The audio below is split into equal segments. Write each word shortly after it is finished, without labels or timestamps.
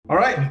All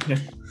right.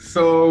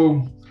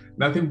 So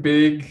nothing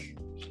big,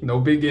 no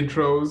big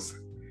intros.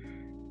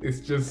 It's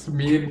just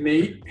me and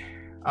Nate.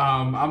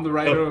 I'm the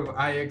writer of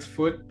IX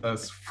Foot, a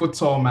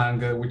futsal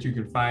manga, which you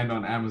can find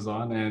on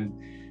Amazon. And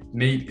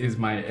Nate is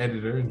my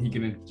editor, and he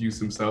can introduce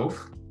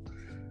himself.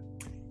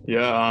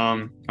 Yeah,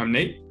 I'm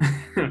Nate.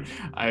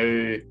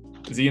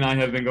 Z and I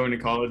have been going to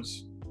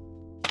college,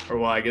 or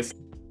well, I guess,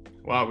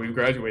 wow, we've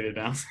graduated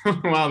now.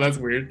 Wow, that's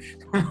weird.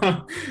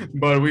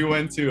 But we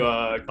went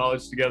to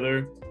college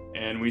together,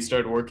 and we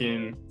started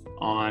working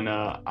on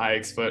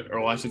IX Foot,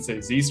 or well, I should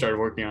say Z started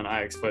working on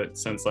IX Foot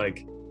since I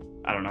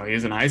don't know, he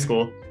was in high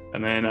school.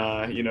 And then,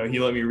 he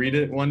let me read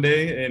it one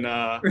day, and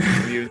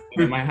he was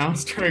in my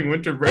house during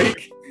winter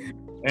break.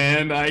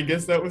 And I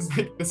guess that was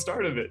the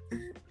start of it.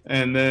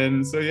 And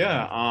then, so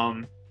yeah,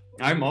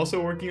 I'm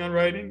also working on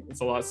writing.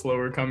 It's a lot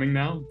slower coming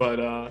now,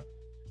 but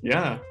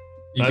yeah,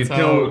 that's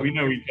how we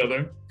know each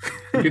other.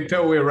 You can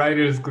tell we're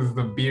writers because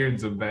the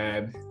beards are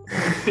bad.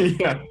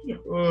 Yeah,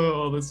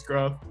 all the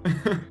scruff.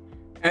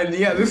 And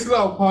yeah, this is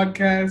our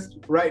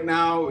podcast. Right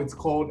now, it's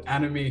called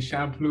Anime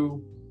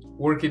Champloo,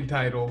 working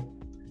title.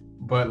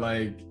 But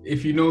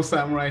if you know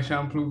Samurai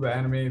Champloo, the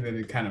anime, then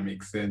it kind of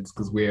makes sense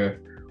because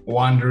we're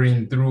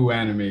wandering through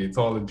anime. It's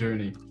all a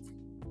journey.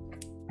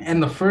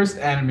 And the first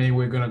anime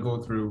we're going to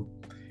go through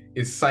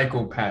is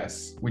Psycho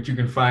Pass, which you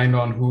can find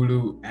on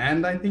Hulu,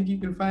 and I think you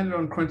can find it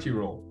on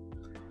Crunchyroll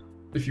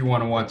if you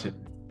want to watch it.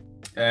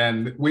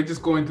 And we're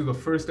just going through the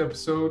first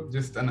episode,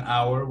 just an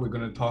hour. We're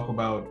going to talk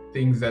about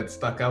things that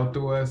stuck out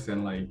to us,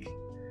 and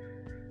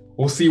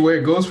we'll see where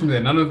it goes from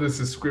there. None of this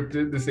is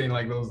scripted. This ain't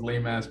like those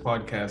lame ass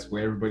podcasts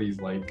where everybody's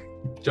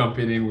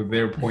jumping in with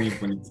their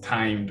point when it's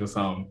timed or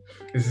something.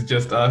 This is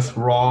just us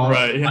raw,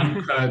 right, yeah.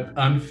 Uncut,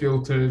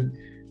 unfiltered.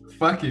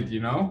 Fuck it,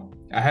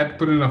 I had to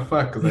put in a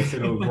fuck because I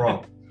said it was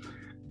raw.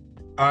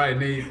 All right,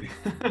 Nate.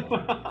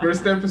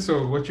 First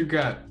episode, what you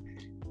got?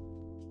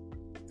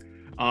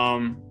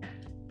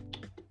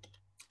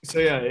 So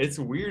yeah, it's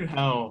weird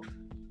how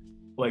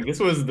this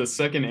was the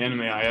second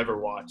anime I ever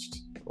watched,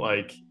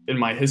 in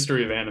my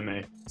history of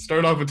anime.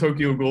 Started off with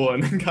Tokyo Ghoul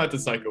and then got to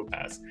Psycho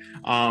Pass.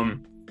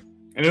 And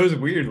it was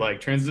weird,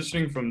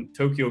 transitioning from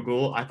Tokyo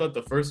Ghoul. I thought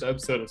the first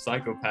episode of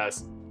Psycho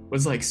Pass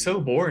was so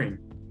boring.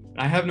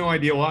 I have no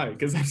idea why,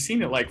 because I've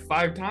seen it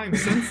 5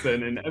 times since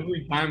then, and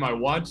every time I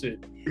watch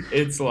it,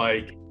 it's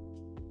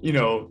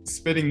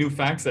spitting new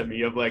facts at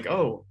me of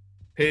oh,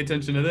 pay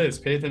attention to this,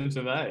 pay attention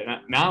to that.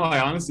 And now I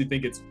honestly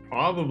think it's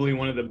probably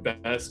one of the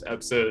best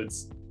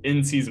episodes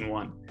in season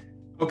 1.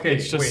 Okay,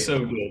 it's just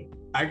so good.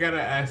 I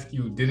gotta ask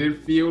you, did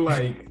it feel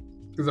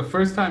because the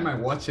first time I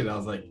watched it, I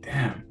was like,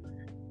 damn,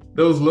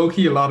 there was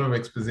low-key a lot of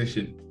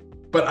exposition.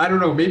 But I don't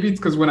know, maybe it's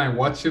because when I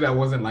watched it, I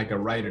wasn't a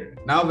writer.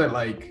 Now that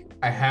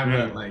I have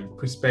that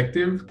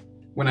perspective,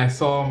 when I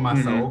saw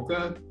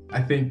Masaoka,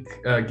 I think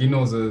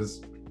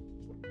Ginoza's,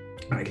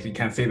 I guess you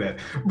can't say that,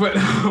 but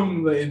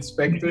the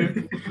inspector,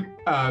 the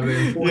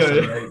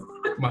enforcer, right?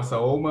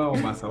 Masaoma or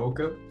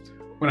Masaoka.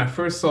 When I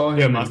first saw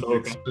him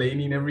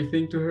explaining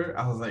everything to her,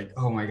 I was like,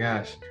 oh my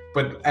gosh.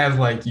 But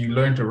as you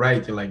learn to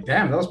write, you're like,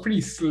 damn, that was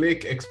pretty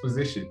slick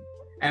exposition.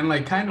 And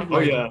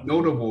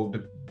notable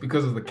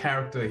because of the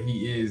character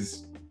he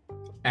is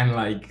and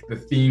the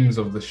themes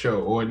of the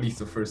show, or at least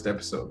the first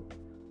episode.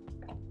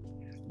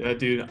 Yeah,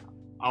 dude.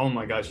 Oh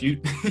my gosh. You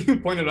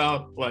pointed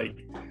out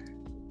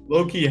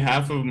low-key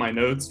half of my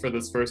notes for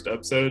this first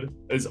episode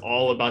is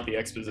all about the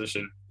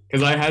exposition,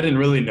 because I hadn't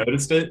really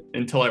noticed it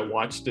until I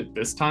watched it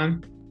this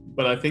time.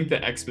 But I think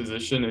the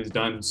exposition is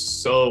done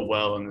so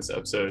well in this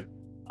episode.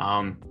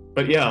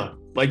 But yeah,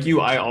 like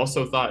you, I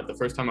also thought the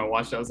first time I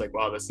watched it, I was like,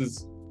 wow, this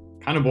is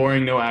kind of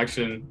boring, no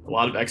action, a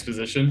lot of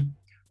exposition.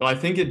 But I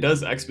think it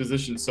does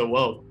exposition so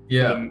well.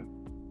 Yeah.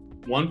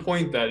 One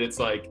point that it's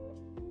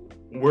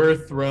we're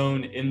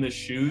thrown in the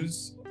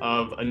shoes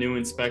of a new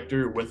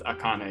inspector with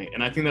Akane.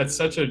 And I think that's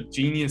such a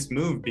genius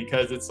move,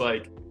 because it's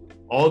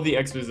all the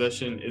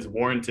exposition is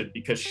warranted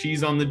because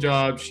she's on the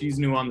job, she's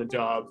new on the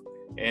job.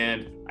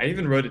 And I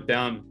even wrote it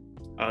down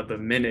the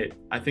minute.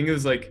 I think it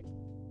was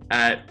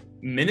at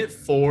minute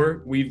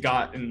 4, we've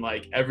gotten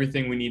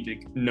everything we need to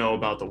know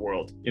about the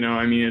world.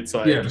 I mean, it's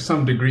yeah, to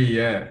some degree,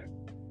 yeah.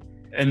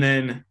 And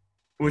then,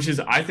 which is,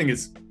 I think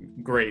is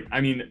great. I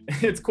mean,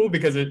 it's cool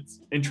because it's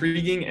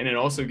intriguing, and it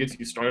also gets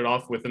you started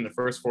off within the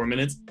first 4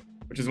 minutes,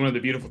 which is one of the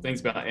beautiful things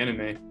about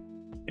anime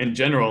in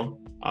general.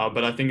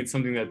 But I think it's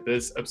something that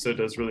this episode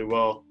does really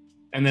well.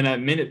 And then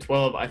at minute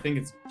 12, I think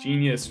it's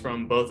genius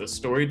from both a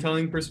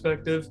storytelling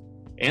perspective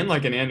and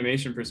an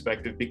animation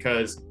perspective,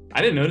 because I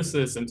didn't notice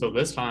this until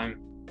this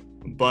time,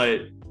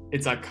 but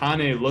it's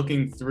Akane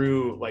looking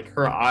through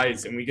her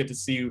eyes, and we get to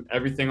see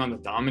everything on the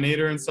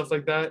Dominator and stuff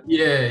like that.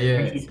 Yeah.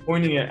 And he's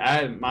pointing it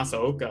at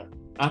Masaoka.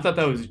 I thought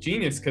that was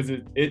genius because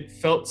it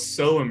felt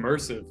so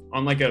immersive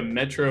on a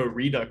Metro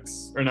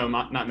Redux, or no,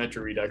 not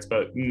Metro Redux,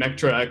 but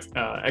Metro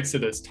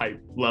Exodus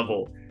type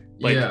level.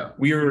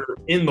 We were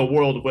in the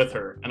world with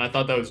her, and I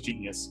thought that was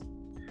genius.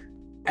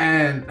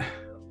 And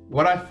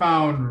what I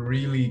found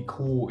really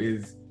cool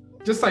is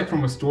just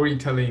from a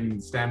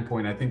storytelling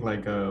standpoint, I think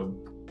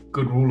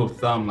good rule of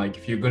thumb. Like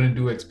if you're gonna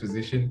do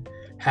exposition,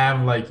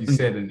 have, like you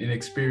said, an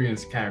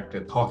inexperienced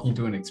character talking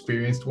to an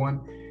experienced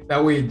one.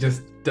 That way it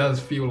just does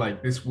feel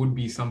like this would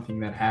be something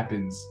that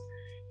happens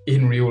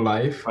in real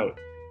life. Right.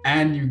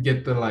 And you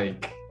get the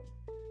like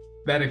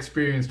that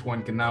experienced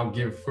one can now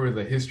give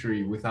further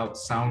history without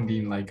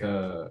sounding like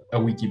a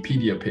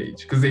Wikipedia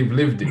page because they've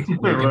lived it.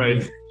 Like,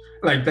 Right.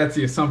 Like that's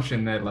the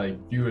assumption that like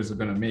viewers are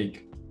gonna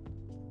make.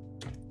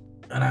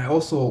 And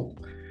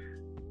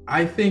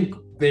I think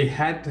they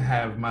had to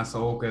have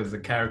Masaoka as a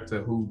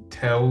character who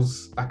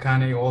tells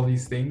Akane all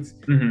these things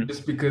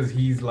just because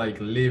he's like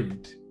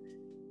lived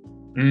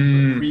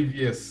the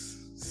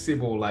previous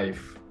Sibyl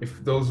life.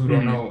 If those who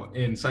don't know,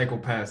 in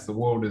Psycho-Pass, the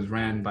world is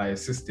ran by a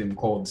system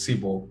called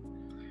Sibyl,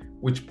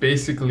 which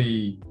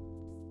basically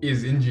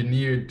is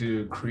engineered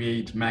to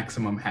create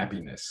maximum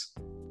happiness.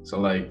 So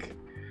like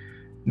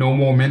no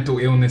more mental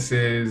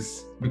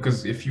illnesses,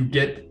 because if you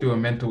get to a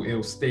mental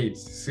ill state,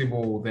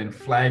 Sibyl will then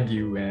flag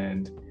you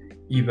and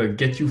either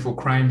get you for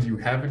crimes you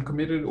haven't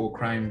committed or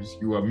crimes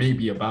you are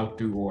maybe about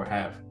to or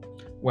have,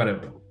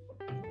 whatever.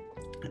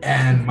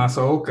 And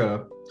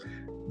Masaoka,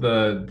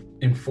 the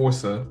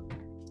enforcer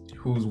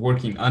who's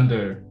working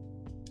under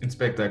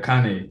Inspector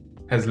Akane,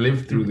 has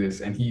lived through this,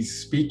 and he's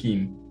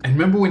speaking. And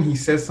remember when he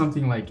says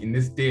something like, in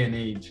this day and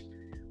age,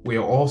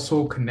 we're all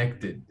so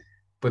connected,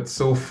 but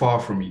so far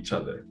from each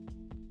other.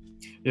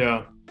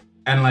 Yeah.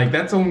 And like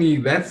that's a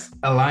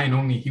line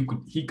only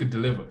he could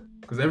deliver,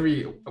 because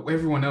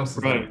everyone else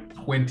is right. like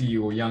 20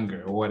 or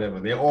younger or whatever.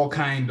 They're all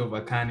kind of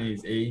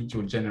Akane's age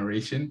or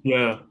generation.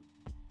 Yeah.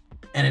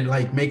 And it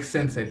like makes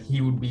sense that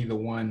he would be the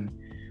one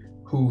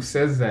who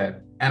says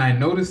that. And I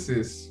noticed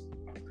this.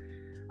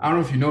 I don't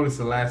know if you noticed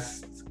the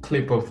last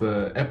clip of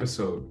the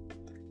episode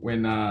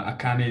when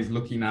Akane is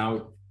looking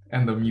out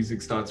and the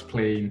music starts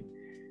playing,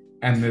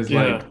 and there's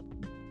like,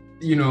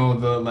 you know,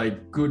 the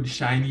like good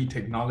shiny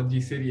technology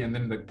city, and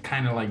then the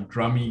kind of like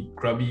drummy,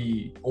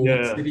 grubby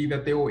old city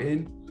that they were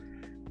in.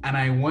 And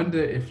I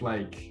wonder if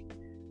like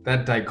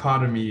that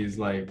dichotomy is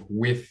like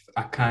with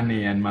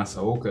Akane and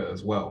Masaoka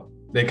as well.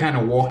 They're kind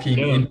of walking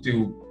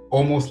into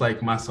almost like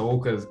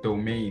Masaoka's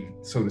domain,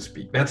 so to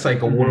speak. That's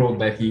like a world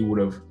that he would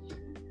have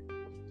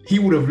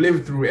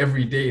lived through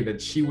every day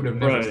that she would have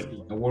never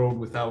seen. A world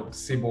without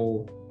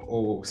Sibyl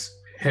or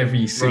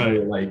heavy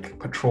Sibyl like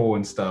patrol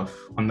and stuff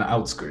on the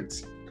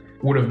outskirts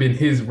would have been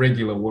his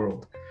regular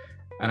world.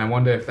 And I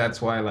wonder if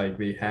that's why like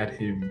they had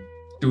him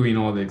doing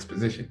all the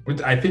exposition,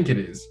 which I think it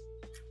is.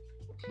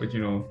 But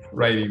you know,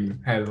 writing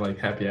has like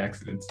happy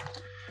accidents.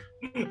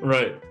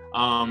 Right.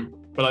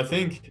 But I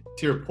think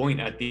to your point,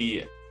 at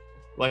the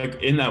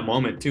like in that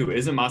moment too,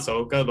 isn't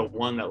Masaoka the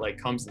one that like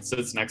comes and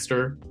sits next to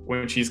her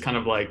when she's kind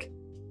of like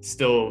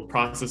still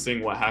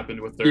processing what happened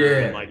with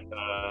her and like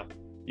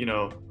you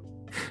know,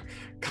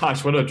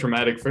 gosh, what a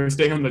traumatic first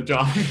day on the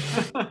job.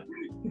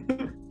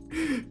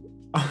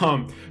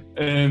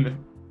 And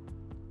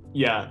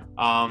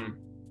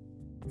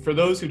for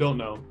those who don't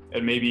know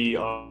and maybe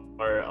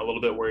are a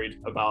little bit worried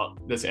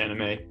about this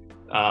anime,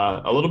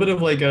 a little bit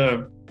of like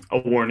a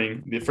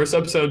warning. The first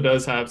episode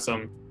does have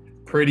some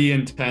pretty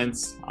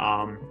intense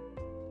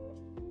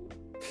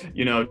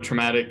you know,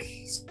 traumatic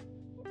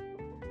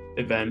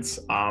events.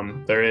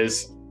 There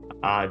is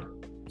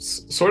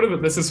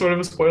this is sort of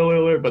a spoiler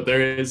alert, but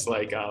there is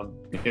like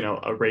you know,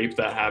 a rape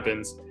that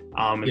happens,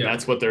 and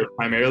that's what they're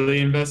primarily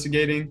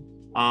investigating.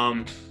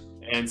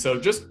 And so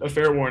just a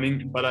fair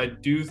warning, but I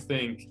do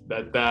think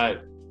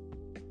that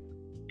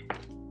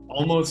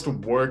almost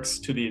works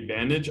to the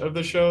advantage of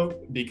the show,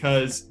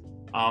 because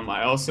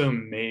I also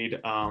made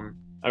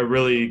a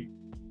really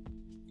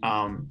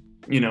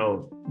you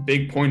know,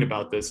 big point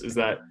about this, is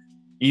that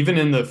even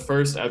in the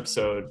first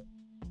episode,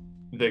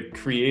 the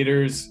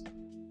creators,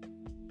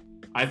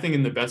 I think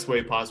in the best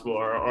way possible,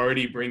 are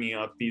already bringing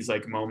up these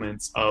like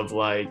moments of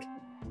like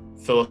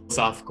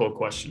philosophical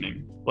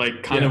questioning,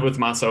 like kind of with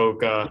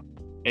Masaoka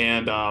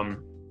and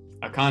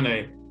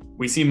Akane.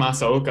 We see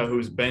Masaoka,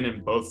 who's been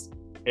in both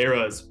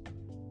eras,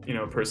 you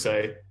know, per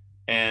se,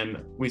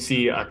 and we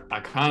see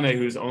Akane,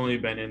 who's only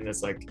been in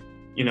this, like,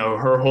 you know,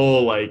 her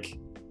whole like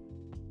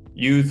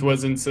youth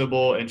was in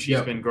Sibyl, and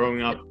she's been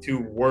growing up to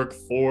work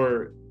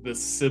for the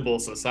Sibyl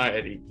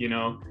society, you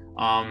know.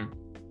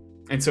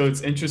 And so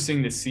it's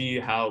interesting to see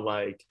how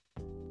like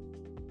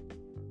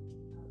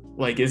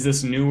is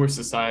this newer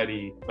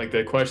society, like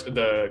the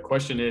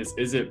question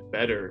is it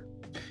better,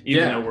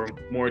 even though we're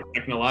more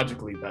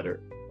technologically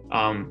better?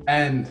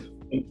 And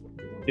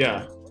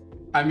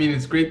I mean,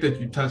 it's great that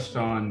you touched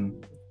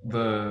on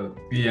the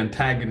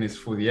antagonist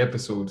for the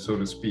episode, so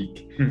to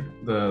speak,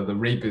 the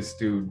rapist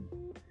dude,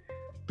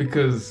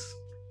 because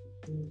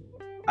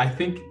I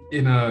think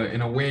in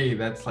a way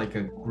that's like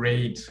a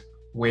great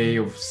way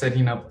of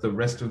setting up the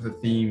rest of the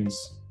themes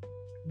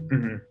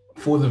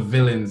for the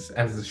villains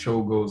as the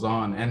show goes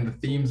on, and the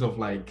themes of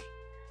like,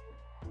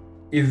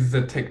 is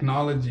the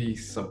technology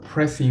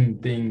suppressing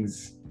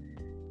things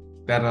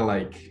that are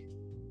like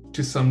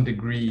to some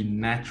degree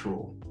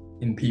natural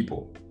in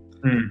people?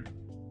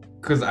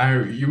 Because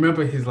you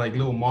remember his like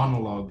little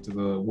monologue to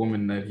the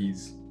woman that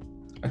he's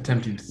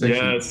attempting to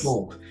sexually Yes.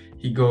 assault.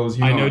 He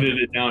goes, I noted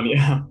it down.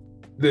 Yeah.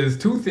 there's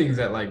two things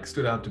that like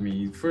stood out to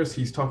me. First,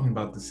 he's talking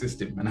about the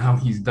system and how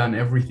he's done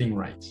everything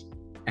right,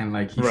 and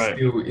like he Right.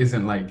 still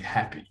isn't like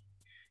happy.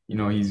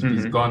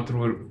 He's gone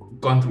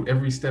through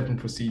every step and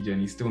procedure,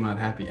 and he's still not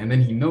happy. And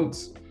then he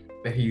notes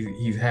that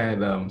he's had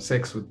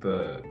sex with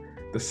the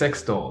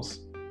sex dolls,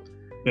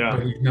 Yeah.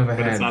 but he's never But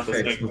it's had not the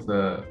sex same. with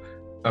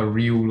a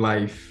real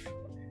life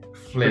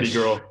Pretty flesh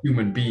girl.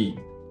 human being.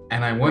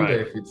 And I wonder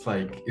Right. if it's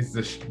like is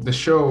the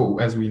show,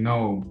 as we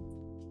know,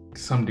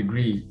 to some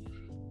degree,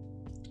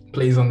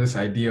 plays on this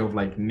idea of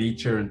like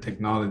nature and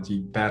technology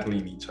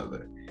battling each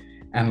other,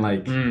 and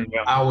like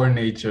Yeah. our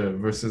nature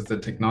versus the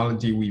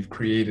technology we've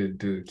created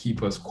to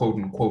keep us quote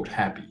unquote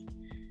happy.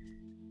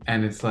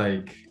 And it's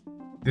like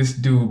this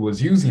dude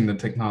was using the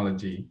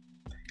technology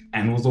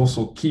and was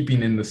also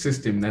keeping in the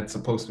system that's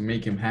supposed to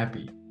make him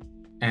happy,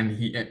 and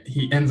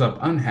he ends up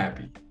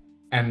unhappy,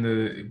 and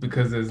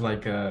because there's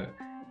like a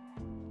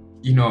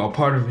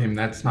part of him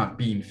that's not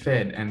being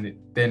fed, and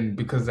then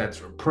because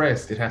that's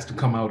repressed, it has to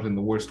come out in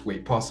the worst way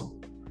possible,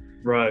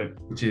 Right.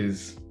 which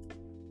is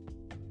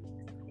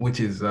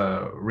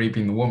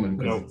raping the woman,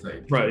 because it's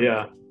like Right.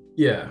 Yeah.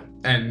 yeah,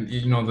 and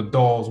the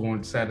dolls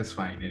weren't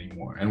satisfying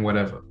anymore, and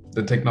whatever,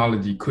 the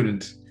technology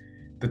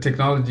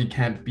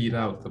can't beat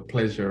out the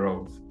pleasure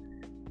of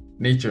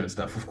nature and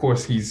stuff. Of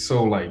course, he's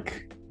so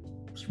like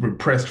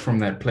repressed from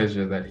that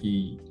pleasure that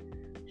he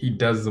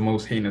does the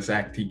most heinous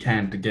act he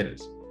can to get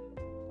it.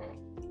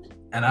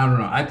 And I don't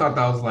know, I thought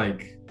that was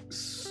like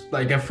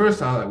at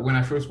first, when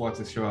I first watched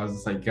this show, I was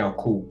just like, yeah,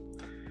 cool,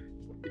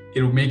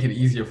 it'll make it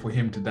easier for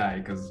him to die,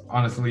 because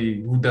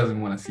honestly, who doesn't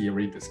want to see a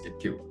rapist get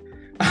killed?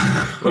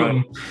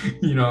 Right.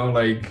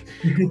 Like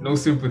no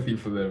sympathy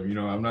for them.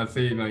 I'm not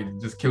saying like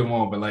just kill them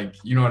all, but like,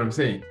 you know what I'm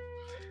saying?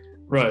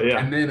 Right. Yeah.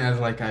 And then as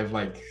like I've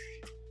like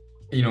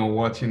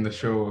watching the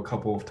show a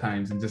couple of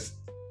times, and just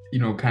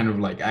kind of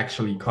like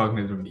actually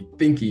cognitively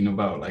thinking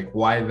about like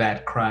why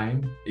that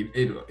crime,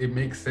 it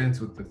makes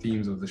sense with the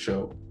themes of the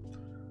show.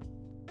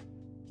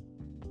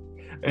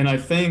 And I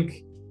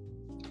think,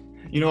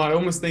 I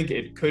almost think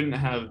it couldn't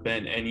have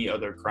been any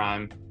other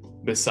crime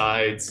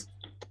besides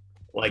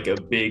like a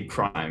big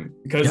crime,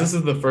 because this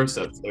is the first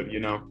episode,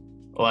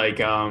 like,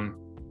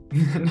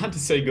 not to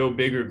say go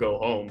big or go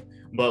home,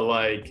 but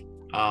like,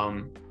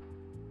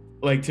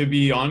 to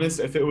be honest,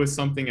 if it was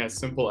something as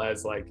simple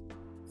as like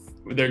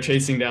they're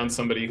chasing down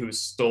somebody who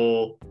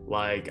stole,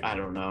 like, I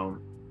don't know,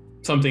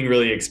 something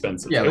really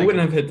expensive, it wouldn't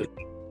have hit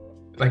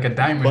like a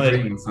diamond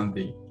ring or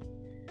something.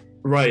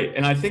 Right.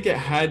 And I think it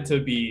had to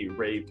be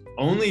rape,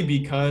 only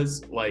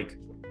because like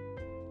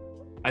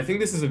I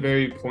think this is a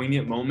very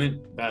poignant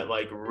moment that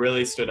like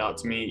really stood out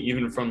to me,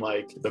 even from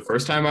like the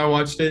first time I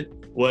watched it,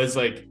 was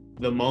like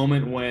the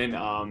moment when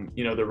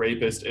the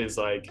rapist is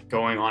like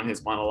going on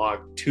his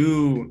monologue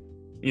to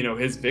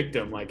his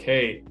victim, like,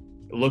 hey,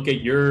 look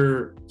at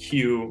your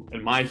hue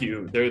and my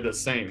hue, they're the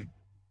same.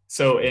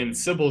 So in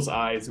Sybil's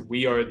eyes,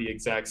 we are the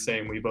exact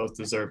same, we both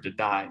deserve to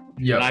die.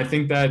 And I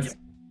think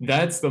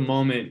that's the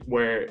moment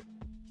where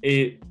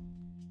it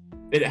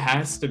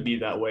has to be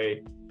that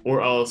way,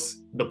 or else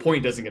the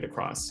point doesn't get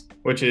across,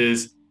 which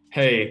is,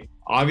 hey,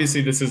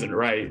 obviously this isn't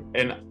right.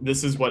 And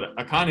this is what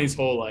Akane's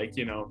whole like,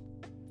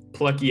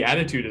 plucky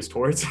attitude is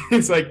towards.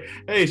 It's like,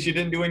 hey, she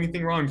didn't do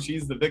anything wrong,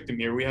 she's the victim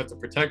here, we have to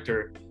protect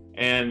her.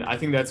 And I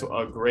think that's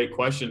a great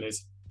question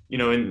is,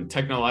 in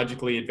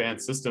technologically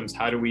advanced systems,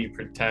 how do we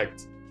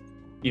protect,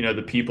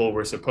 the people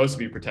we're supposed to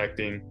be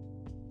protecting,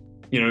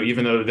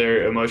 even though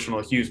their emotional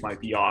hues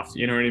might be off,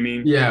 you know what I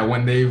mean? Yeah,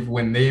 when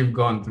they've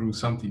gone through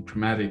something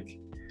traumatic.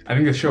 I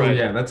think the show, Right.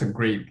 Yeah, that's a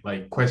great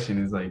like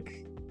question, is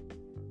like,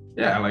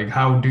 yeah, like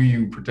how do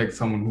you protect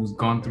someone who's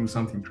gone through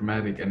something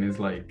traumatic and is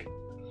like,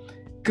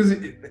 because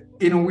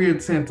in a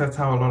weird sense, that's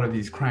how a lot of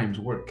these crimes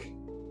work.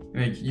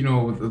 Like,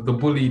 the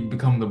bullied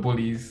become the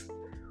bullies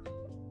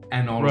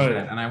and all of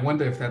that. And I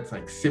wonder if that's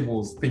like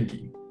Sybil's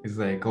thinking. It's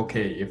like,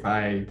 okay, if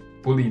I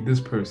bully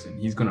this person,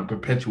 he's gonna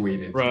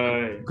perpetuate it,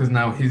 right? Because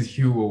now his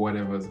hue or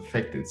whatever is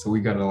affected, so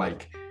we gotta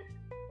like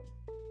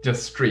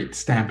just straight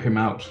stamp him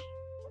out.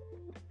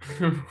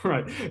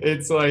 Right.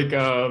 It's like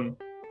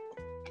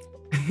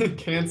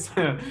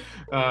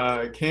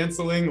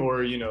canceling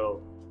or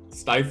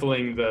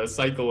stifling the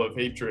cycle of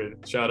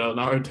hatred. Shout out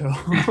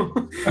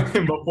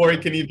Naruto. Before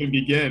it can even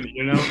begin,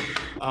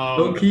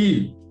 Low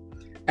key.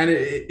 And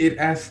it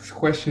asks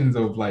questions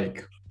of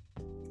like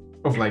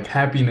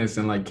happiness,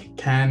 and like,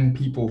 can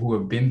people who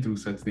have been through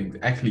such things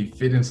actually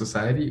fit in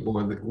society,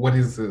 or what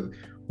is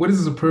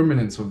the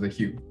permanence of the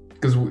hue?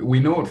 Because we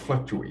know it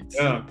fluctuates.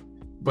 Yeah.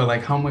 But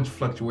like, how much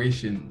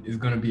fluctuation is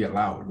going to be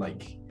allowed?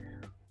 Like,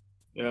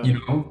 yeah.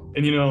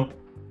 And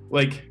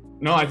like,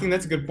 no, I think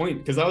that's a good point,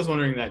 because I was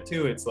wondering that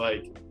too. It's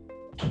like,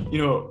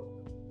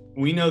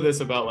 we know this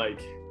about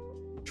like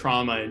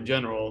trauma in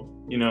general.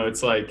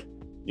 It's like,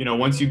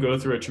 once you go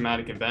through a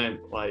traumatic event,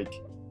 like,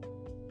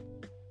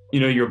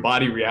 your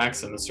body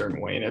reacts in a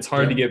certain way, and it's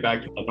hard to get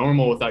back to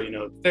normal without,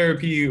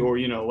 therapy or,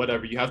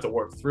 whatever. You have to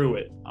work through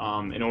it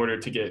in order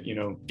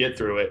to get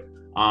through it.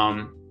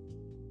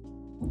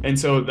 And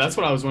so that's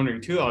what I was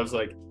wondering too. I was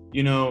like,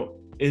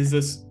 is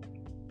this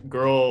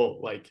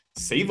girl like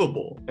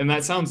savable? And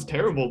that sounds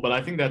terrible, but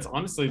I think that's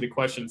honestly the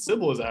question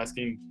Sybil is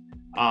asking.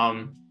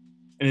 And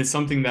it's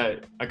something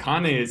that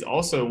Akane is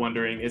also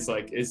wondering, is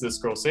like, is this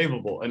girl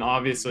savable? And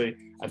obviously,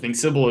 I think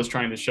Sybil is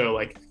trying to show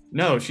like,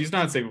 no, she's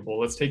not savable.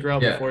 Let's take her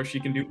out before she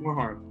can do more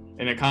harm.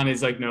 And Akane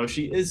is like, no,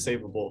 she is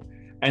savable.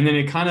 And then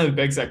it kind of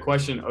begs that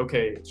question,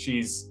 okay,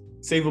 she's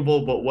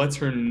savable, but what's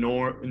her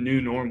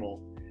new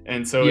normal?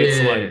 And so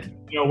it's like,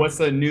 what's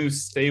the new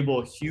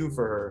stable hue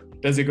for her?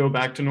 Does it go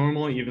back to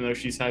normal, even though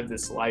she's had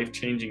this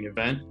life-changing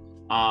event?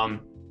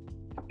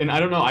 And I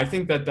don't know, I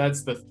think that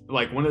that's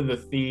one of the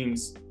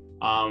themes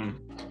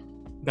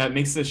that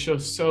makes this show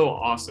so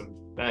awesome,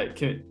 that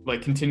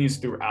continues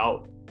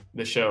throughout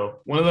the show.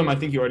 One of them I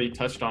think you already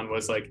touched on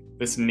was like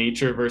this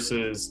nature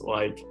versus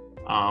like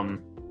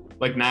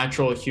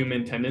natural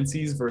human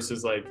tendencies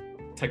versus like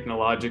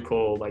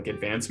technological like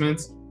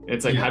advancements.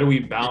 It's like, how do we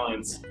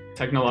balance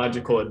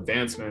technological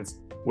advancements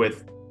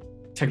with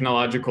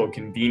technological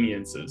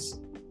conveniences?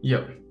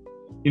 Yep.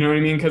 You know what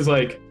I mean? Because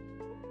like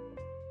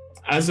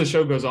as the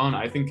show goes on,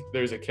 I think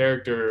there's a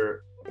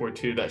character or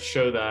two that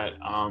show that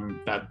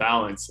that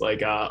balance. Like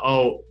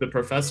the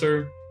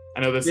professor. I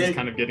know this is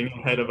kind of getting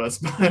ahead of us,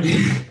 but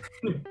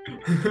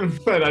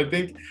but I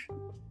think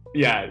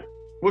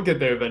we'll get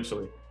there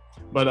eventually.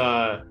 But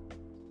I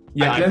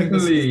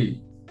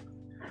definitely,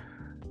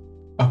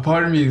 a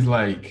part of me is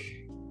like,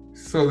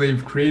 so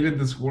they've created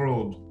this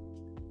world,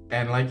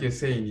 and like you're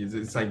saying,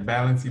 it's like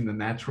balancing the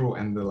natural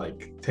and the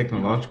like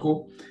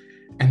technological,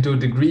 and to a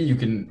degree you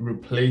can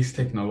replace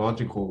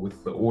technological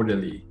with the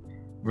orderly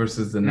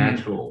versus the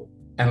natural.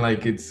 And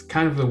like it's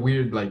kind of a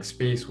weird like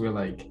space where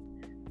like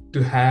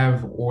to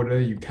have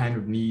order you kind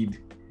of need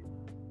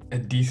a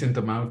decent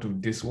amount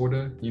of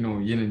disorder, yin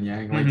and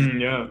yang. Like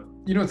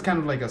it's kind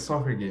of like a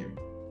soccer game.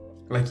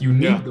 Like you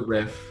need the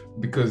ref,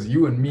 because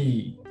you and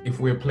me, if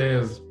we're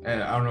players, I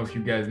don't know if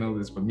you guys know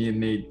this, but me and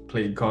Nate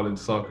played college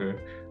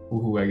soccer.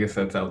 Ooh, I guess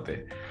that's out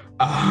there.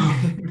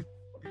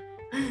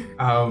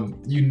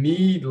 You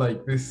need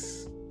like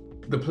this,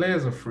 the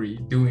players are free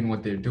doing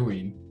what they're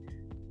doing,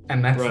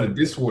 and that's the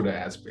disorder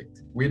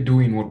aspect. We're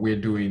doing what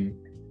we're doing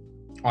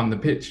on the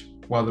pitch,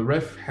 while the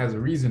ref has a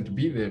reason to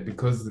be there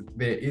because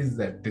there is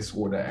that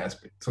disorder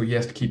aspect. So he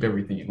has to keep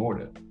everything in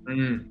order.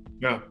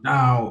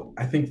 Now,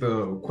 I think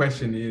the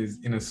question is,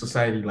 in a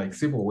society like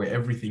Sybil, where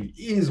everything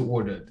is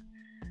ordered,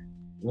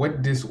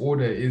 what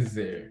disorder is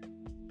there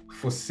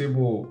for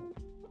Sybil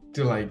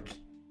to like,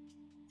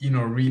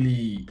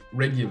 really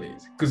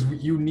regulate? Because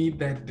you need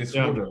that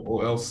disorder,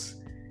 or else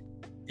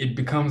it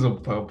becomes a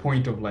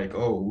point of like,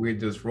 oh, we're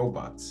just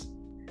robots.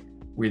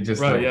 We're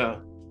just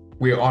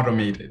we're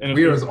automated.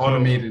 We're as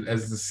automated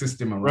as the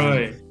system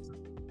around us.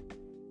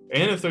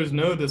 And if there's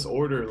no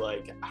disorder,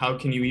 like how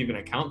can you even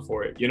account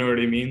for it? You know what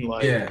I mean?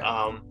 Like,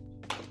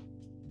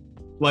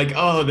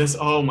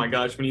 oh my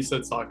gosh, when you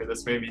said soccer,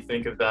 this made me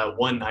think of that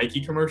one Nike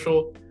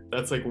commercial.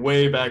 That's like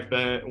way back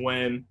then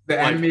when the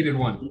animated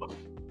one.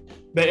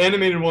 The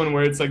animated one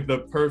where it's like the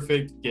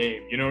perfect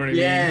game. You know what I mean?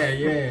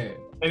 Yeah.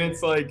 And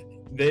it's like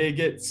they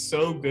get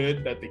so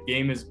good that the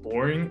game is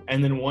boring,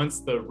 and then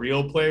once the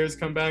real players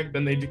come back,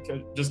 then they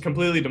just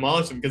completely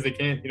demolish them because they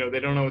can't, they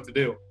don't know what to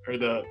do, or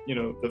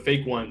the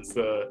fake ones,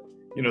 the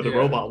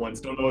robot ones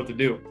don't know what to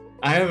do.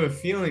 I have a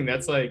feeling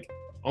that's like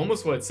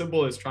almost what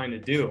Sybil is trying to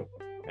do,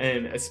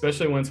 and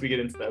especially once we get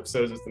into the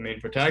episodes with the main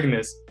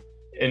protagonist,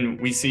 and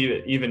we see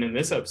that even in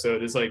this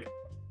episode is like,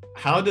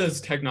 how does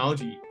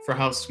technology, for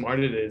how smart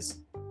it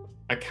is,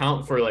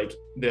 account for like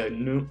the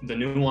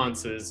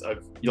nuances of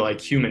like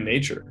human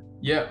nature?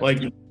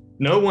 Like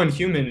no one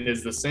human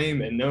is the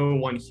same, and no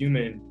one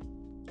human,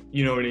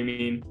 you know what I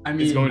mean,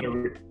 is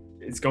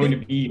going to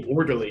be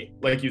orderly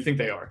like you think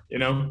they are,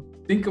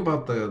 Think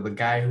about the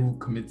guy who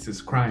commits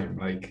this crime.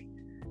 Like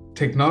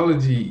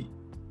technology,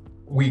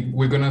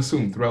 we're gonna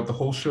assume throughout the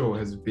whole show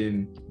has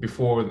been,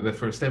 before the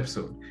first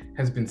episode,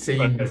 has been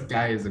saying this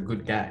guy is a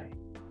good guy.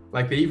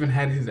 Like they even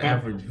had his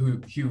average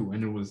hue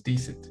and it was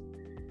decent.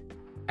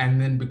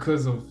 And then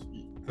because of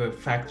the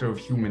factor of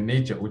human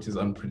nature, which is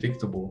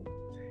unpredictable,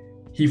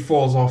 he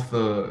falls off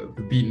the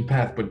beaten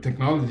path. But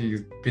technology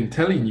has been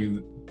telling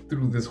you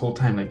through this whole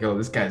time, like, oh,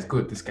 this guy's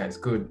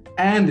good.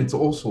 And it's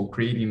also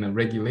creating a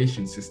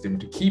regulation system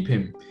to keep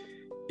him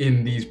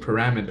in these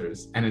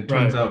parameters. And it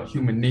turns out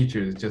human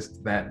nature is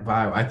just that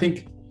vile. I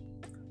think,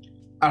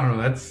 I don't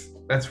know, that's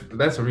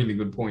a really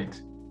good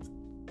point.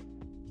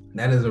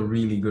 That is a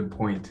really good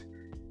point.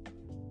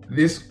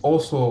 This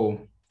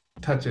also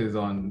touches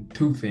on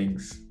two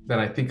things that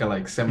I think are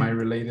like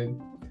semi-related.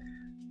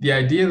 The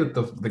idea that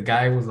the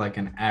guy was like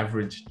an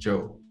average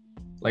Joe.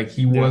 Like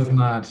he wasn't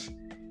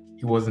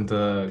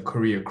a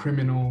career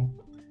criminal.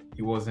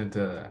 He wasn't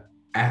an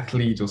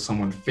athlete or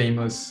someone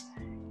famous.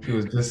 He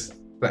was just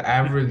the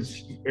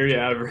average, very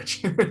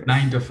average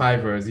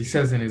 9-to-5er. As he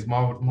says in his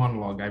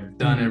monologue, I've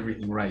done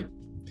everything right.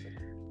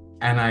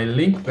 And I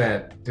link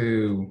that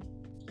to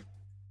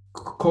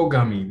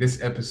Kogami,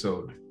 this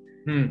episode.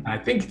 I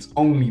think it's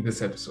only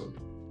this episode.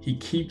 He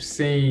keeps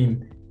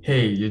saying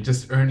hey, you're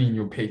just earning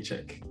your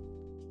paycheck.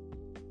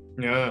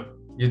 Yeah.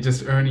 You're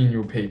just earning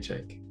your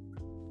paycheck.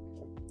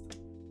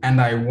 And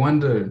I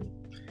wonder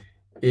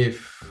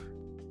if,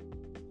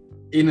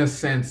 in a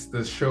sense,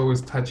 the show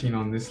is touching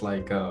on this,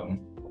 like, so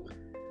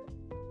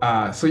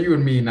you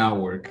and me now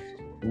work.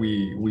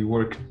 We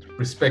work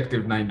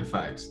respective 9 to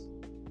 5s.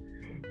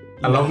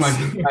 I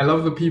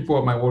love the people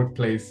at my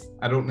workplace.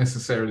 I don't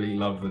necessarily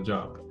love the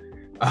job.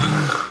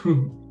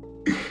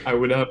 I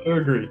would have to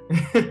agree.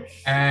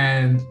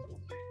 And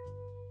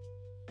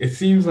it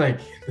seems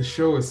like the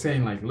show is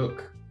saying, like,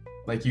 look,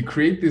 like, you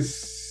create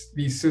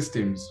these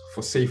systems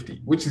for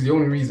safety, which is the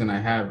only reason I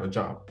have a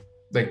job.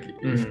 Like,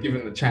 if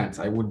given the chance,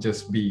 I would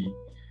just be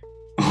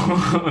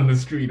on the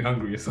street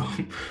hungry or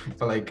something.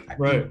 But like,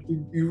 right,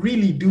 you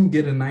really do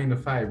get a 9 to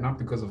 5, not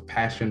because of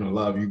passion or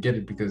love. You get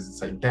it because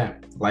it's like,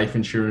 damn, life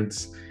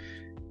insurance,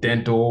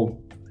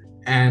 dental,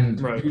 and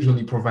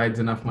usually provides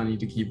enough money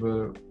to keep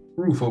a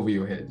roof over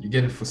your head. You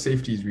get it for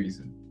safety's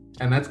reason.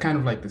 And that's kind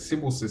of like the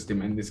civil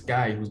system and this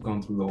guy who's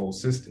gone through the whole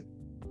system.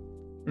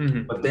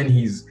 But then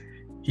he's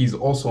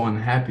also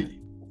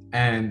unhappy.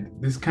 And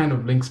this kind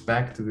of links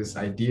back to this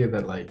idea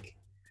that, like,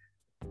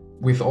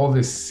 with all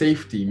this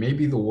safety,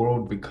 maybe the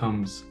world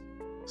becomes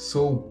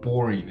so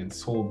boring and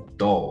so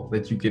dull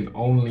that you can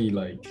only,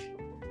 like,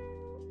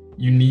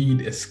 you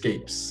need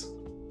escapes.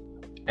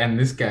 And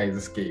this guy's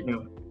escape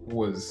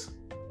was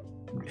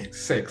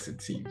sex,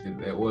 it seems.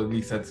 Or at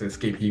least that's the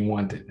escape he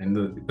wanted.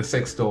 And the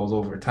sex dolls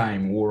over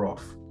time wore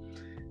off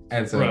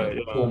as a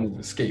form of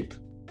escape.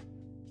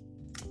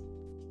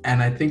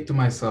 And I think to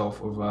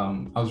myself of,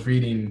 I was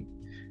reading,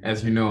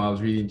 as you know, I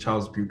was reading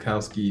Charles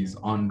Bukowski's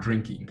On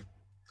Drinking.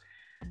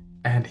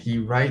 And he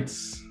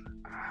writes,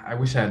 I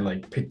wish I had,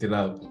 like, picked it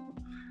up,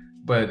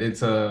 but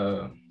there's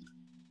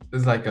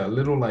like a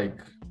little, like,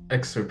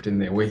 excerpt in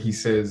there where he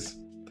says,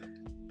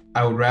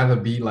 I would rather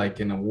be,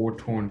 like, in a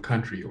war-torn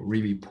country or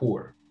really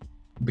poor,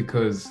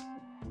 because,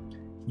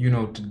 you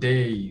know,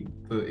 today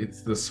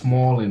it's the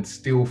small and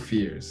still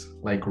fears,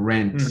 like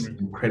rent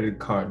and credit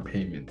card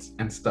payments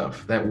and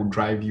stuff, that will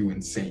drive you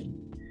insane.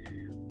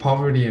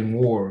 Poverty and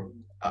war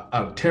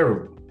are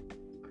terrible,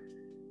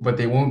 but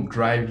they won't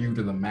drive you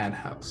to the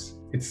madhouse.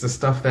 It's the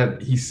stuff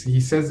that he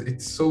says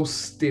it's so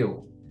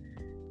still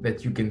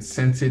that you can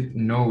sense it,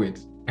 know it,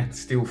 and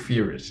still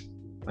fear it.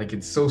 Like,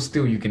 it's so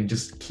still you can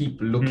just keep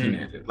looking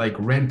at it. Like,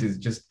 rent is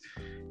just,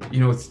 you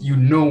know, it's, you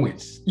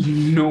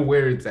know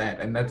where it's at,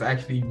 and that's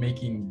actually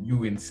making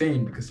you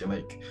insane because you're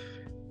like,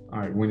 all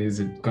right, when is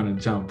it gonna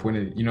jump?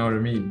 You know what I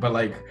mean? But,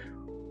 like,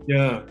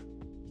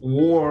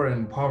 war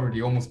and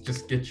poverty almost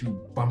just get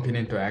you bumping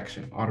into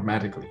action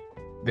automatically.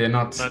 They're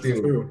not That's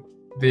still. True.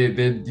 They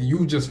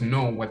you just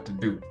know what to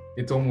do.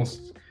 It's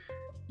almost,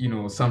 you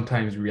know,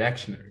 sometimes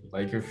reactionary.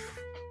 Like, if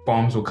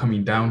bombs were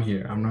coming down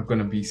here, I'm not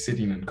gonna be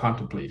sitting and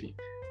contemplating.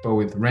 But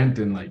with rent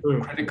and, like,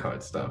 credit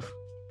card stuff,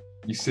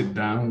 you sit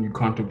down, you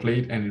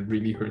contemplate, and it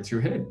really hurts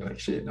your head. You're like,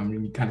 shit, I'm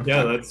really kind of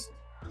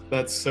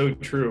that's so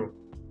true.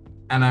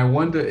 And I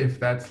wonder if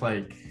that's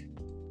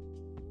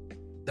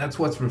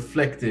what's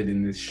reflected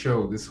in this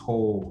show, this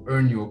whole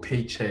earn your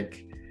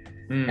paycheck.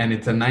 And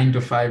it's a 9 to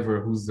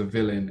 5er who's the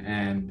villain,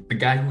 and the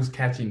guy who's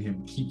catching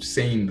him keeps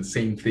saying the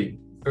same thing: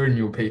 earn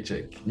your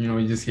paycheck. You know,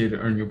 you're just here to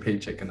earn your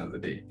paycheck another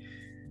day.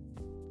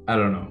 I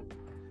don't know.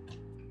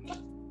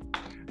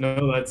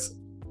 No, that's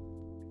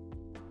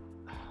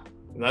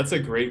a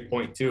great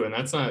point too, and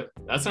that's not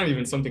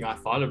even something I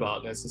thought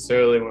about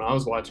necessarily when I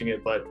was watching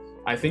it, but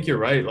I think you're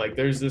right. Like,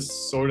 there's this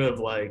sort of,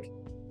 like,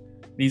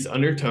 these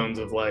undertones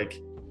of, like,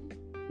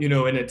 you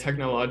know, in a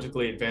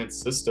technologically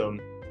advanced system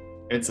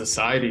and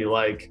society,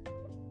 like,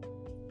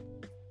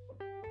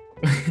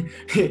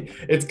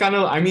 it's kind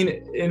of, I mean,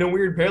 in a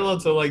weird parallel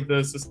to, like,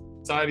 the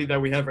society that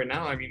we have right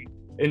now. I mean,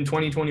 in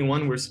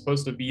 2021, we're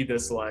supposed to be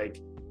this, like,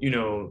 you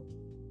know,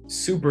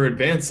 super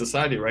advanced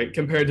society, right?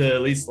 Compared to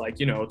at least, like,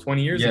 you know,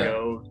 20 years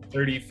ago,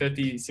 30,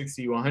 50,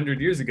 60, 100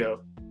 years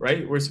ago,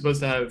 right? We're supposed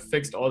to have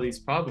fixed all these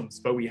problems,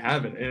 but we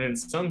haven't. And in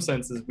some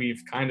senses,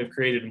 we've kind of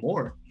created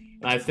more.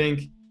 And I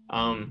think,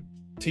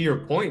 to your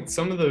point,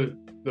 some of the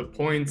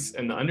points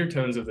and the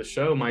undertones of the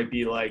show might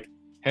be like,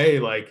 hey,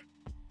 like,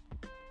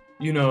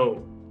 you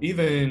know,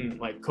 even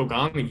like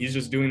Kogami, he's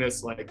just doing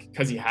this, like,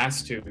 because he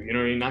has to, you know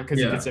what I mean? Not because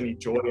he gets any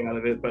joy out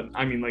of it, but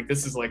I mean, like,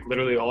 this is, like,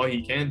 literally all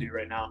he can do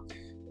right now.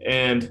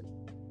 And,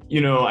 you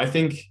know, I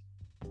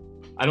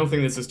don't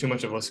think this is too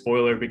much of a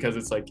spoiler because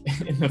it's, like,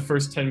 in the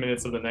first 10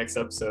 minutes of the next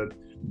episode,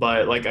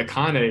 but, like,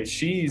 Akane,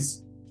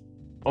 she's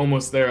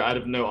almost there out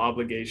of no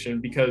obligation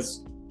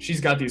because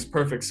she's got these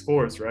perfect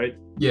scores, right?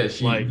 Yeah,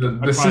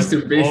 the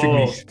system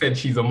basically said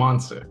she's a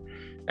monster.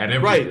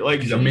 And right,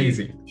 like, she's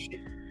amazing.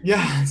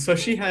 So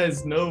she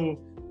has no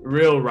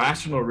real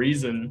rational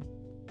reason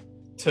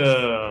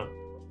to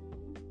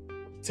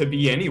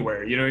be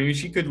anywhere, you know what I mean?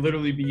 She could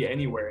literally be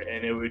anywhere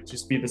and it would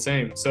just be the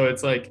same. So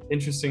it's, like,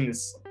 interesting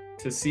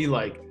to see,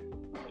 like,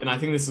 and I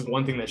think this is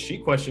one thing that she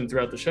questioned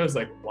throughout the show is,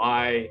 like,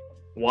 why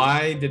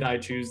did I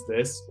choose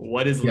this?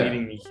 What is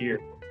leading me here?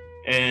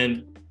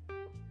 And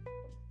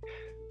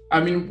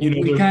I mean, you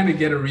know, we kind of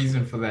get a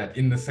reason for that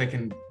in the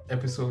second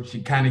episode,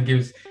 she kind of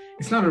gives,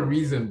 it's not a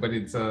reason, but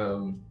it's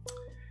an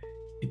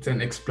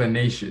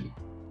explanation.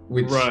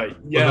 Which, right.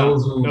 for Yeah.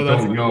 those who No,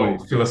 that's a don't good know,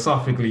 point.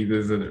 philosophically,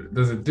 there's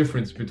a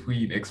difference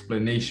between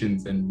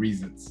explanations and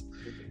reasons.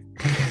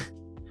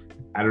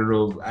 I don't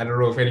know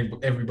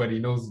if everybody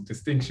knows the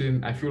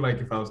distinction. I feel like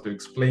if I was to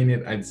explain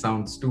it, I'd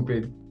sound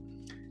stupid.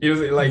 It was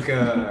like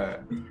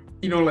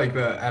like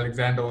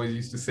Alexander always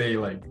used to say,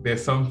 like,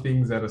 there's some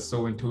things that are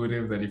so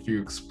intuitive that if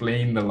you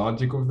explain the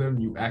logic of them,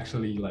 you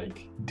actually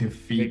like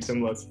defeat Makes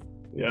them less.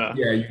 Yeah.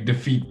 yeah, you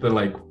defeat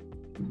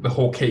the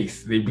whole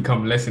case. They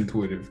become less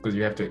intuitive because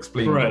you have to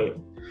explain Right.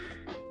 them.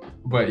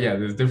 But yeah,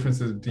 there's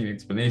differences between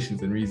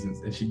explanations and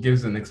reasons, and she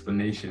gives an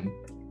explanation.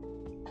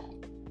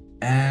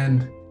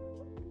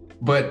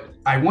 But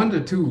I wonder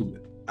too,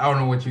 I don't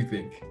know what you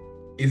think.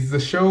 Is the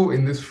show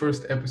in this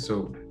first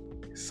episode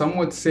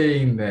somewhat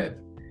saying that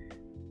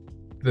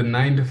the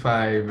 9 to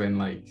 5 and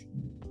like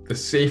the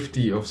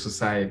safety of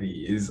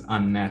society is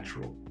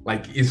unnatural?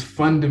 Like, is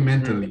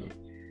fundamentally,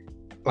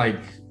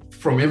 like,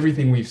 from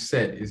everything we've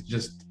said, is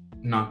just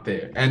not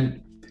there.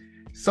 And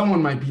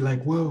someone might be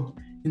like, well,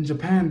 in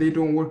Japan, they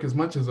don't work as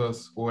much as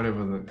us or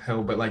whatever the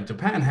hell. But like,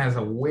 Japan has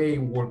a way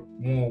more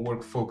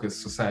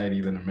work-focused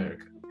society than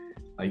America.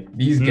 Like,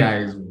 these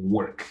guys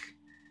work.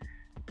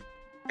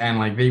 And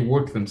like, they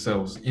work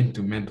themselves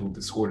into mental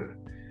disorder.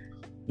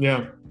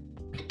 Yeah.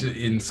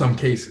 In some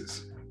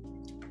cases.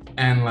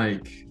 And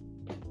like,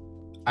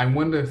 I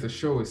wonder if the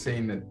show is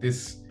saying that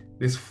this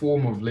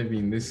form of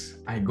living, this,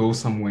 I go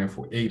somewhere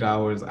for 8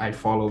 hours, I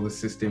follow the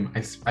system,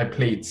 I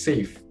play it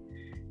safe,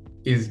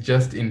 is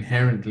just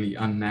inherently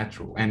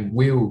unnatural and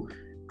will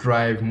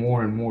drive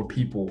more and more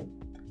people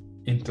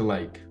into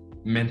like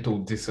mental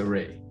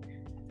disarray.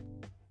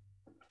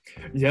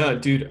 Yeah,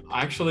 dude.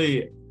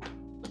 Actually,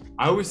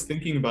 I was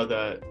thinking about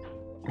that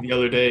the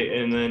other day,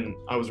 and then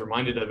I was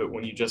reminded of it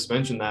when you just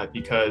mentioned that,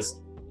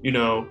 because,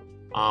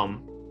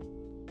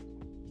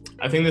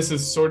 I think this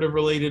is sort of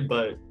related,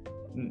 but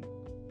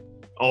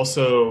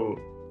also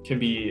can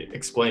be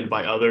explained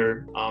by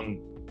other,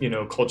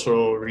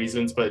 cultural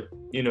reasons. But,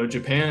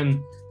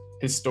 Japan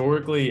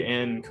historically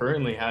and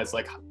currently has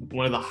like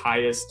one of the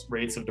highest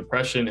rates of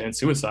depression and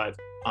suicide.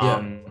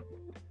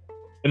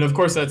 And of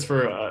course, that's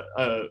for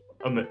a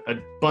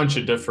bunch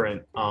of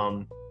different,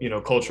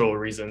 cultural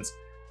reasons.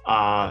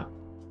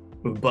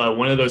 But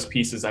one of those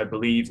pieces, I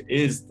believe,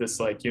 is this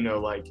like,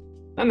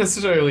 not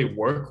necessarily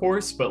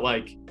workhorse, but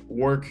like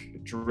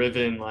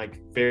work-driven,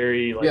 like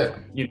very like,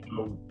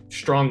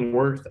 strong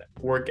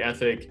work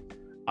ethic,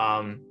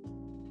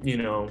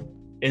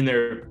 in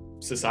their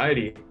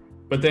society.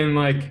 But then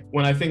like,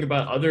 when I think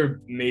about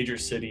other major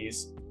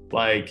cities,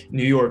 like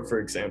New York, for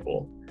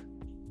example,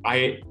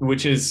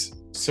 which is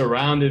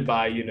surrounded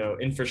by,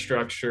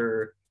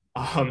 infrastructure.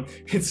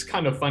 It's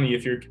kind of funny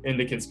if you're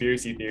into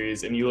conspiracy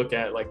theories and you look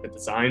at like the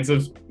designs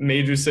of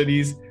major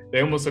cities,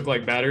 they almost look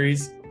like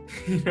batteries.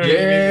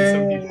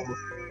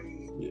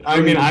 I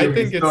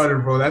think it's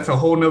started, bro. That's a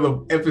whole nother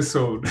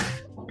episode.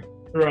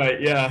 Right,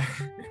 yeah.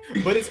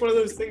 But it's one of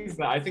those things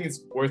that I think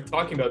it's worth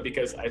talking about,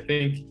 because I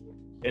think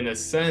in a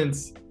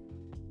sense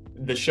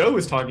the show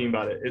is talking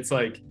about it. It's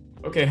like,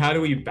 okay, how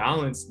do we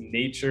balance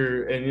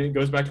nature? And it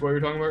goes back to what we were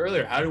talking about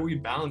earlier. How do we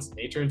balance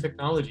nature and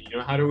technology?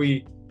 How do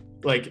we,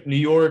 like, New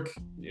York,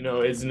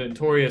 is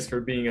notorious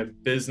for being a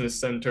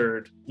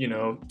business-centered,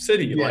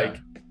 city. Yeah. Like,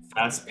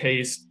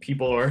 fast-paced,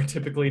 people are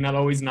typically not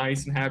always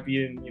nice and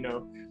happy, and,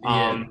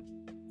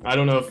 I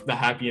don't know if the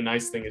happy and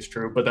nice thing is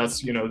true, but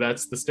that's,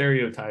 that's the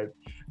stereotype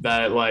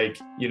that, like,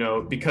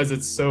 because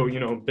it's so,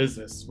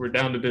 business, we're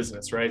down to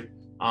business, right?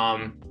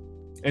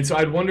 And so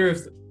I'd wonder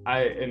if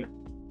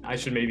I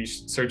should maybe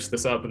search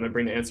this up and then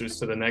bring the answers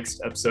to the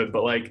next episode,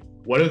 but like,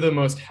 what are the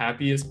most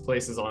happiest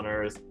places on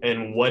earth,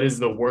 and what is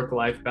the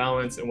work-life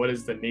balance, and what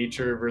is the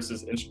nature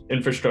versus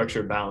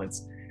infrastructure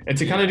balance? And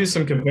to kind of do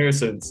some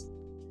comparisons,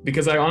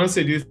 because I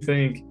honestly do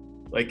think,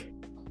 like,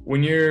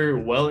 when you're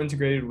well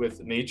integrated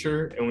with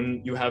nature and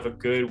when you have a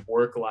good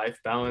work-life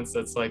balance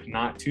that's like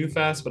not too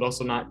fast but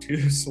also not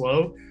too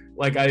slow,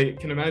 like, I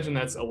can imagine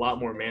that's a lot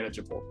more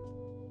manageable.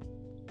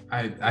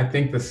 I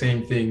think the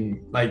same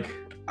thing. Like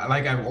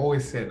I've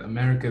always said,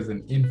 America is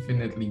an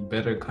infinitely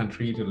better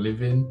country to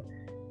live in,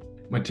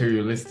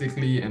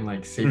 materialistically and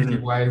like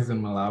safety-wise,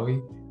 than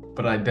Malawi.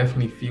 But I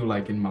definitely feel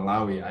like in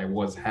Malawi I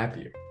was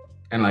happier,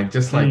 and like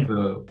just like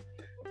the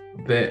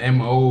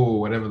MO,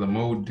 whatever the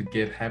mode to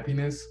get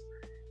happiness,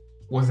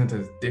 wasn't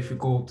as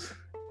difficult,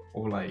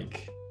 or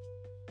like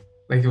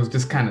it was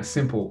just kind of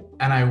simple.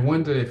 And I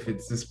wonder if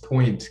it's this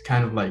point,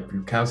 kind of like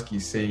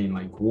Bukowski's saying,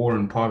 like war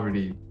and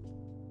poverty,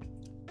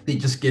 they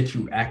just get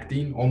you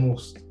acting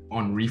almost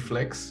on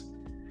reflex,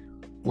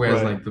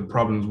 whereas like the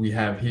problems we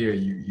have here,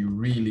 you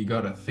really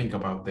gotta think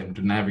about them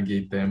to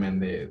navigate them, and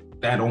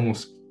that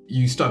almost,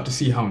 you start to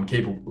see how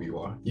incapable you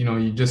are.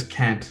 You just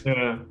can't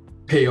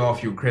pay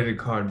off your credit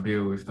card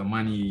bill if the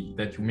money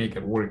that you make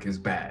at work is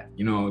bad.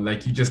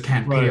 Like, you just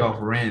can't pay off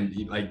rent.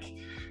 Like,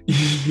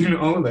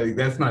 like,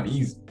 that's not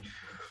easy.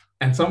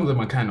 And some of them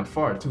are kind of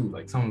far too.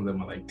 Like, some of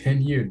them are like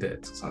 10-year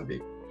debts or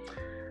something.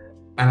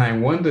 And I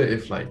wonder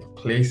if like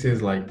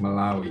places like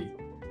Malawi,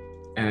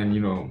 and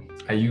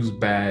I use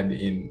bad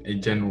in a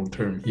general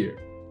term here,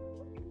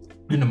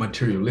 in a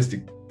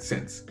materialistic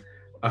sense,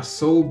 are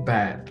so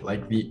bad,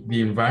 like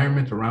the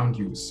environment around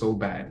you is so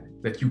bad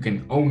that you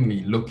can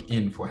only look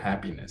in for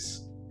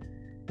happiness.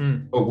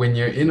 But when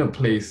you're in a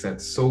place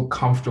that's so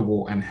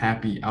comfortable and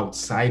happy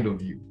outside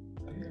of you,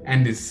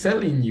 and is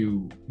selling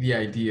you the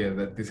idea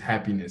that this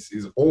happiness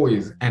is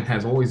always and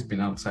has always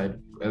been outside,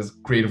 as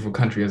great of a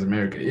country as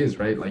America is,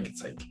 right? Like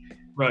it's like,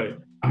 right,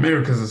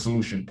 America's a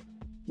solution.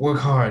 Work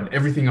hard,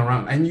 everything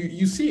around, and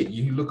you see it.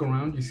 You look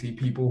around, you see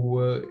people who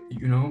are,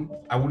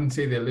 I wouldn't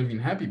say they're living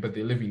happy, but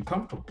they're living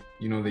comfortable.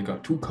 They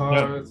got 2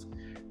 cars,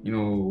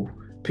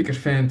 picket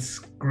fence,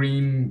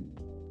 green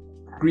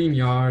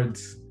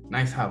yards,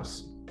 nice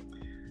house.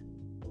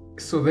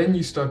 So then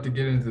you start to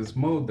get into this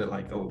mode that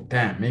like, oh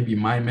damn, maybe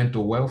my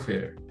mental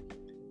welfare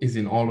is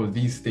in all of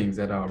these things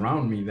that are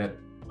around me that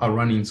are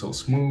running so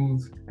smooth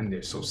and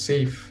they're so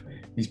safe.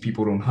 These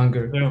people don't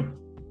hunger. Yeah.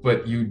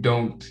 But you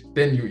don't,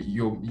 then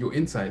your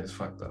inside is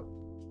fucked up.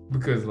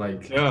 Because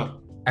like, yeah,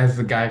 as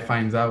the guy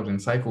finds out in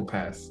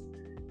Psycho-Pass,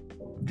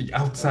 the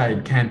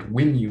outside can't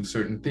win you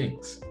certain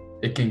things.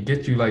 It can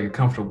get you like a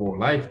comfortable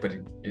life, but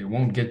it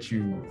won't get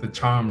you the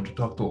charm to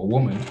talk to a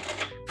woman.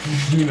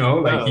 He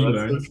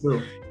learned.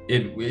 So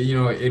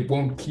it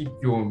won't keep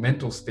your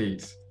mental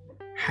state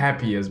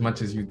happy as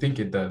much as you think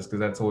it does, because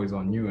that's always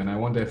on you. And I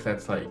wonder if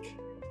that's like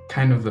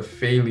kind of the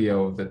failure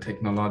of the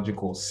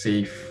technological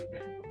safe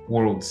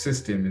world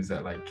system, is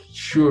that like,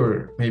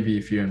 sure, maybe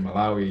if you're in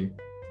Malawi,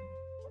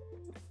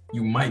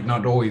 you might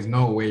not always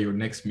know where your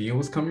next meal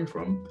is coming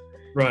from,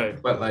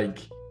 right? But like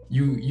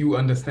you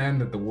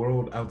understand that the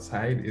world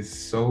outside is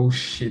so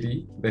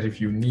shitty that if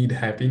you need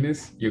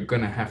happiness, you're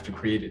gonna have to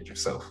create it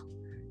yourself,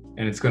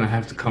 and it's gonna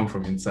have to come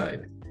from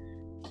inside.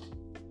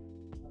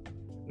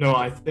 No,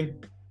 I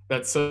think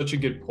that's such a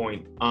good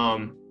point,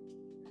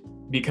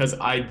 because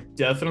I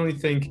definitely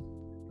think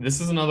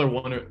this is another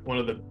one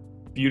of the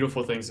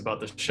beautiful things about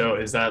the show,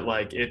 is that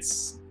like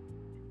it's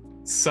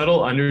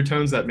subtle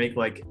undertones that make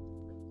like,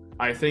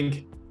 I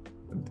think,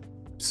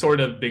 sort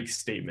of big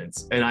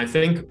statements. And I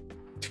think,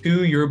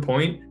 to your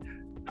point,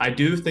 I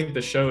do think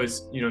the show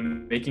is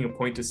making a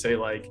point to say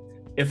like,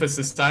 if a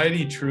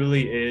society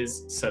truly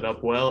is set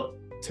up well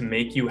to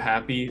make you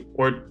happy,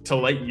 or to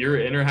let your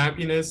inner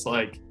happiness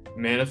like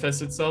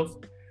manifest itself,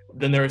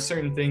 then there are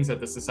certain things that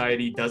the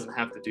society doesn't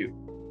have to do.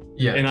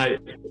 Yeah. And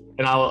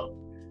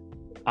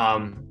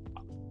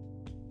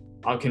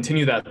I'll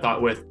continue that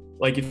thought with,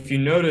 like, if you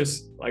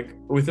notice, like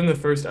within the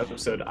first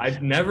episode,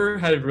 I've never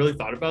had really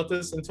thought about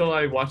this until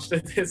I watched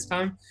it this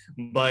time,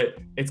 but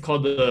it's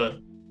called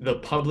the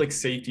Public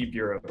Safety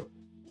Bureau.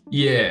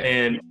 Yeah.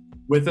 And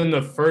within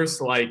the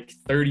first like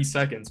 30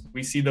 seconds,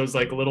 we see those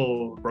like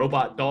little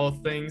robot doll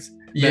things.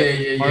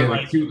 Yeah.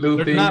 Like, cute little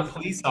they're things. not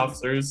police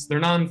officers. They're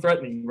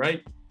non-threatening,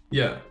 right?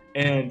 Yeah.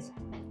 And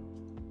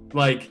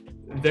like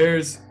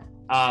there's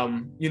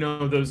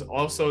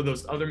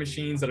those other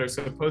machines that are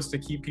supposed to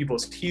keep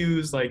people's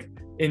cues like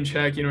in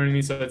check, you know what I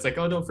mean? So it's like,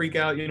 oh, don't freak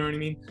out, you know what I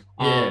mean?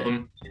 Yeah.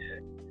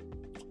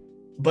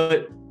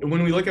 But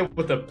when we look at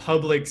what the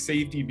Public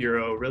Safety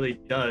Bureau really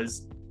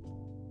does,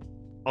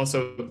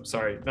 also,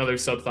 sorry, another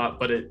sub thought,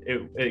 but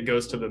it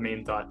goes to the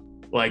main thought.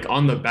 Like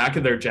on the back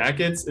of their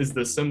jackets is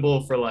the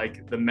symbol for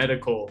like the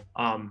medical,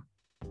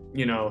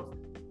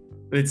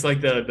 it's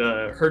like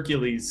the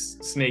Hercules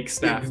snake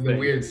staff the thing,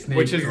 weird snake,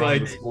 which is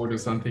like or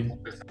something.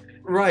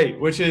 Right,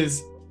 which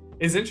is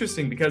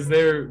interesting because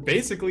they're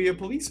basically a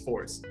police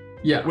force.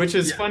 Yeah. Which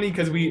is funny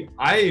because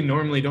I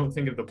normally don't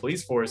think of the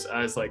police force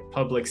as like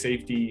Public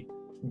Safety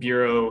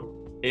Bureau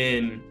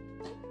in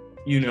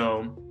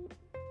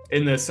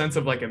the sense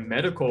of like a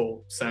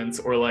medical sense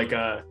or like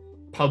a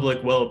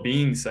public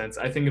well-being sense.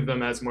 I think of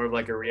them as more of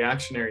like a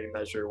reactionary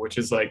measure, which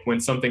is like when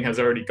something has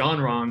already gone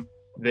wrong,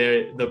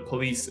 the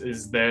police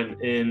is then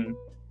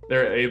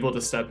they're able to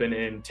step in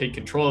and take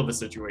control of the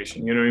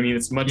situation. You know what I mean?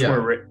 It's much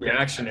more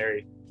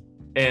reactionary.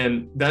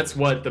 And that's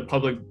what the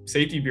Public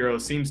Safety Bureau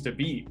seems to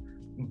be.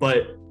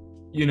 But,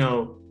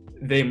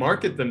 they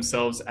market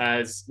themselves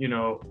as,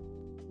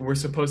 we're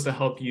supposed to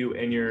help you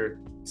in your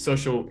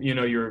social,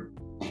 your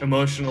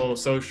emotional,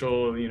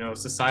 social,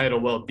 societal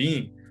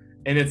well-being.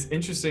 And it's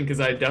interesting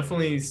because I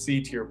definitely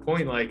see, to your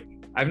point, like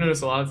I've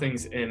noticed a lot of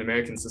things in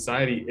American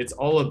society, it's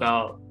all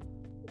about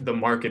the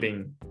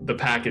marketing, the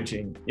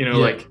packaging,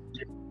 like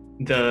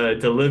the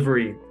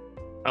delivery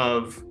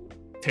of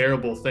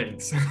terrible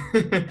things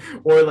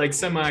or like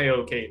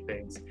semi-okay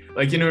things.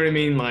 Like, you know what I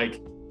mean?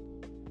 Like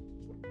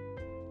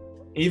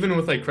even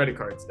with like credit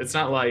cards, it's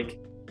not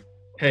like,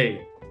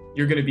 hey,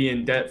 you're going to be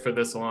in debt for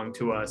this long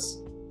to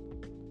us.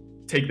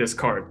 Take this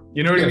card.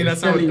 You know what I mean?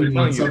 That's not what they're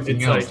telling you.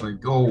 It's like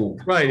go.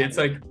 Right. It's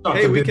like,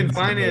 hey, we can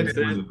finance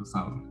it.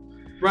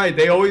 Right.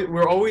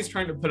 We're always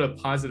trying to put a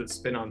positive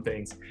spin on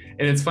things.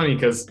 And it's funny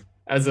because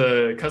as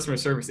a customer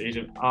service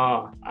agent,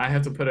 I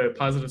have to put a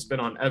positive spin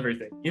on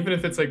everything. Even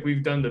if it's like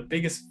we've done the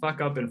biggest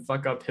fuck up in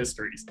fuck up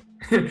histories.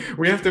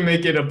 We have to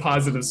make it a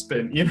positive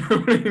spin. You know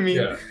what I mean?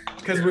 Yeah.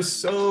 Because we're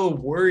so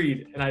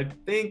worried. And I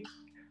think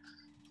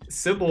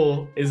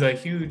Sybil is a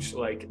huge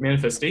like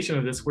manifestation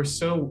of this. We're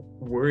so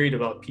worried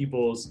about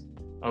people's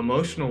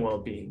emotional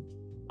well-being.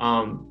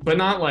 But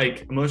not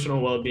like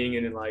emotional well-being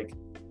and like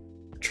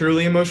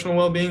truly emotional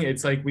well-being.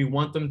 It's like we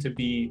want them to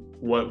be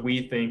what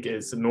we think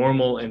is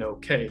normal and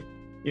okay.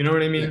 You know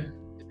what I mean?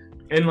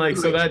 Yeah. And like,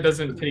 so that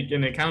doesn't take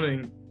into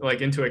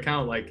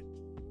account like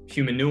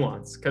human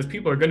nuance, because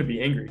people are going to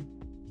be angry,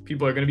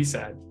 people are going to be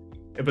sad,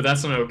 but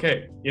that's not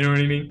okay. You know what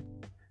I mean?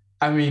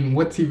 I mean,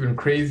 what's even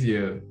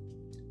crazier,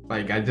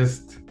 like I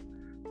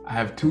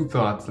have two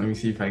thoughts. Let me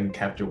see if I can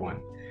capture one.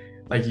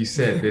 Like you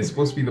said, there's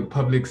supposed to be the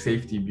Public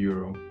Safety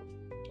Bureau,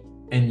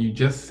 and you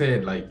just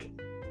said like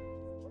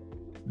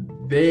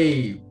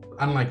they,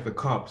 unlike the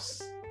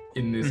cops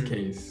in this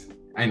case,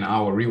 in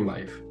our real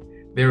life,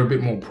 they're a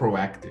bit more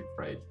proactive,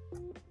 right?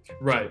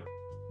 Right.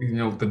 You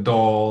know, the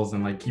dolls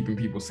and like keeping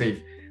people safe.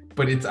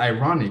 But it's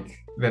ironic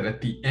that at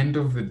the end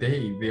of the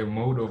day, their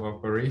mode of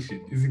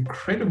operation is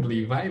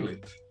incredibly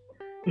violent.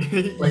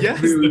 Like, yes,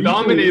 the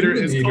Dominator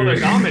is called a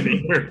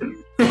Dominator.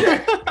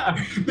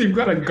 Yeah. They've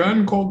got a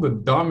gun called the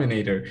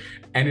Dominator,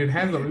 and it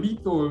has a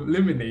lethal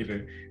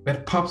eliminator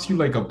that pops you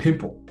like a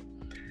pimple.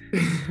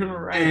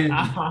 Right.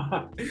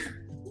 And,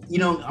 you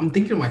know, I'm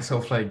thinking to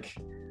myself, like,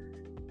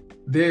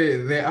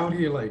 they're out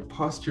here like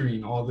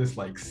posturing all this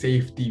like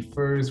safety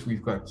first.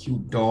 We've got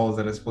cute dolls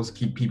that are supposed to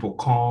keep people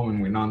calm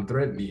and we're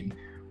non-threatening,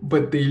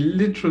 but they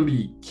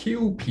literally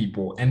kill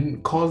people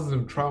and cause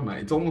them trauma.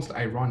 It's almost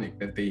ironic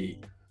that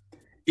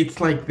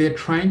it's like they're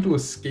trying to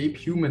escape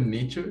human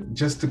nature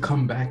just to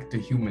come back to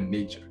human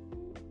nature.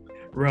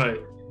 Right.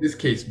 In this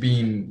case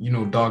being, you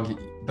know, dog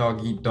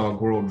eat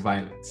dog world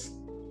violence.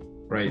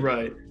 Right.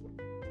 Right.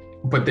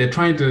 But they're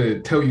trying to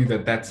tell you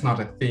that that's not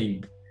a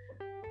thing,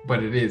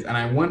 but it is. And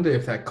I wonder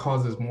if that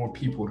causes more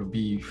people to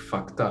be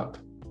fucked up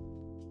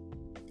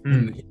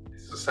in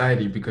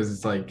society, because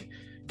it's like,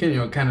 you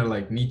know, kind of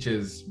like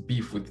Nietzsche's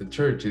beef with the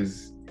church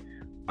is,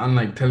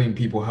 unlike telling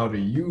people how to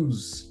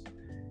use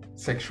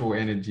sexual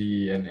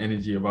energy and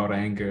energy about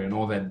anger and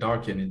all that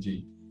dark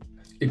energy,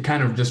 it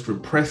kind of just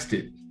repressed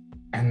it.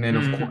 And then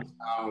of course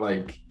now,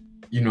 like,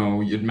 you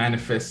know, it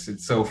manifests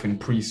itself in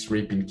priests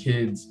raping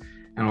kids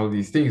and all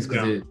these things,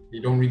 because they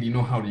don't really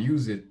know how to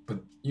use it. But,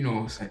 you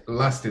know,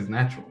 lust is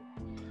natural.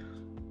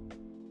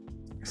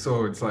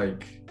 So it's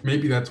like,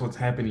 maybe that's what's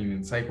happening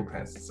in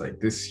psychopaths. It's like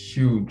this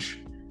huge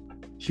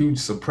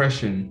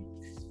suppression.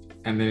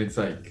 And then it's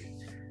like,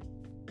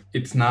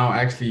 it's now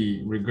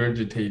actually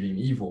regurgitating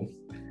evil.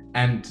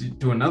 And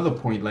to another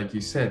point, like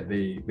you said,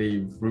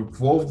 they've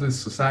revolved this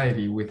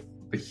society with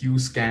the hue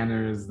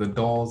scanners, the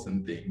dolls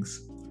and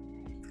things.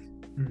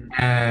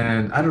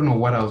 And I don't know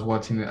what I was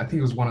watching. I think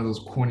it was one of those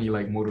corny,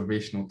 like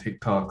motivational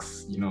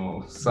TikToks, you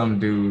know, some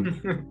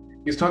dude.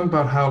 He was talking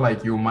about how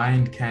like your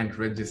mind can't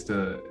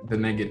register the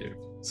negative.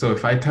 So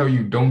if I tell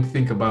you don't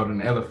think about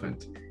an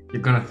elephant,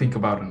 you're gonna think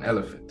about an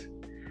elephant,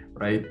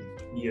 right?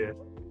 Yeah.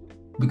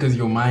 Because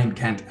your mind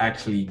can't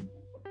actually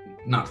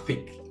not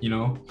think, you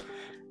know?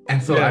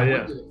 And so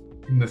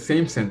in the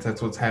same sense,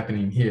 that's what's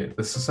happening here.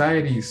 The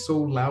society is so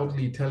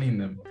loudly telling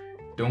them,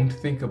 don't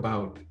think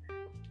about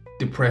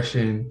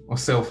depression or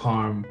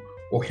self-harm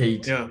or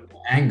hate or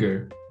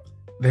anger,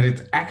 that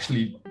it's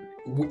actually,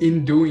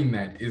 in doing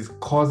that, is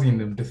causing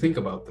them to think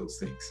about those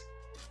things.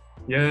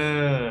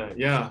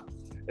 Yeah.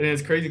 And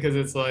it's crazy because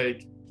it's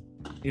like,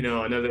 you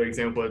know, another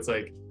example, it's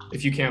like,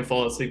 if you can't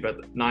fall asleep at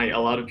night, a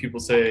lot of people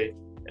say,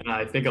 and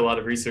I think a lot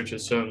of research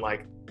has shown,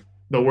 like,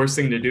 the worst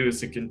thing to do is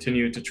to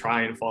continue to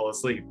try and fall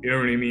asleep. You know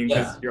what I mean?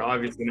 Because you're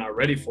obviously not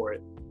ready for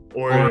it.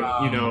 Or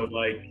you know,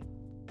 like,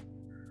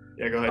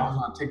 go ahead. I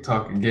was on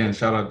TikTok again,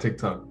 shout out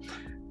TikTok.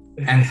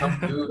 And some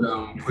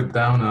dude put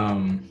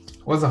down,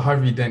 what's a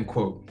Harvey Dent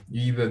quote?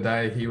 You either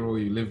die a hero or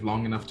you live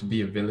long enough to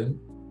be a villain.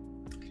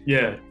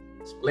 Yeah.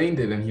 Explained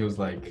it, and he was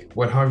like,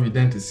 what Harvey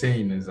Dent is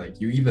saying is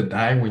like, you either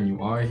die when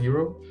you are a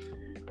hero,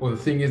 or the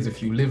thing is,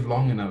 if you live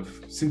long enough,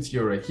 since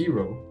you're a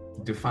hero,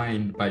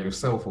 defined by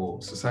yourself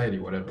or society,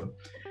 whatever,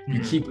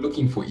 you keep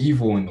looking for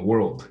evil in the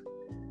world.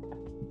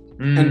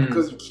 And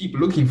because you keep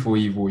looking for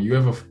evil, you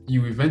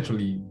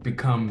eventually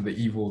become the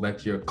evil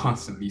that you're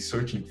constantly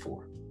searching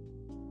for.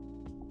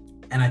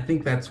 And I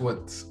think that's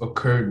what's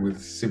occurred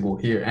with Sybil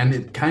here, and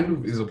it kind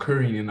of is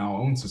occurring in our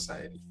own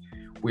society.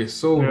 We're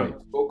so like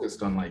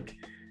focused on like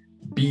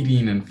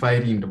beating and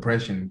fighting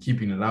depression,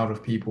 keeping it out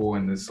of people,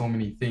 and there's so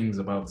many things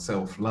about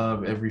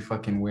self-love every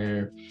fucking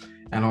where,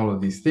 and all of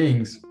these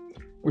things,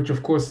 which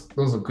of course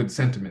those are good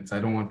sentiments. I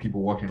don't want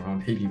people walking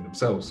around hating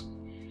themselves,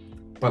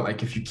 but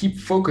like if you keep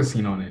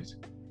focusing on it,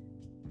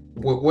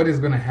 what is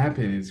going to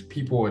happen is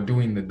people are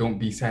doing the don't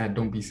be sad,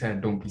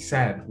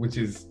 which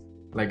is,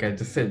 like I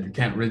just said, you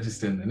can't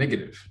register in the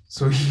negative.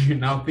 So you're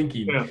now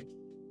thinking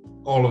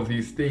all of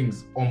these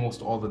things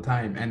almost all the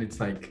time, and it's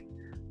like,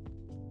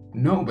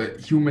 no, but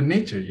human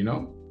nature, you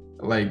know,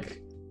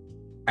 like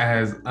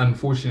as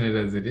unfortunate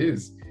as it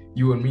is,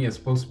 you and me are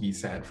supposed to be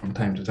sad from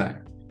time to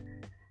time.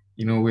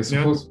 You know, we're Yeah.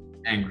 supposed to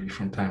be angry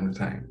from time to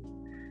time.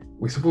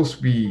 We're supposed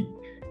to be,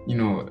 you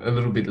know, a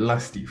little bit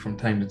lusty from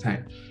time to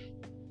time.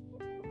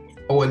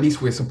 Or at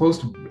least we're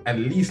supposed to at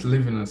least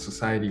live in a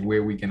society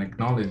where we can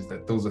acknowledge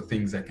that those are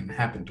things that can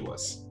happen to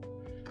us.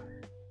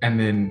 And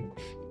then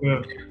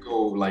Yeah.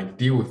 go like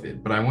deal with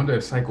it. But I wonder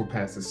if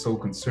psychopaths is so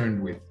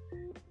concerned with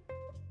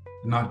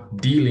not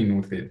dealing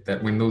with it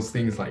that when those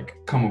things like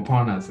come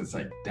upon us, it's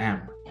like,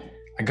 damn,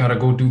 I gotta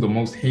go do the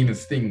most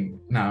heinous thing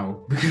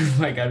now because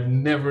like I've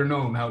never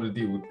known how to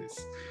deal with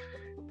this.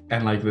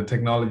 And like the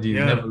technology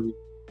has never,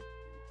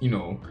 you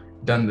know,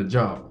 done the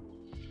job.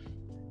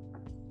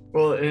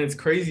 Well, and it's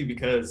crazy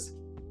because,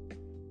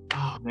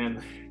 oh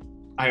man,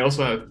 I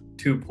also have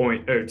 2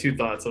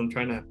 thoughts. I'm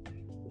trying to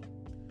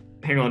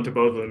hang on to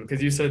both of them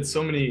because you said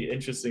so many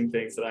interesting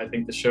things that I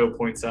think the show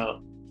points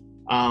out.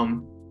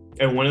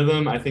 And one of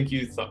them, I think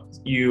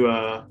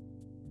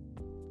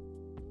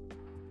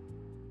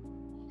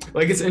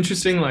like it's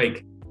interesting.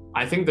 Like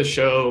I think the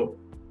show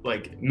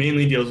like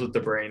mainly deals with the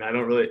brain. I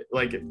don't really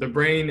like the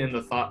brain and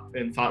the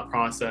thought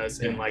process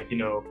and like, you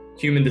know,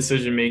 human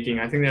decision making.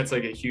 I think that's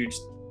like a huge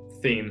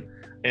theme.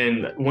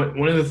 And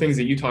one of the things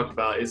that you talked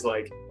about is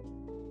like,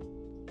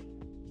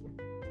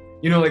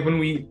 you know, like when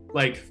we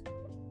like,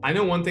 I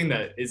know one thing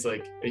that is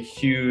like a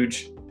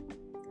huge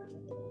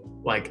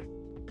like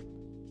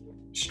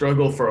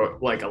struggle for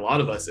like a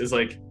lot of us is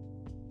like,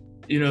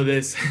 you know,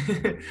 this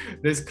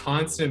this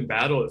constant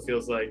battle, it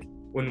feels like,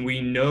 when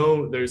we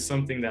know there's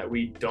something that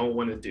we don't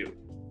want to do,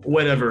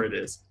 whatever it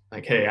is.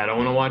 Like, hey, I don't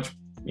want to watch,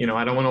 you know,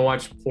 I don't want to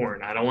watch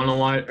porn. I don't want to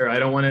watch, or I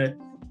don't want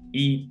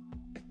to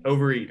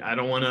overeat. I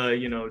don't want to,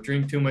 you know,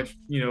 drink too much,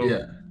 you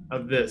know,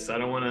 of this. I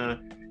don't want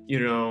to, you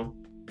know,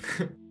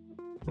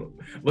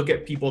 look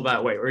at people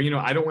that way, or, you know,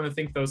 I don't want to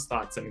think those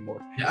thoughts anymore.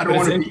 Yeah, I don't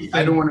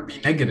want to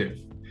be negative.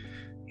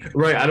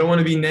 Right. I don't want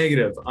to be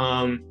negative.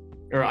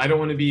 Or I don't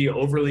want to be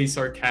overly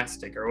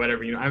sarcastic or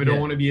whatever, you know, I don't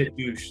want to be a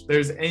douche.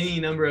 There's any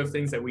number of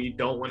things that we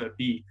don't want to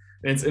be.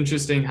 And it's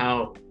interesting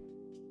how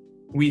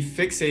we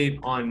fixate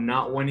on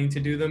not wanting to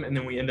do them and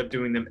then we end up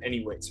doing them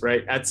anyways,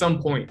 right? At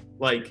some point,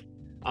 like,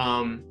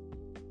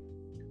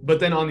 but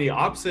then on the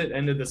opposite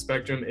end of the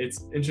spectrum,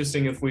 it's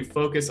interesting if we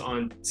focus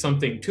on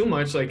something too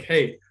much, like,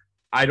 hey,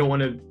 I don't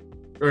want to,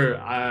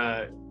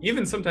 or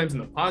even sometimes in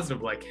the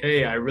positive, like,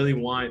 hey, I really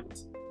want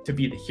to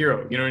be the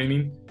hero. You know what I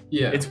mean?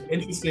 Yeah. It's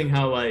interesting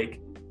how like,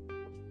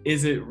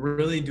 is it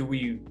really, do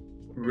we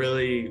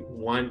really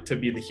want to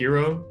be the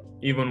hero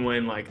even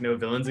when like no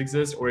villains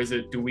exist? Or is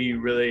it, do we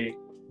really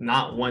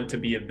not want to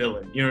be a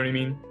villain? You know what I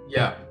mean?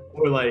 Yeah.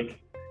 Or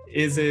like,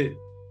 is it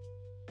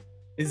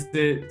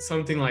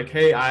something like,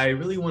 hey, I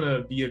really want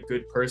to be a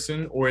good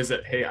person? Or is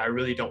it, hey, I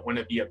really don't want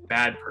to be a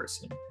bad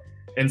person?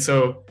 And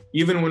so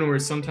even when we're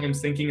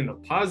sometimes thinking in the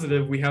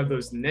positive, we have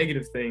those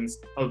negative things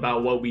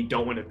about what we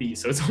don't want to be.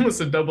 So it's almost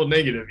a double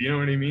negative. You know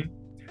what I mean?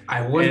 I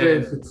wonder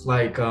if it's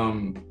like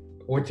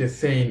what you're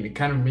saying. It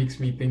kind of makes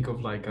me think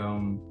of like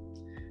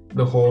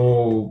the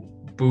whole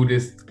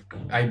Buddhist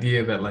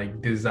idea that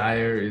like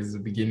desire is the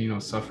beginning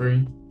of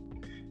suffering.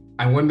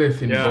 I wonder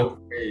if in both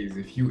ways,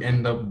 if you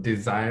end up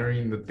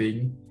desiring the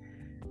thing,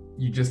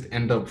 you just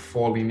end up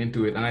falling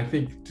into it. And I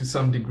think to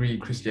some degree,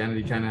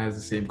 Christianity kind of has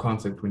the same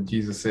concept when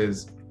Jesus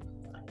says,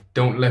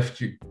 don't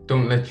let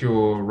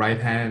your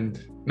left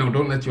hand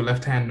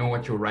know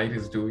what your right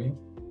is doing.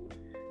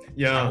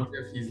 Yeah. I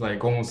wonder if he's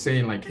like almost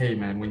saying like, hey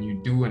man, when you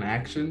do an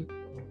action,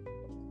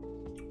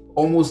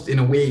 almost in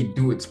a way,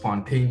 do it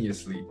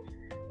spontaneously.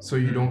 So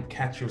you don't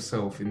catch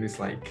yourself in this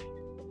like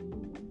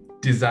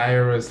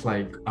desirous,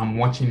 like I'm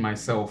watching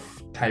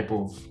myself type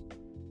of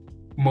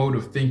mode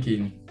of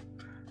thinking.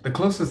 The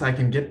closest I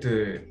can get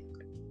to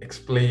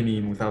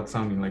explaining without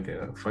sounding like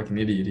a fucking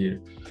idiot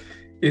here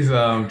is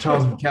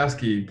Charles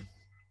Bukowski.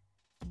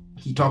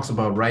 He talks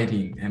about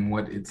writing and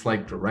what it's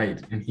like to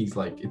write, and he's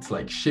like, it's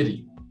like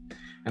shitty.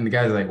 And the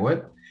guy's like,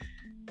 what?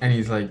 And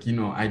he's like, you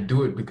know, I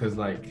do it because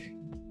like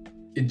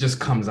it just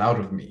comes out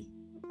of me.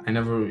 I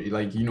never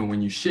like, you know,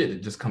 when you shit,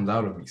 it just comes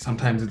out of me.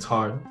 Sometimes it's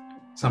hard,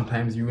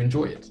 sometimes you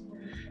enjoy it.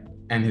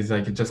 And he's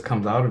like, it just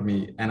comes out of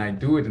me. And I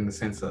do it in the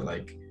sense that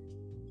like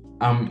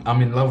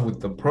I'm in love with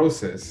the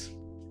process,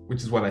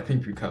 which is what I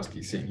think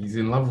Bukowski's saying. He's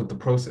in love with the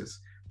process,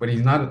 but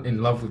he's not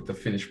in love with the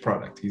finished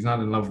product. He's not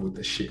in love with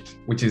the shit,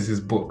 which is his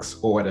books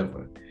or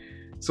whatever.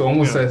 So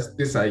almost as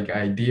this like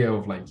idea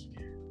of like,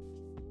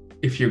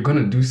 if you're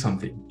gonna do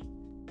something,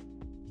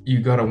 you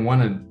gotta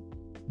wanna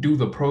do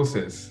the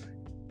process,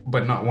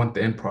 but not want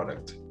the end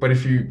product. But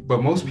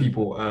most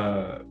people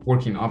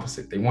working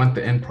opposite. They want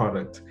the end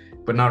product,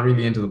 but not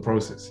really into the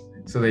process.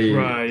 So they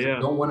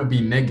don't want to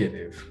be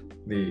negative.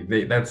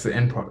 They that's the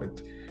end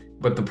product.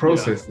 But the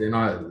process, they're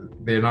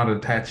not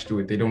attached to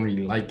it. They don't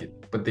really like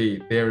it. But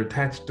they're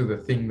attached to the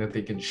thing that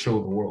they can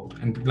show the world.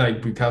 And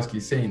like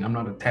Bukowski's saying, I'm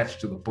not attached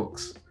to the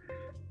books.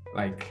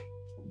 Like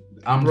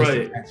I'm just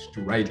attached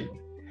to writing,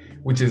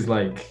 which is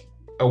like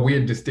a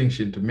weird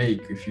distinction to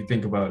make if you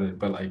think about it,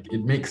 but like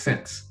it makes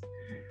sense.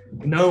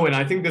 No, and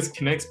I think this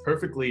connects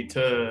perfectly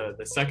to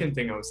the second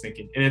thing I was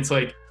thinking. And it's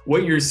like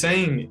what you're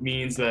saying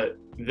means that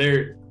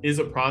there is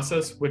a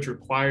process which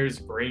requires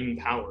brain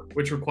power,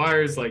 which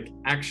requires like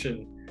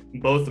action,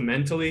 both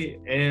mentally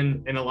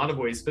and in a lot of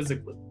ways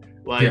physically.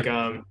 Like,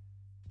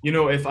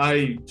 if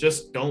I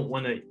just don't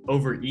want to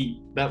overeat,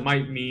 that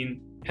might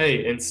mean,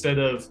 hey, instead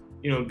of,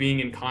 being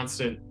in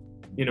constant,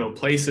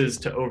 places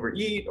to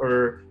overeat,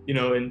 or,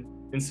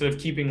 instead of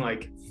keeping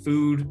like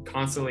food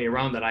constantly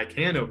around that I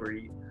can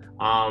overeat,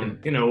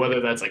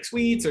 whether that's like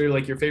sweets or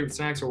like your favorite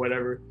snacks or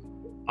whatever,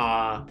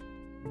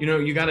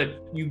 you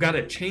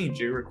gotta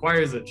change. It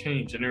requires a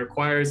change, and it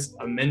requires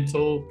a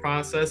mental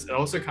process. It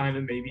also kind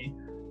of maybe,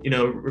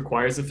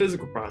 requires a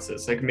physical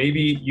process. Like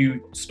maybe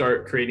you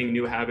start creating a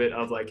new habit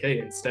of like, hey,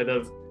 instead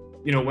of,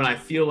 when I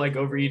feel like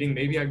overeating,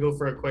 maybe I go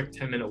for a quick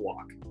 10-minute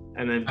walk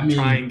and then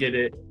try and get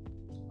it.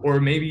 Or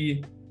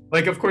maybe,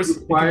 like, of course,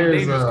 it can be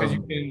dangerous because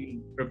you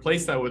can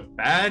replace that with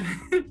bad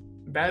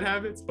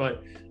habits.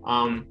 But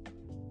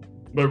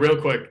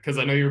real quick, because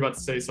I know you're about to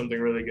say something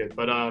really good,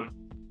 but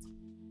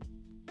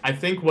I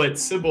think what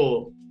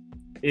Sybil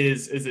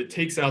is it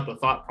takes out the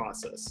thought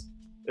process.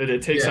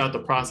 It takes out the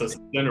process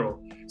in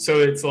general. So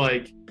it's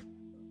like,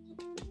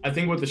 I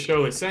think what the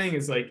show is saying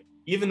is like,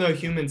 even though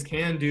humans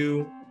can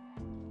do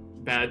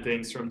bad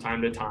things from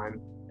time to time,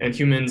 and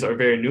humans are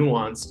very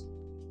nuanced,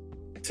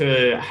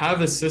 to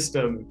have a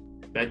system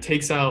that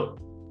takes out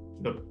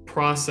the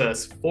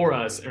process for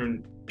us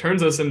and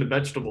turns us into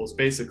vegetables,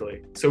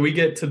 basically. So we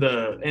get to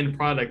the end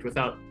product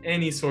without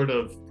any sort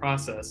of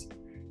process.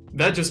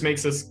 That just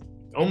makes us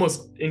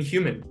almost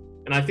inhuman.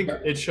 And I think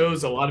it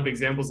shows a lot of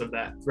examples of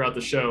that throughout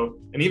the show,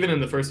 and even in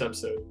the first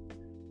episode.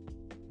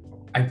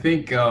 I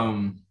think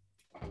I'm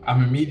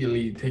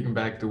immediately taken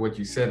back to what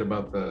you said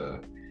about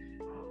the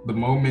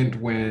moment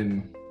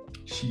when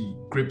she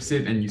grips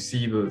it and you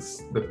see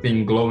the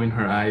thing glow in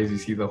her eyes, you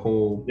see the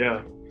whole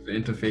the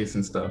interface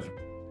and stuff.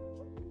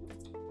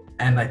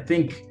 And I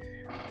think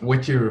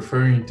what you're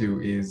referring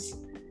to is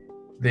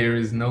there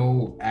is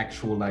no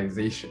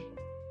actualization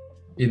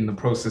in the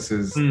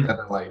processes that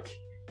are like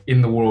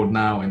in the world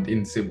now and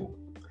in Sybil.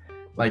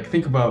 Like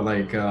think about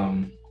like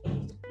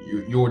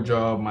your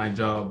job, my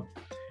job,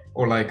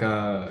 or like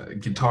a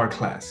guitar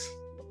class.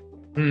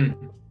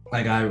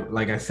 Like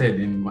I said,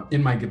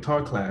 in my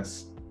guitar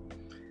class,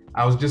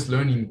 I was just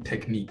learning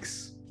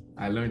techniques.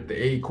 I learned the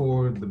A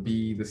chord, the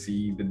B, the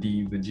C, the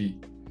D, the G,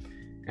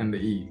 and the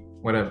E,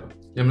 whatever.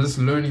 I'm just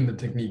learning the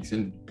techniques,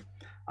 and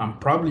I'm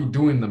probably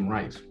doing them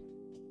right.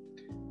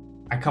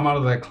 I come out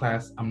of that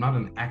class, I'm not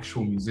an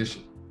actual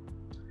musician,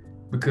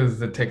 because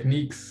the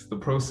techniques, the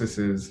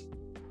processes,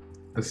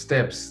 the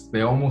steps,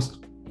 they're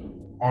almost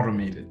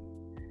automated.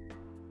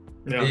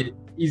 It's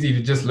easy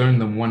to just learn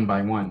them one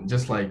by one.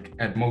 Just like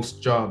at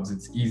most jobs,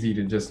 it's easy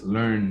to just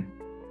learn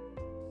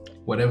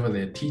whatever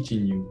they're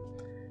teaching you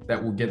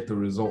that will get the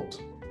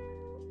result.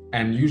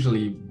 And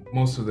usually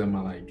most of them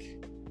are like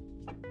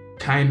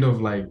kind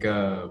of like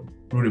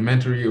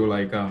rudimentary, or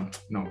like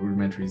no,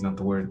 rudimentary is not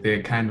the word.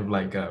 They're kind of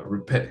like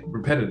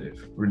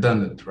repetitive,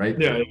 redundant, right?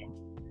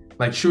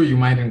 Like sure, you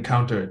might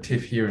encounter a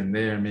tiff here and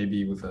there,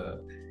 maybe with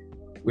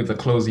a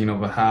closing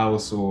of a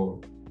house,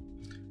 or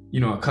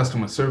a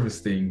customer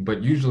service thing,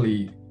 but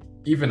usually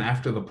even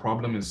after the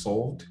problem is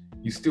solved,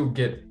 you still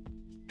get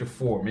to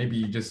 4. Maybe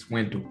you just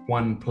went to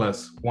 1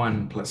 +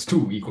 1 +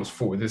 2 =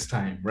 4 this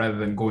time, rather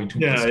than going 2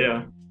 +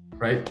 4,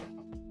 right?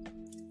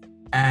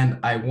 And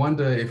I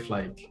wonder if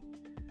like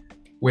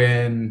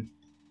when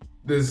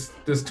there's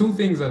 2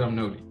 things that I'm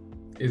noting,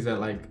 is that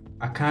like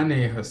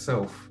Akane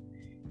herself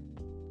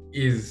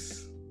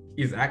is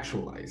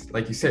actualized.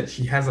 Like you said,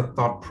 she has a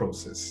thought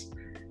process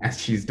as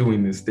she's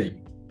doing this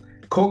thing.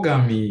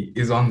 Kogami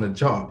is on the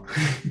job.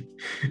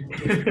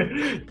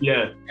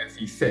 As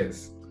he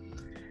says.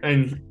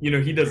 And,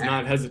 he does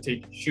not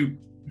hesitate to shoot.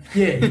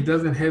 Yeah, he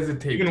doesn't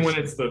hesitate. Even when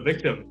it's the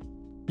victim.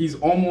 He's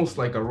almost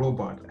like a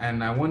robot.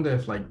 And I wonder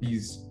if like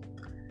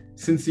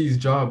since these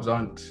jobs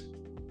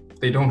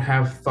they don't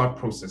have thought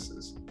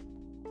processes,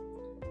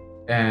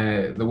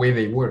 the way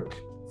they work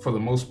for the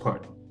most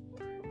part,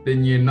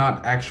 then you're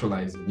not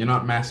actualizing, you're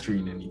not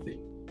mastering anything.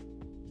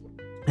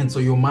 And so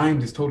your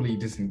mind is totally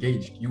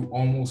disengaged. You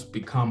almost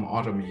become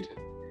automated.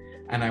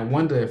 And I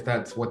wonder if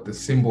that's what the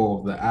symbol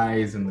of the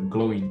eyes and the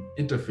glowing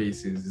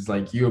interface is. It's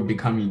like you're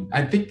becoming,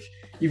 I think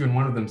even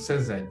one of them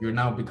says that, you're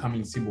now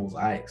becoming Sybil's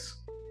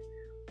eyes.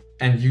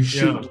 And you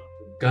shoot, the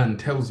gun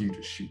tells you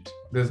to shoot.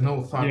 There's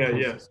no thought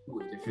process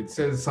to it. If it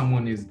says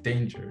someone is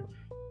danger,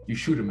 you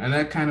shoot him. And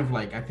that kind of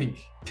like, I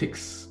think,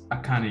 ticks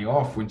Akane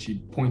off when she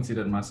points it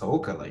at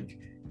Masaoka, like,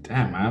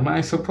 damn, am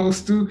I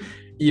supposed to?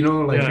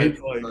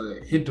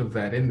 A hint of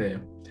that in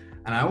there.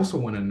 And I also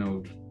want to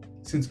note,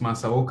 since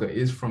Masaoka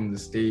is from the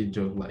stage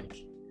of like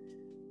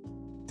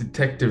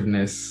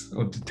detectiveness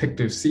or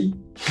detective C,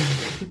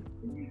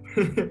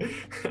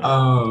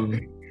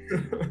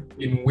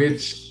 in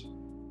which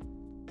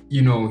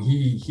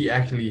he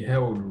actually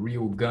held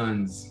real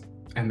guns,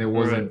 and there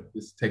wasn't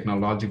this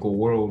technological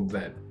world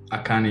that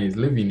Akane is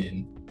living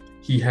in.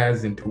 He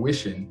has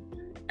intuition,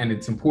 And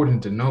it's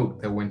important to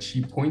note that when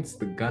she points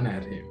the gun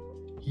at him,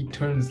 he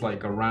turns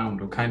like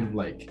around or kind of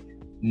like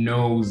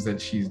knows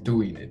that she's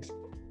doing it.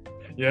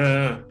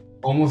 Yeah.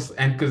 Almost,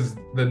 and because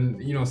then,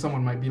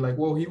 someone might be like,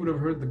 well, he would have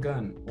heard the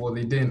gun. Well,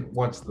 they didn't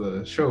watch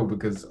the show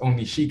because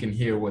only she can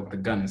hear what the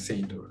gun is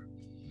saying to her.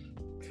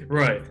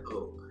 Right.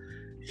 So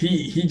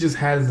he just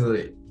has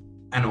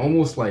an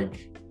almost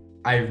like,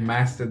 I've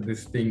mastered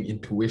this thing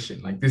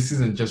intuition. Like, this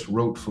isn't just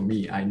rote for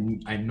me.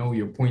 I know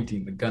you're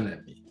pointing the gun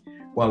at me.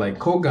 While like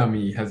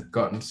Kogami has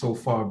gotten so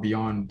far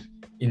beyond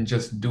in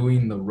just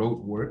doing the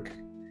rote work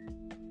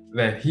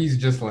that he's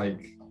just like,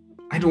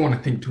 I don't want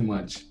to think too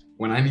much.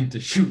 When I need to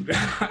shoot,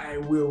 I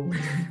will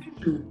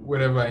shoot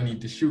whatever I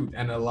need to shoot.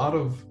 And a lot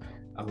of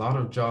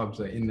jobs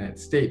are in that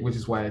state, which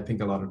is why I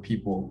think a lot of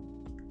people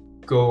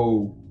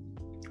go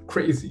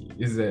crazy,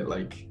 is that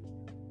like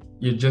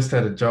you're just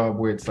at a job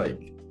where it's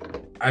like,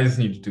 I just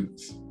need to do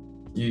this.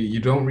 You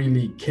don't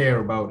really care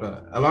about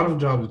a lot of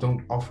jobs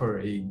don't offer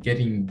a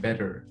getting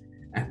better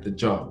at the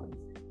job.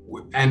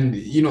 And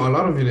a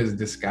lot of it is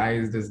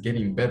disguised as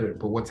getting better,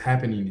 but what's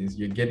happening is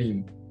you're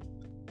getting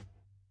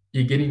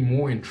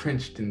more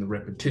entrenched in the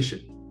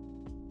repetition.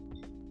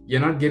 You're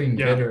not getting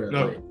better.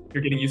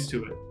 You're getting used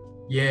to it.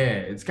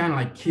 Yeah, it's kind of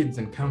like kids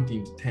and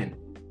counting to 10.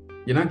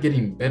 You're not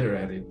getting better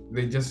at it.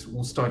 They just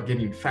will start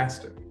getting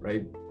faster,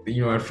 right?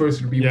 At first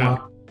it'll be 1.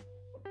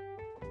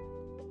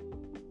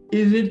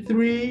 Is it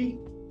 3,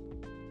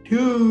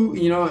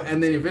 2?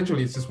 And then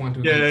eventually it's just 1,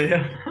 2, 3, 4,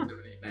 5,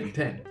 7, 8, 9,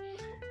 10.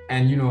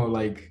 And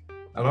like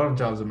a lot of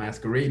jobs are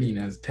masquerading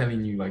as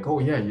telling you like, oh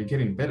yeah, you're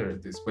getting better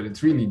at this, but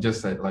it's really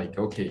just that like,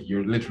 okay,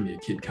 you're literally a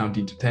kid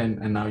counting to 10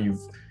 and now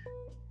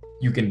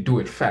you can do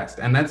it fast.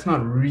 And that's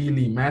not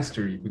really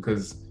mastery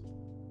because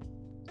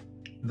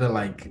the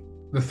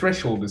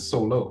threshold is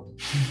so low.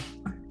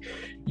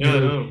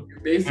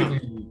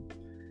 Basically,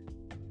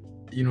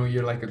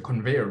 you're like a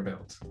conveyor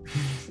belt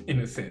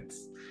in a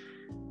sense.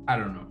 I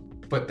don't know,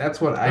 but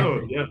that's what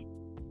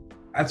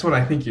that's what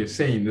I think you're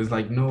saying. There's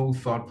like no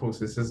thought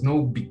process. There's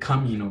no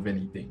becoming of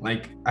anything.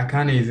 Like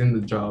Akane is in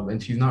the job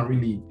and she's not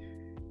really,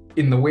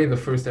 in the way the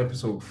first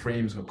episode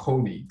frames her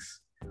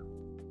colleagues,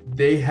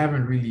 they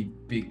haven't really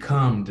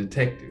become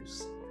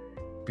detectives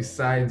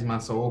besides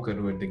Masaoka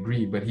to a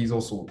degree, but he's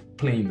also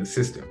playing the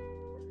system.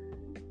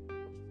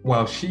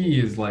 While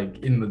she is like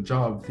in the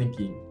job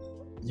thinking,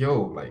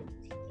 yo, like,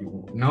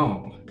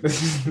 no,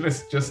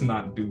 let's just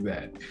not do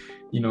that.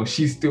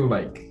 She's still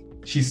like,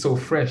 she's so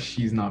fresh,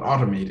 she's not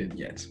automated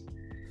yet.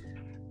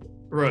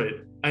 Right.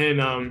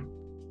 And I'm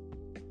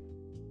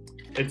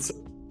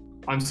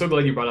so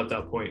glad you brought up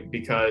that point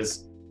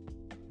because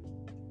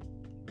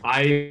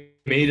I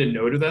made a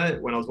note of that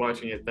when I was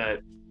watching it, that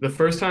the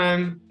first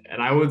time,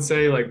 and I would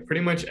say like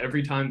pretty much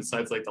every time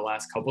besides like the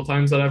last couple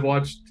times that I've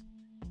watched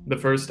the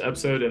first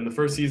episode and the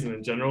first season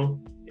in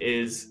general,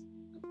 is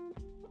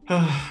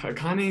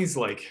Akane's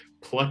like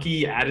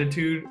plucky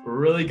attitude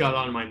really got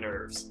on my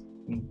nerves.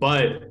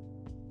 But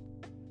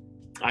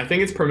I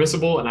think it's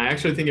permissible, and I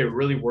actually think it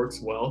really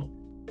works well.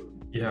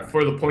 Yeah.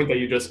 For the point that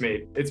you just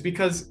made. It's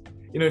because,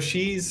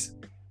 she's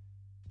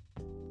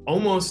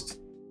almost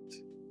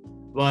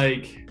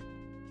like,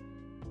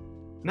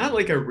 not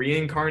like a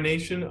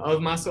reincarnation of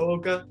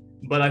Masaoka,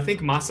 but I think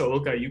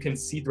Masaoka, you can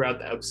see throughout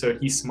the episode,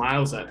 he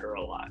smiles at her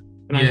a lot.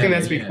 And I think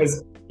that's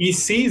because he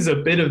sees a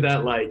bit of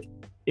that like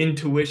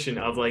intuition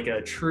of like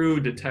a true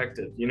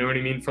detective, you know what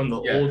I mean, from the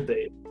old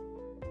days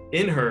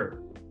in her.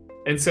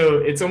 And so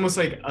it's almost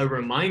like a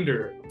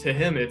reminder to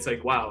him. It's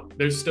like, wow,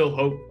 there's still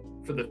hope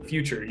for the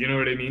future. You know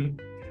what I mean?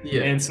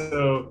 Yeah. And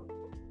so,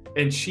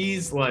 and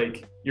she's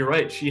like, you're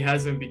right. She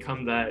hasn't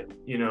become that,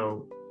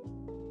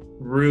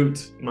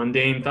 root,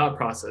 mundane thought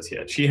process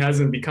yet. She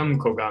hasn't become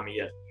Kogami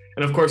yet.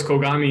 And of course,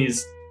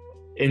 Kogami's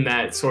in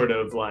that sort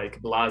of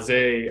like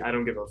blasé, I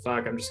don't give a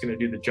fuck, I'm just going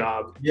to do the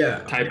job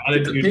type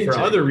attitude for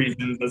other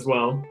reasons as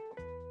well.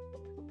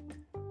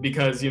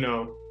 Because,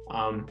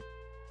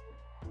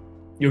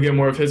 you'll get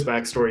more of his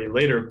backstory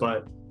later,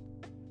 but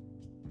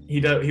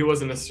he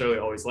wasn't necessarily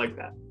always like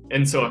that.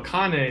 And so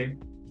Akane,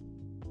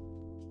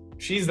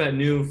 she's that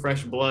new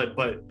fresh blood,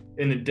 but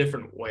in a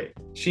different way.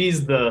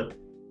 She's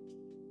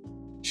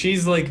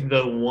like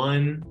the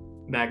one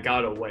that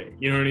got away.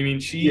 You know what I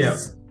mean?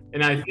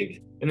 And I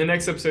think in the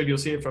next episode you'll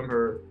see it from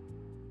her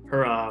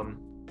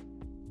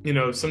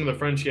some of the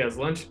friends she has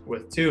lunch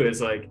with too,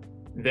 is like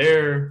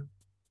they're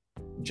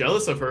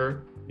jealous of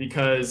her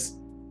because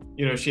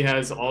she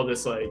has all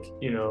this like,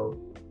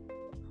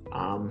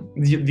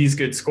 these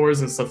good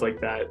scores and stuff like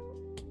that,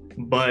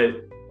 but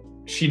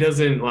she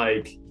doesn't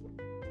like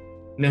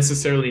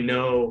necessarily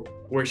know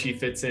where she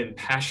fits in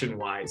passion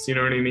wise, you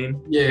know what I mean?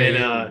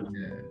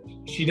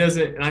 She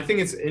doesn't, and I think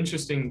it's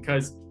interesting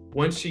because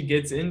once she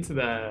gets into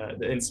the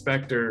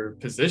inspector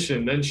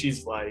position, then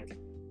she's like,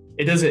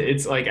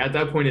 it's like at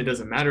that point it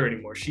doesn't matter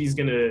anymore. She's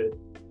gonna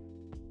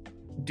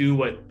do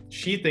what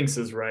she thinks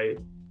is right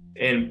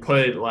and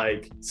put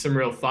like some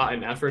real thought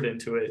and effort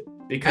into it,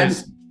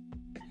 because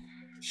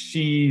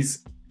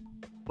she's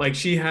not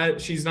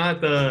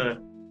the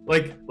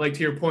like to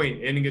your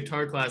point, in a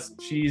guitar class,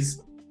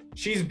 she's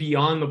she's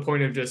beyond the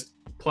point of just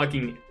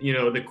plucking,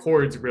 the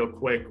chords real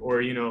quick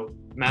or,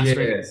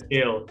 mastering the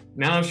scale.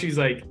 Now she's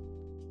like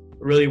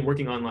really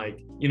working on like,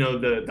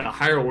 the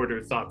higher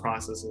order thought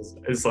processes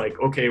is like,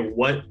 okay,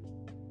 what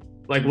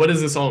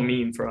does this all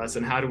mean for us?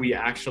 And how do we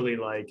actually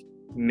like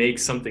make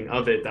something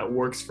of it that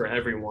works for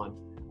everyone?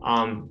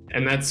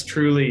 And that's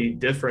truly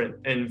different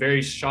and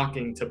very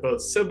shocking to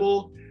both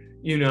Sybil,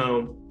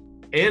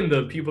 and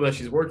the people that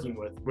she's working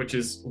with, which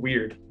is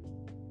weird.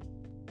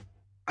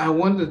 I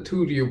wonder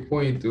too, to your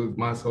point with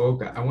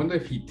Masaoka, I wonder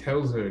if he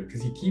tells her,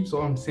 because he keeps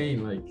on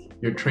saying like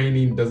your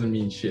training doesn't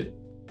mean shit.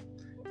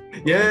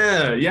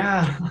 Yeah.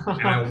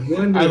 And I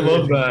wonder. I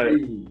love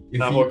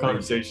that whole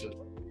conversation. Like,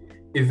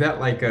 is that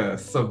like a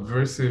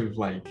subversive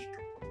like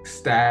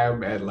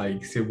stab at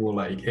like Sybil,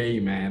 like, hey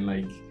man,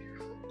 like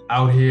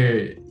out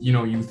here,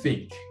 you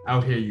think.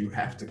 Out here you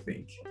have to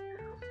think.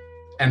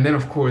 And then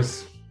of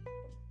course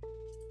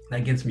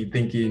that gets me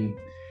thinking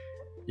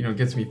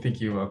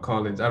about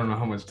college. I don't know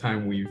how much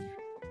time we're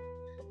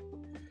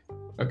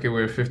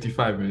at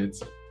 55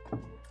 minutes.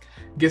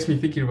 Gets me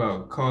thinking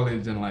about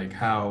college and like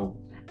how,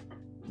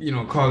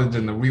 college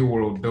and the real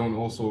world don't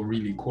also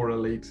really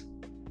correlate.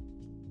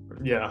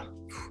 Yeah.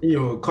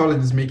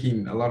 College is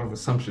making a lot of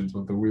assumptions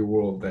with the real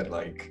world that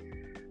like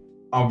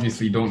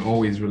obviously don't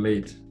always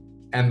relate.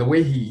 And the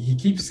way he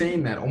keeps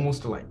saying that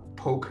almost to like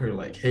poke her,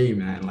 like, hey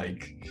man,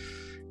 like,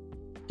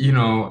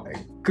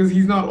 because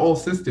he's not all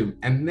system.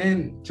 And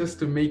then just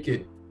to make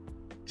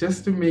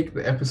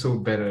the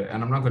episode better,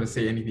 and I'm not going to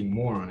say anything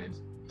more on it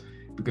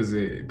because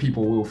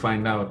people will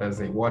find out as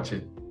they watch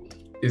it,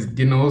 is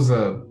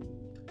Ginoza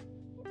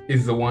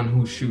is the one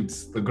who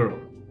shoots the girl.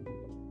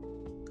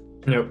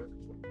 Yep.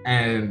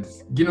 And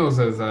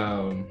Ginoza's,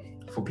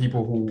 for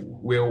people who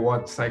will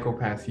watch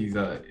Psycho-Pass, he's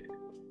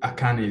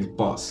Akane's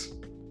boss.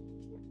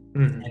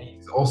 Mm-hmm. And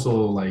he's also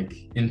like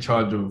in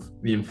charge of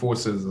the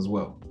enforcers as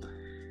well.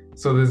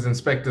 So there's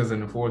inspectors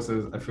and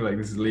enforcers. I feel like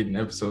this is late in the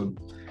episode,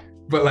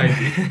 but like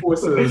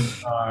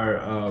enforcers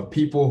are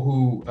people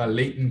who are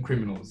latent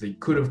criminals. They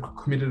could have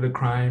committed a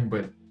crime,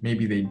 but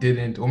maybe they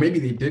didn't, or maybe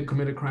they did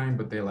commit a crime,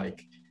 but they're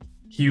like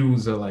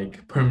Hughes are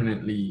like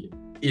permanently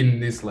in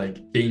this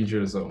like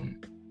danger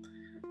zone.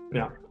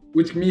 Yeah.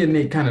 Which me and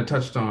Nate kind of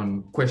touched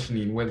on,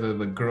 questioning whether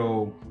the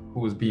girl who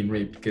was being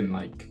raped can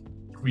like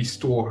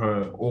restore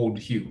her old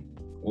hue,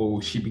 or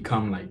will she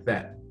become like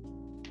that?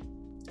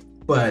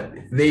 But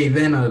they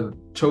then are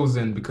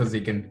chosen because they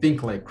can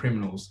think like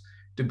criminals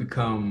to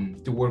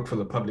work for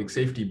the Public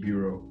Safety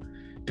Bureau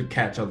to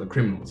catch other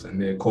criminals,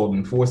 and they're called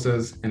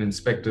enforcers, and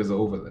inspectors are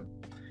over them.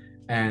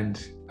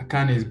 And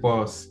Akane's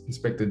boss,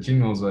 Inspector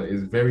Ginoza,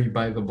 is very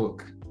by the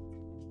book,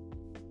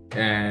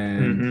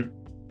 and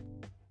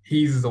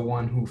he's the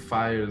one who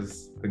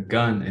fires the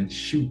gun and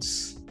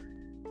shoots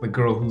the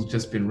girl who's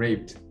just been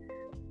raped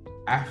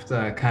after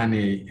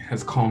Akane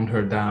has calmed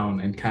her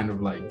down and kind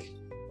of like,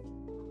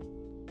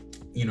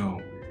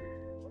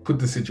 put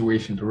the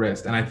situation to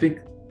rest. And I think,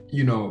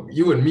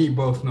 you and me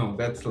both know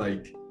that's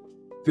like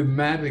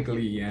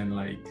thematically and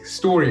like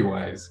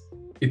story-wise,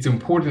 it's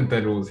important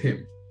that it was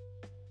him.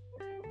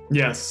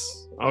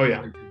 Yes. Oh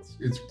yeah. Like,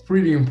 it's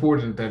pretty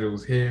important that it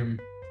was him.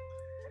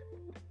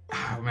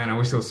 Oh, man, I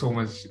wish there was so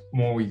much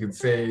more we could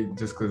say,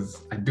 just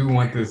because I do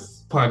want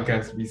this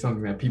podcast to be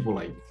something that people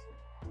like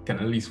can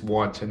at least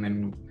watch and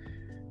then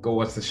go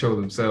watch the show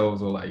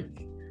themselves, or like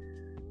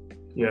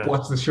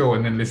watch the show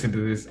and then listen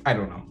to this. I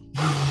don't know.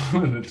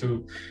 One of the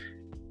two.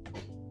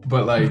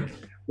 But like,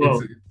 go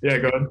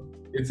ahead.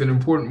 It's an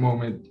important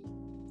moment.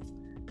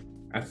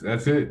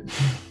 That's it.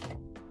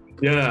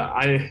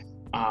 Yeah,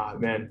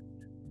 man.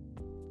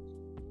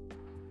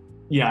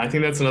 Yeah, I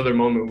think that's another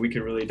moment we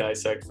could really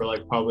dissect for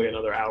like probably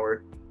another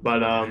hour.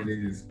 But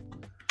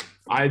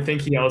I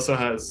think he also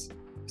has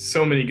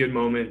so many good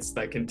moments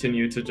that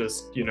continue to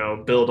just,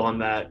 build on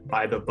that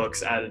by the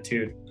book's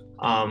attitude.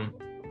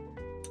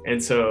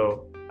 And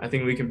so I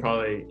think we can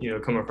probably,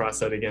 come across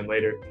that again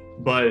later.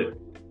 But,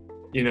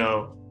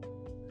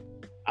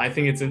 I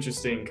think it's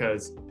interesting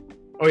because,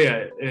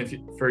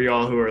 for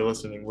y'all who are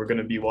listening, we're going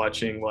to be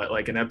watching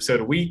like an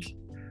episode a week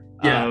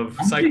of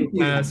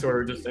Psycho-Pass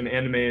or just an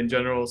anime in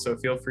general. So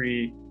feel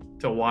free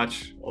to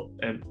watch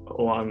and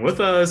along with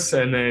us,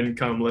 and then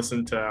come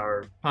listen to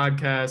our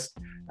podcast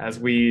as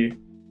we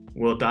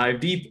will dive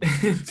deep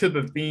into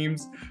the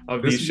themes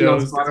of these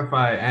shows. On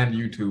Spotify and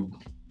YouTube.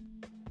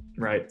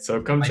 Right.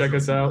 So come check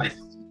us out.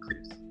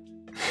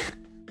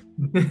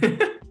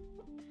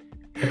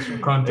 Extra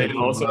content. And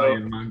also,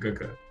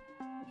 mangaka.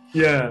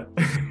 Yeah.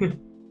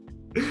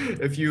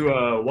 If you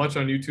watch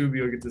on YouTube,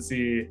 you'll get to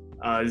see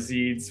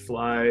Zeed's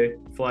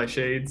fly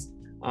shades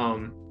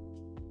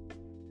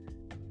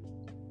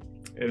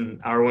and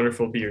our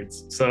wonderful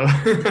beards. So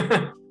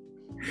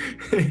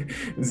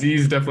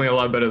Z's definitely a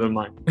lot better than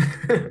mine.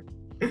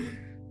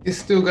 You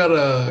still got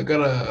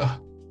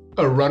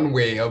a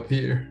runway up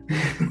here.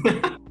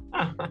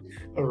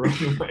 A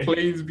runway.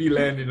 Planes be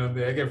landing on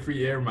there. I get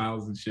free air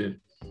miles and shit.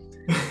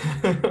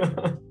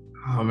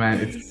 Oh man,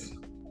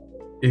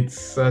 it's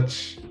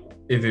such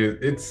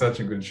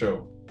a good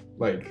show.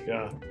 Like,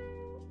 yeah,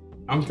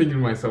 I'm thinking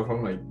to myself,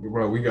 I'm like,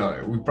 bro, we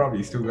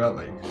probably still got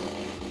like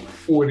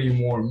 40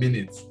 more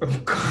minutes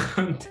of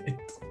content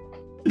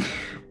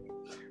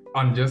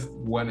on just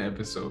one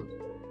episode.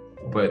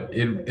 But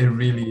it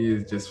really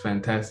is just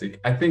fantastic.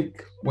 I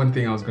think one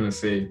thing I was gonna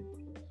say,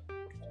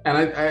 and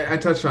I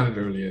touched on it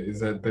earlier, is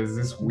that there's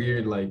this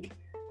weird like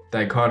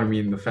dichotomy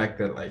in the fact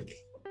that like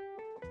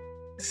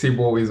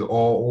Sibo is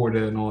all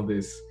order and all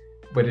this,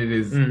 but it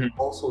is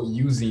also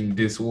using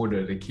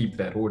disorder to keep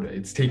that order.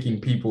 It's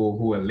taking people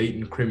who are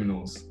latent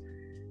criminals,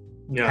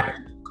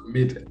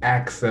 commit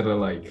acts that are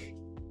like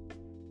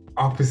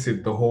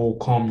opposite the whole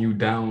calm you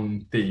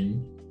down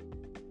thing.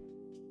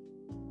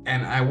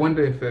 And I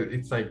wonder if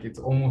it's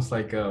almost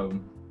like a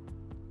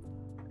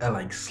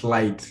like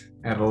slight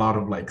at a lot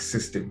of like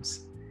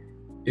systems,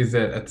 is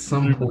that at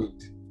some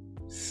point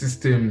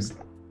systems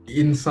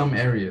in some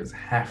areas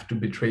have to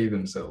betray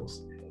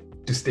themselves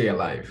to stay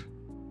alive.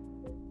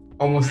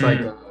 Almost like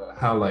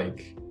how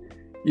like,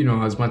 you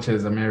know, as much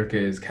as America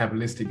is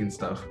capitalistic and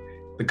stuff,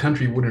 the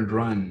country wouldn't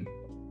run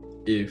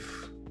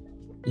if,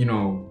 you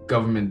know,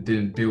 government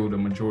didn't build a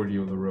majority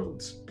of the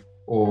roads,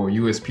 or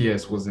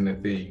USPS wasn't a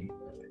thing,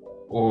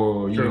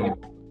 or you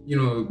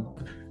know,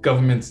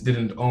 governments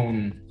didn't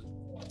own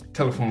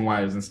telephone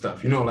wires and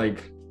stuff. You know,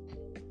 like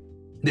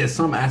there's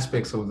some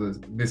aspects of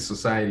this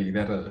society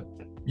that are,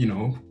 you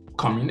know,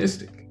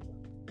 communistic.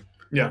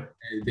 Yeah.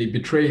 They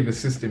betray the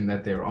system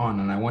that they're on,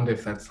 and I wonder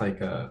if that's like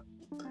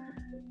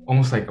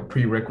almost like a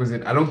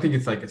prerequisite. I don't think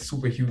it's like a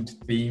super huge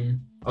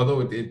theme,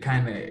 although it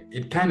kind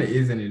of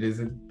is and it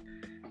isn't.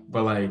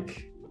 But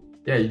like,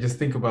 yeah, you just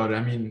think about it.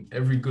 I mean,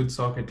 every good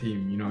soccer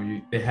team, you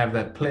know, they have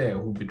that player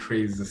who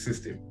betrays the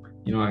system.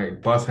 You know,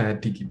 like Barca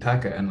had Tiki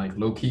Taka, and like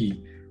low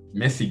key,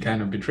 Messi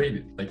kind of betrayed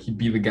it. Like he'd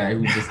be the guy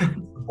who just takes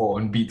the ball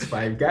and beats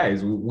 5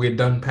 guys. We're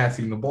done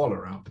passing the ball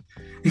around.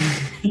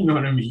 You know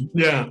what I mean?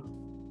 Yeah.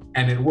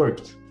 And it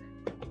worked.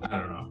 I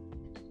don't know.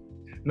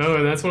 No,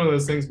 and that's one of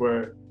those things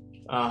where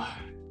I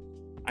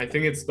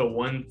think it's the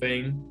one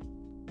thing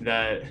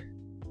that,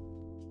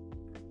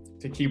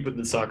 to keep with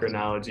the soccer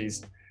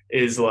analogies,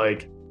 is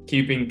like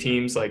keeping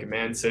teams like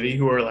Man City,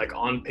 who are like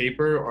on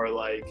paper are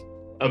like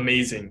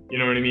amazing, you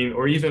know what I mean?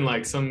 Or even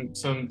like some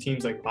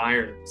teams like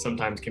Bayern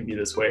sometimes can be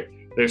this way.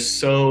 They're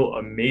so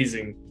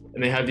amazing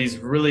and they have these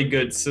really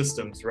good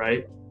systems,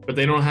 right? But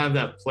they don't have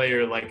that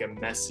player like a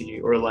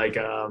Messi or like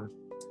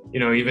you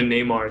know, even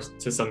Neymar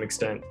to some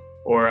extent,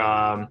 or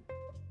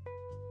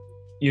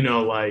you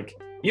know, like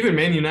even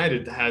Man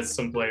United has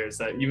some players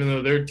that, even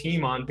though their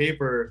team on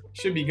paper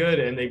should be good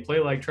and they play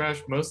like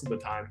trash most of the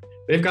time,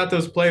 they've got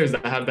those players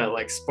that have that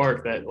like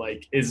spark that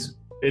like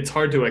it's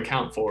hard to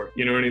account for,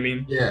 you know what I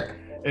mean? Yeah.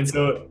 And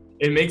so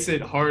it makes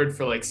it hard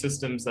for like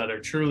systems that are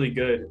truly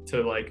good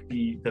to like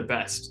be the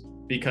best,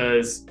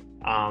 because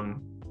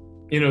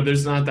you know,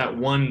 there's not that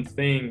one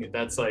thing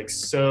that's like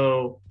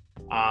so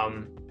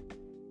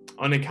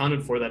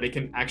unaccounted for that it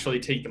can actually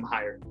take them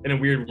higher in a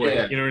weird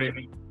way. You know what I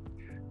mean?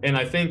 And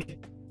I think,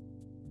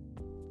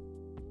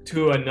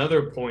 to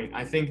another point,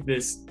 I think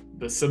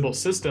the Sybil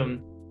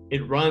system,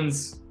 it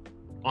runs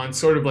on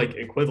sort of like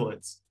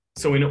equivalence.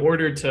 So in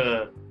order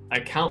to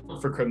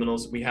account for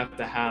criminals, we have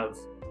to have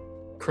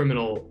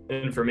criminal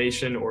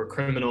information or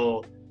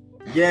criminal.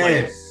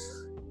 Yes.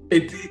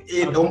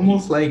 It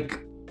almost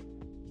like,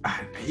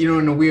 you know,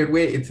 in a weird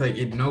way, it's like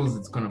it knows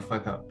it's gonna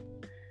fuck up.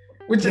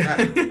 Which,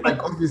 like,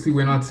 obviously,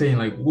 we're not saying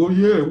like, well,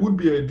 yeah, it would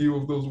be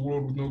ideal if there was a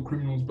world with no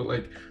criminals, but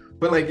like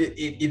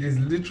it is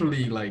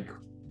literally like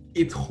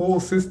its whole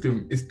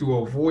system is to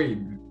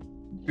avoid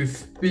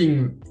this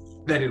thing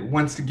that it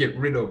wants to get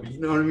rid of. You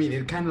know what I mean?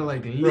 It kind of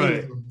like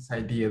lives on this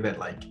idea that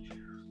like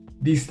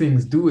these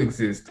things do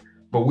exist,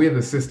 but we're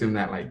the system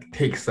that like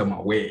takes them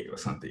away or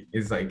something.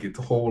 It's like its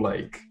whole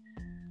like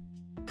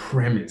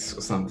premise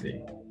or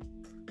something.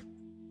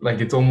 Like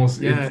it's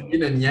almost it's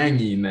yin and yang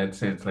in that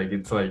sense. Like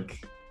it's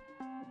like,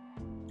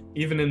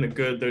 even in the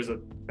good, there's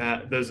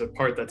a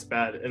part that's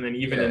bad, and then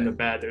even in the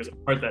bad, there's a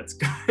part that's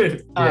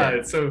good.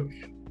 It's so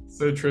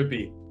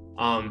trippy.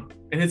 And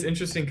it's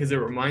interesting because it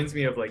reminds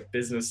me of like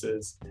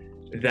businesses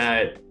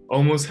that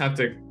almost have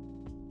to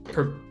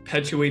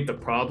perpetuate the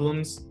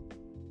problems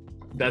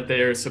that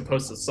they're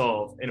supposed to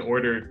solve in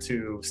order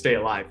to stay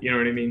alive. You know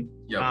what I mean?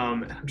 Yep.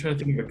 I'm trying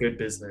to think of a good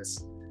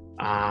business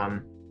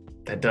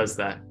that does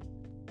that.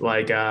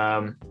 Like,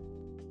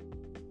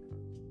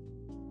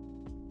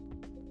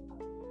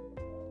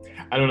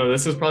 I don't know,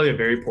 this is probably a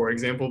very poor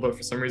example, but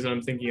for some reason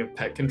I'm thinking of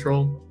pet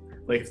control.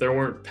 Like if there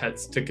weren't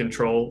pets to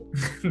control,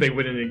 they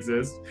wouldn't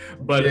exist.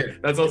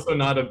 But that's also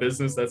not a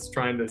business that's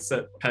trying to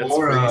set pets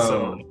free.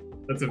 So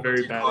that's a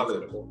very bad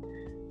example.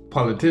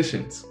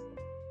 Politicians.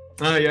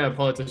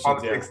 Politicians.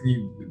 Politics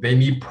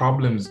need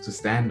problems to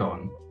stand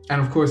on. And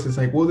of course it's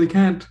like, well, they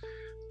can't,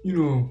 you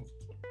know,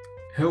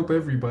 help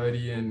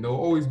everybody, and there'll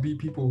always be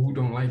people who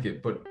don't like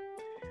it. But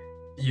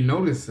you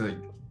notice like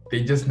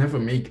they just never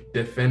make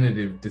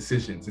definitive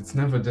decisions. It's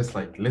never just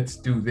like, let's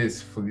do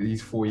this for these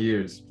 4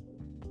 years,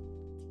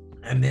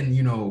 and then,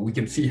 you know, we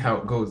can see how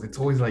it goes. It's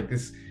always like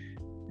this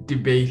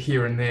debate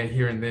here and there,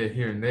 here and there,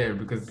 here and there,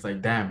 because it's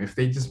like, damn, if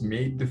they just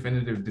made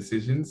definitive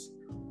decisions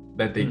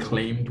that they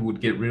claimed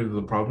would get rid of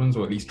the problems,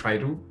 or at least try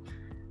to,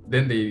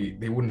 then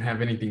they wouldn't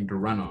have anything to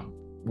run on.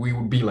 We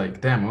would be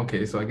like, damn,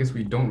 okay, so I guess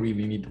we don't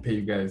really need to pay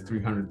you guys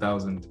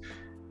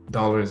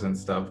 $300,000 and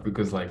stuff,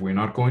 because like we're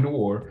not going to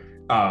war.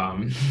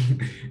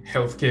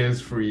 Healthcare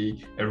is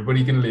free,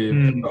 everybody can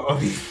live, all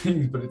these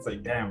things. But it's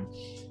like, damn,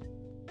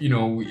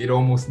 it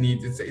almost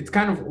needs, it's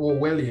kind of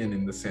Orwellian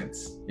in the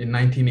sense. In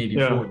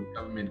 1984, the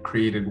government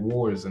created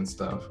wars and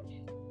stuff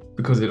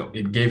because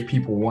it gave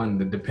people, one,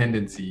 the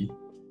dependency,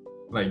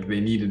 like they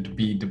needed to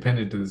be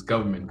dependent to this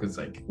government, because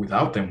like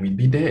without them we'd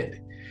be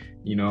dead,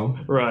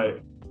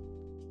 Right.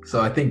 So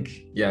I think,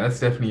 that's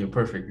definitely a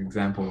perfect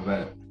example of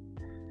that.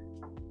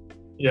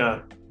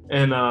 Yeah.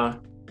 And I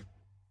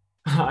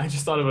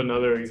just thought of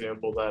another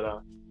example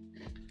that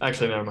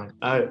actually, never mind.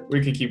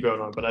 We could keep going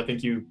on, but I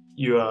think you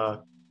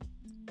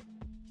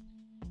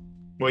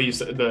what you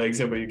said, the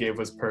example you gave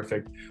was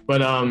perfect.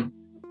 But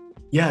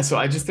so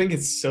I just think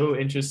it's so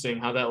interesting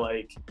how that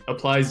like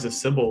applies to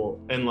Sybil,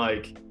 and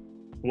like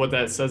what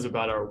that says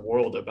about our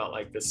world, about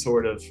like this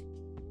sort of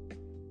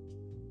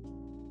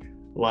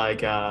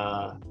like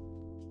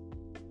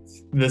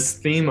this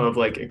theme of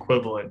like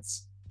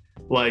equivalence,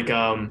 like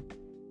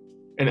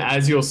and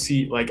as you'll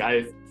see, like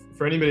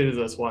for anybody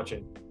that's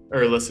watching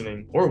or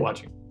listening or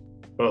watching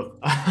both,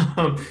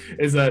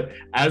 is that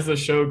as the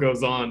show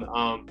goes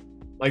on,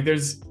 like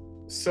there's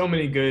so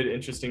many good,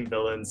 interesting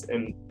villains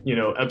and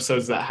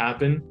episodes that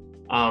happen,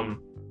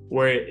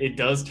 where it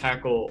does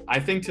tackle, I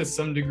think to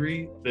some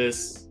degree,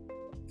 this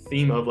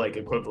theme of like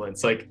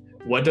equivalence. Like,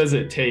 what does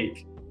it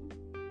take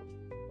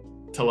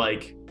to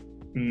like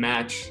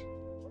match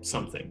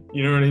something?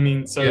 You know what I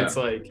mean? So it's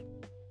like,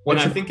 and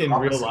I think in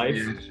real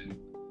life,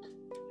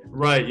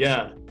 right?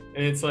 Yeah,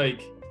 and it's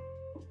like,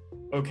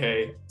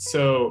 okay,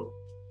 so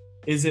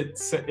is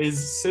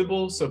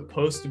Sybil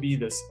supposed to be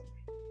this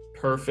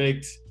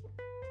perfect?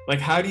 Like,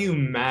 how do you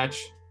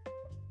match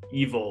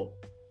evil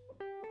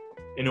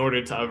in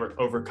order to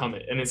overcome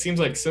it? And it seems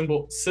like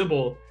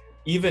Sybil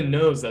even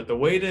knows that the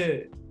way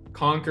to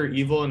conquer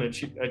evil and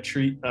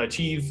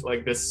achieve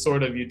like this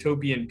sort of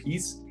utopian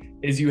peace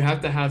is you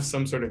have to have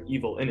some sort of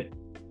evil in it.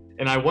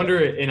 And I wonder,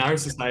 in our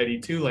society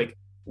too, like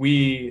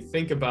we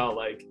think about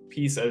like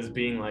peace as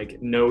being like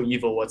no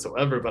evil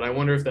whatsoever, but I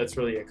wonder if that's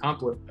really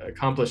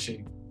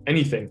accomplishing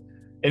anything.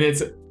 And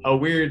it's a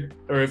weird,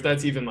 or if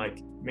that's even like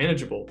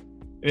manageable.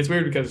 And it's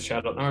weird because,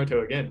 shout out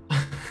Naruto again.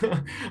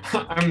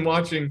 I'm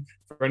watching,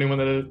 for anyone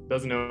that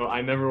doesn't know,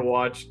 I never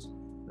watched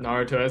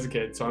Naruto as a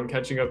kid, so I'm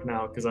catching up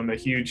now because I'm a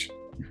huge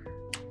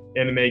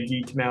anime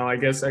geek now. I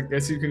guess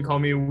you can call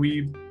me a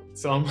weeb.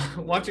 So I'm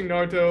watching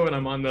Naruto, and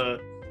I'm on the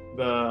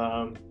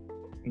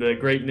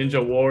Great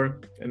Ninja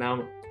War, and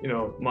now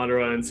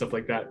Madara and stuff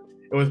like that.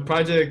 And with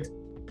Project,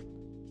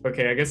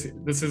 okay, I guess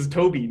this is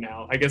Toby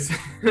now. I guess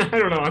I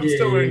don't know. I'm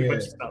still learning a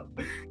bunch of stuff.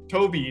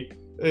 Toby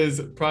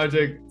is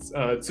Project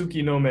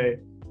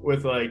Tsukinome,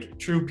 with like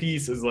true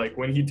peace is like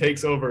when he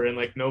takes over and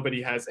like nobody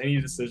has any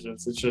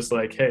decisions. It's just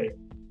like, hey,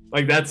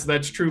 like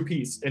that's true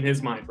peace in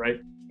his mind,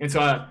 right? And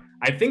so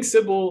I think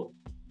Sybil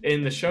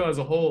in the show as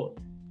a whole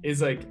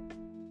is like,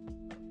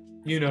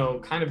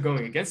 kind of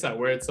going against that,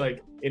 where it's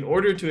like, in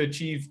order to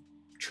achieve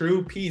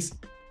true peace,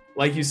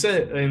 like you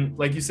said in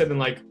like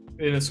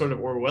in a sort of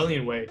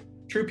Orwellian way,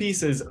 true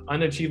peace is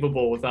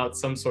unachievable without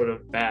some sort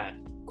of bad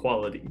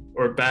quality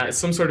or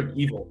some sort of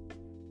evil.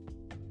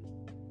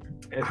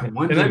 And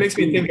that makes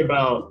me think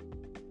about,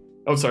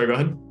 oh, sorry, go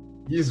ahead.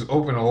 You just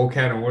open a whole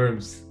can of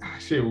worms.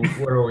 Shit,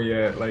 where are we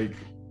at? Like,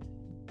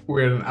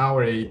 we're at an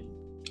hour 8.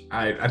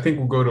 I think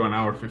we'll go to an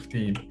hour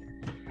 15.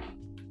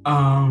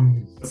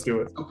 Let's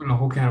do it. Open a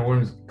whole can of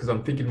worms because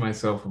I'm thinking to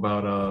myself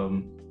about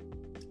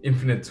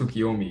Infinite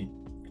Tsukiyomi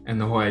and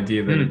the whole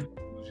idea that it's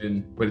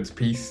illusion, but it's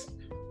peace.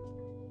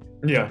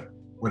 Yeah.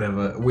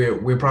 Whatever.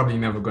 We're probably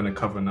never going to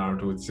cover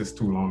Naruto. It's just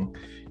too long.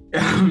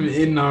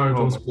 In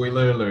Naruto,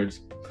 spoiler alert.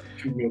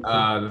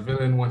 The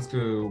villain wants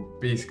to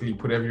basically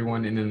put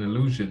everyone in an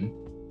illusion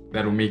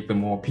that'll make them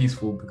more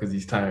peaceful because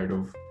he's tired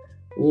of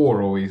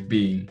war always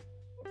being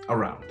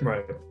around.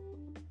 Right.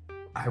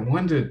 I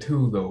wonder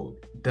too, though,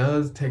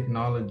 does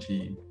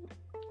technology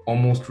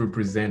almost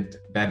represent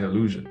that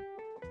illusion?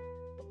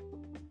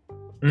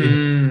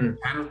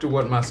 Kind of to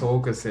what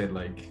Masaoka said,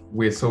 like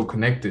we're so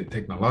connected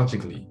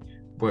technologically,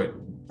 but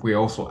we're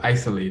also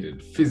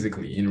isolated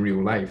physically in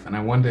real life. And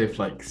I wonder if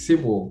like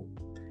Sybil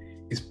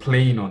is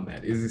playing on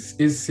that. Is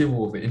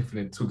Sybil the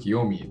infinite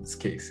Tsukiyomi in this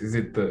case? Is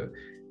it the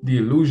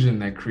illusion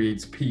that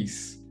creates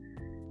peace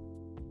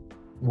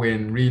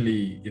when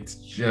really it's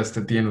just,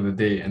 at the end of the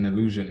day, an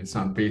illusion? It's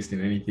not based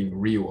in anything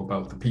real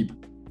about the people.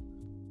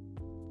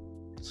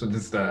 So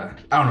just I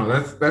don't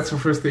know, that's the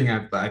first thing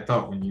I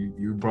thought when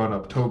you brought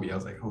up Toby. I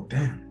was like, oh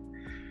damn,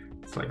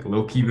 it's like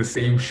low-key the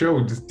same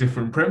show, just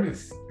different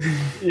premise.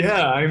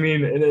 Yeah, I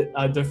mean,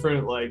 a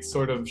different like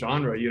sort of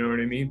genre, you know what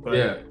I mean? But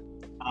yeah.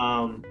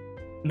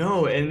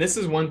 No, and this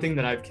is one thing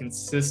that I've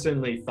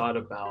consistently thought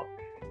about,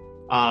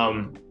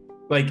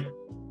 like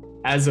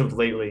as of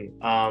lately,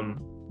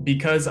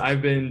 because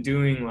I've been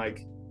doing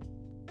like,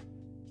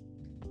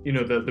 you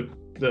know,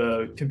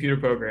 the computer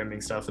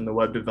programming stuff and the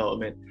web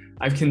development,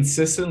 I've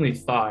consistently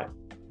thought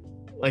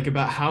like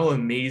about how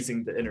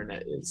amazing the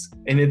internet is.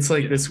 And it's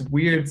like this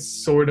weird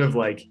sort of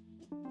like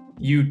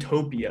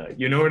utopia,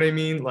 you know what I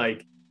mean?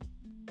 Like,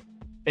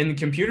 and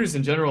computers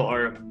in general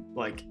are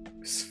like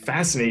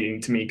fascinating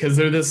to me because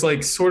they're this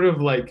like sort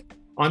of like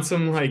on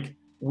some like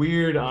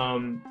weird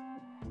why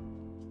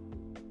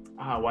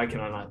can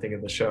I not think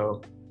of the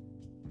show?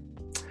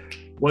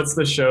 What's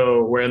the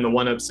show where in the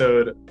one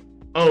episode,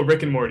 oh,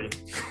 Rick and Morty.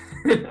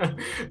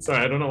 Sorry,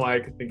 I don't know why I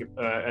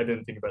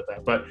didn't think about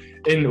that. But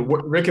in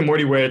Rick and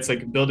Morty, where it's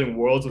like building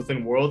worlds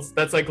within worlds,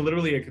 that's like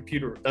literally a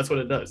computer. That's what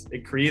it does.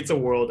 It creates a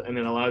world and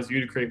then allows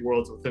you to create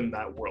worlds within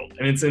that world.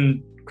 And it's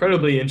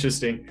incredibly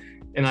interesting.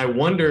 And I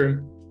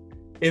wonder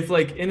if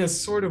like in a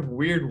sort of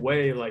weird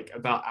way, like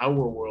about our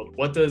world,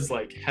 what does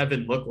like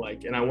heaven look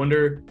like? And I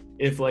wonder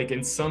if like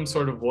in some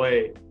sort of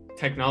way,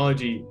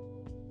 technology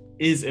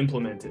is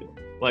implemented.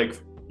 Like,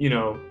 you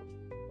know,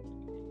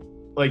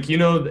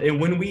 and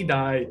when we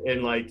die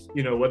and like,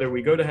 you know, whether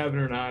we go to heaven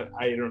or not,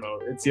 I don't know,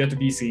 it's yet to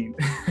be seen.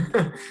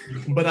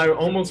 But I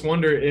almost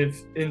wonder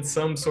if in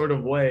some sort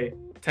of way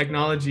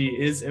technology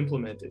is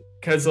implemented,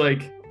 because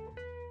like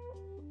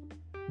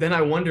then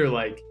I wonder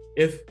like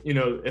if, you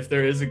know, if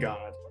there is a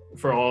God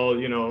for all,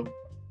 you know,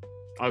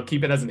 I'll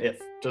keep it as an if,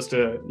 just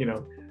to, you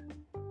know,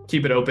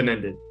 keep it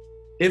open-ended.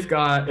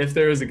 If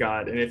there is a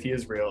God and if he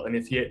is real and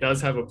if he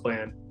does have a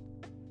plan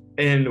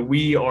and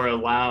we are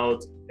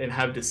allowed and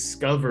have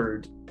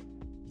discovered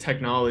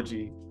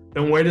technology,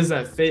 then where does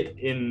that fit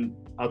in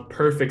a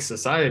perfect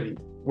society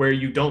where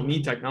you don't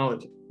need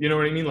technology? You know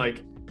what I mean?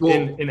 Like, well,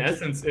 in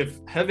essence, if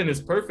heaven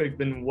is perfect,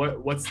 then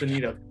what's the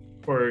need of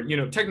for, you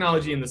know,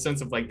 technology in the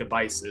sense of like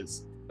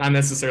devices, not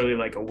necessarily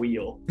like a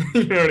wheel.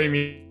 You know what I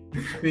mean?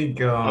 I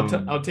think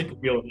I'll take a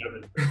wheel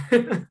in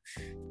heaven.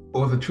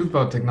 Well, the truth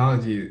about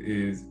technology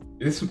is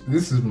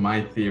this is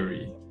my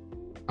theory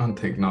on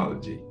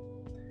technology.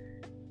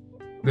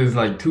 There's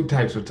like two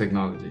types of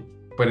technology,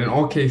 but in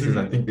all cases,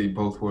 I think they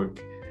both work.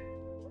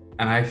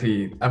 And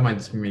actually, I might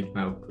just be making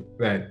up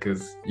that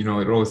because, you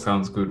know, it always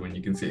sounds good when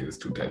you can say there's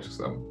two types of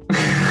something.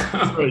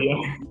 Oh,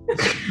 yeah.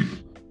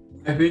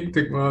 I think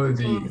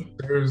technology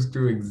serves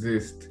to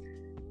exist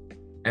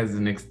as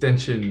an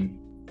extension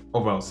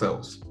of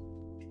ourselves.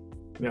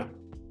 Yeah.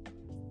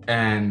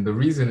 And the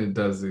reason it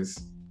does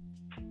this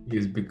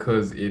is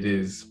because it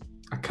is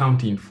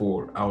accounting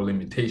for our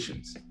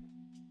limitations.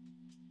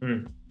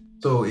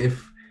 So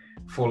if,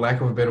 for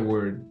lack of a better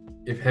word,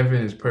 if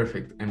heaven is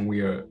perfect and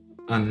we are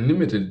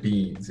unlimited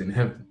beings in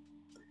heaven,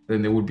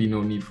 then there would be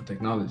no need for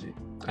technology.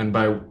 And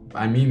what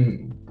I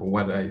mean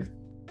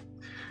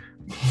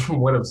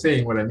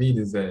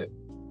is that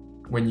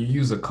when you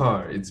use a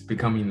car, it's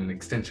becoming an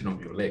extension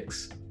of your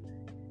legs.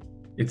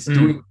 It's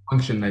doing a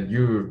function that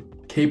you're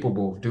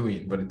capable of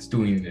doing, but it's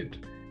doing it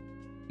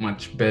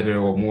much better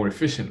or more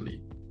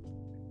efficiently.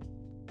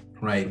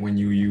 Right? When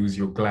you use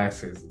your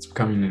glasses, it's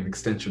becoming an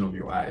extension of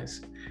your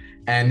eyes.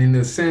 And in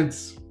a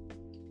sense,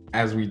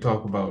 as we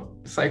talk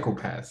about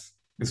psychopaths,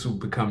 this will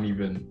become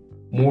even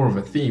more of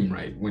a theme,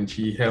 right? When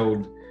she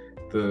held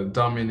the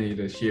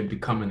Dominator, she had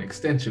become an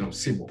extension of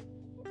Sybil.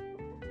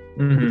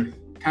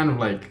 Kind of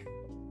like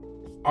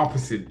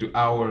opposite to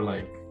our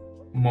like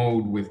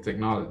mode with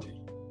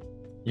technology.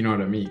 You know what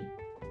I mean?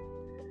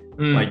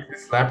 Like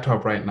this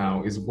laptop right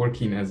now is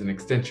working as an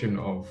extension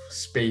of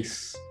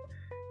space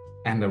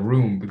and a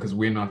room because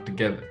we're not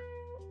together.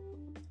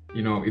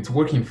 You know, it's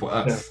working for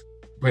us. Yeah.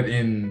 But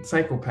in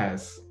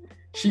Psychopaths,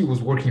 she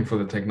was working for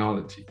the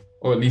technology,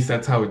 or at least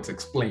that's how it's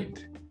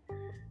explained.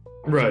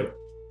 Right.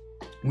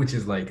 Which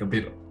is like a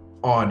bit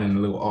odd and a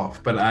little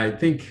off. But I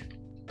think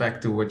back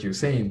to what you're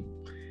saying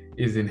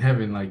is in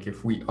heaven, like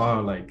if we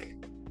are like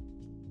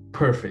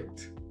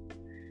perfect,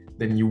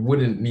 then you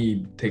wouldn't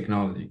need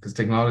technology because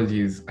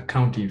technology is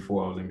accounting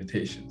for our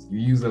limitations. You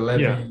use a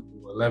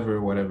lever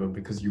or whatever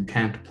because you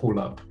can't pull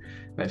up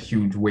that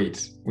huge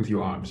weight with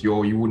your arms. You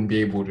wouldn't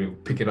be able to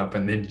pick it up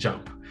and then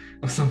jump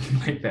or something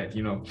like that,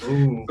 you know?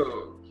 Ooh.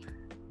 So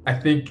I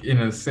think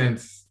in a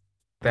sense,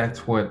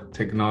 that's what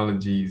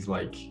technology's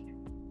like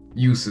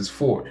use is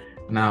for.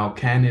 Now,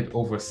 can it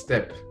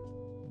overstep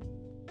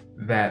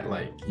that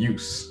like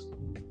use?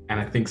 And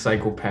I think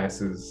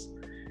Psychopaths is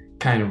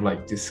kind of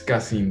like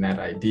discussing that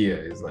idea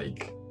is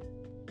like,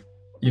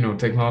 you know,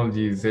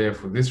 technology is there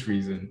for this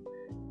reason,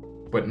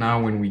 but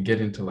now when we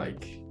get into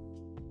like,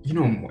 you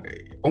know,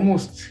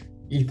 almost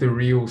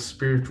ethereal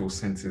spiritual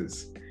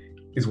senses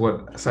is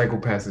what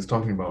Psychopaths is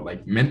talking about,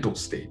 like mental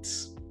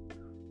states.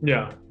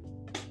 Yeah.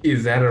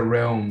 Is that a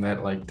realm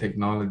that like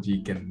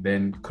technology can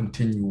then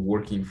continue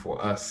working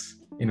for us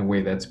in a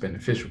way that's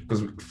beneficial?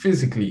 Because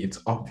physically it's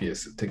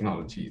obvious that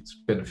technology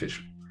is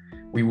beneficial.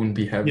 We wouldn't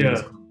be having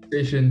this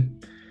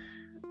conversation.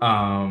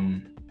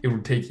 It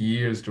would take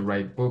years to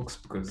write books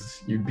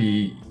because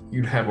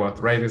you'd have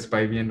arthritis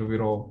by the end of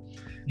it all.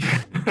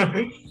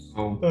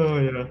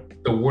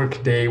 The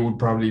work day would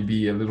probably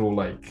be a little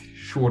like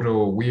shorter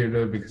or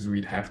weirder because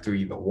we'd have to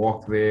either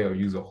walk there or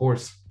use a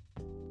horse.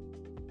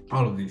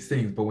 all of these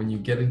things. But when you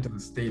get into the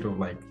state of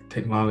like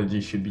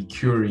technology should be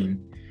curing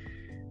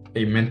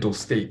a mental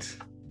state,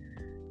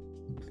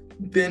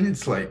 then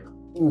it's like,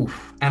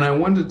 oof. And I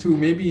wonder too,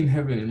 maybe in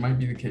heaven it might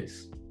be the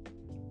case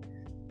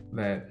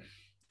that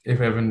if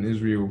heaven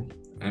is real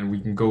and we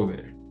can go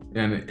there,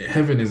 and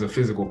heaven is a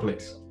physical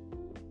place,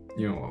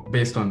 you know,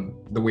 based on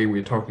the way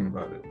we're talking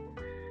about it,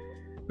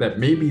 that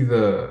maybe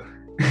the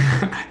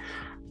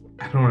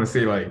I don't want to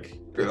say like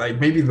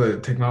maybe the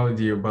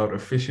technology about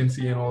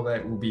efficiency and all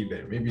that will be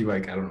there. Maybe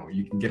like, I don't know,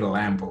 you can get a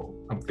Lambo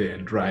up there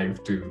and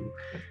drive to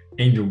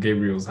Angel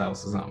Gabriel's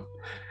house or something.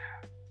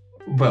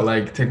 But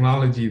like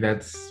technology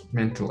that's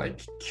meant to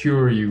like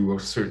cure you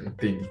of certain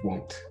things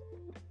won't,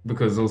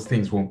 because those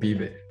things won't be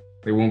there.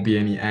 There won't be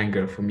any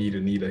anger for me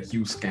to need a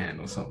Hue scan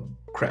or some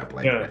crap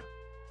like that.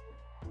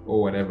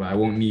 Or whatever. I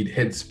won't need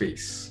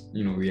Headspace,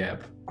 you know, the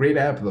app. Great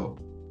app though.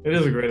 It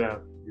is a great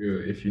app.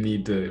 If you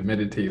need to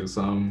meditate or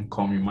something,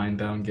 calm your mind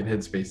down, get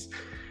Headspace.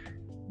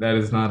 That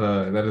is not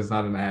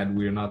an ad.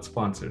 We are not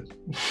sponsored.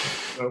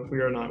 No, we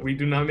are not. We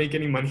do not make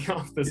any money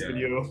off this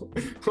video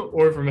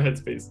or from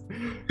Headspace.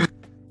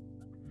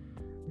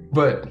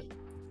 But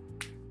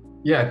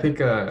yeah, I think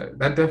that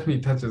definitely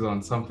touches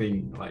on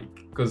something like,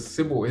 because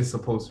Sybil is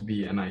supposed to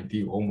be an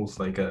ideal, almost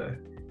like a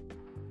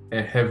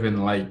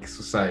heaven-like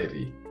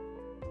society,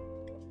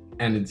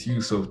 and its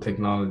use of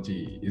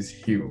technology is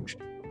huge.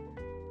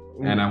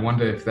 Ooh. And I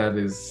wonder if that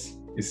is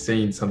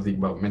saying something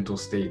about mental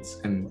states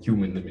and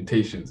human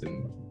limitations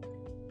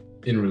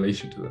in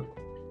relation to them.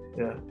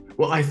 Yeah.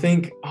 Well, I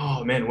think,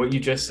 oh man, what you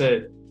just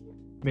said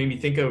made me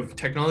think of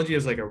technology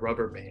as like a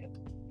rubber band.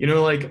 You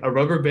know, like a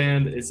rubber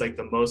band is like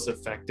the most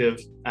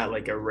effective at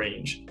like a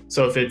range.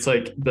 So if it's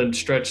like been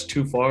stretched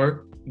too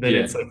far, then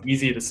it's like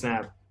easy to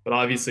snap. But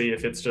obviously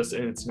if it's just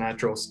in its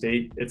natural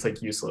state, it's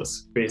like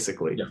useless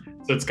basically. Yeah.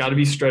 So it's got to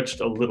be stretched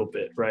a little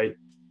bit, right?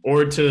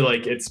 Or to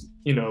like its,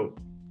 you know,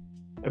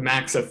 a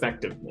max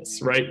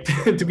effectiveness, right?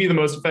 To be the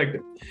most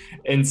effective.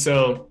 And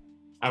so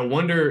I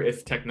wonder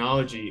if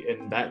technology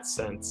in that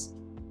sense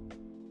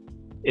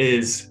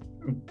is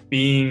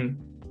being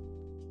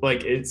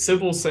like, it's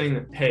simple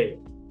saying, hey,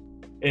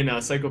 and a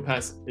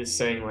Psycho-Pass is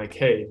saying like,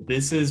 hey,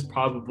 this is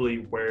probably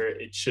where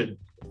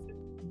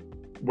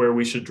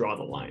we should draw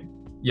the line.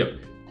 Yep.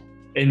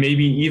 And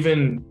maybe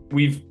even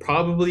we've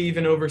probably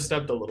even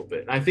overstepped a little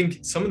bit. And I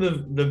think some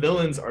of the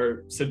villains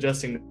are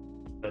suggesting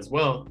as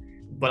well.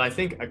 But I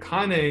think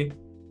Akane,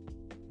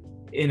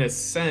 in a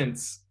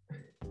sense,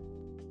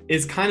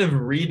 is kind of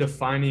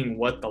redefining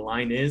what the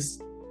line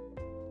is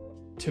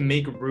to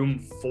make room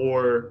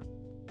for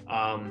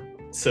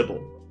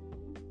Sybil.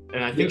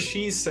 And I think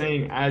she's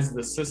saying as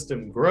the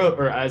system grows,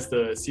 or as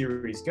the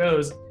series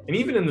goes, and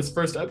even in this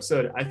first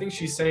episode, I think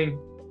she's saying,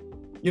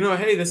 you know,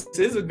 hey, this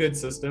is a good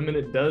system and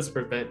it does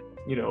prevent,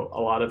 you know, a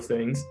lot of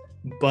things,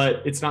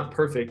 but it's not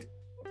perfect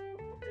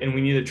and we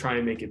need to try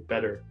and make it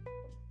better.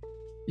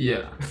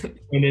 Yeah.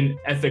 And in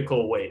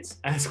ethical ways,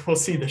 as we'll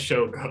see the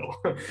show go.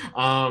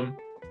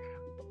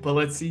 But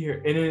let's see here.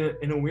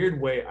 In a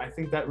weird way, I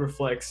think that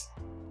reflects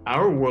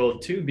our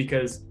world too,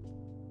 because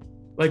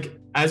like,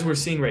 as we're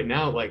seeing right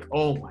now, like,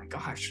 oh my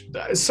gosh,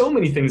 there's so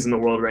many things in the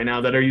world right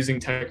now that are using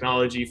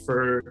technology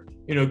for,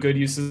 you know, good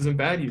uses and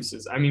bad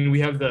uses. I mean,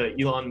 we have the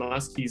Elon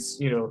Musk, he's,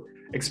 you know,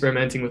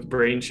 experimenting with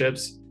brain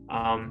chips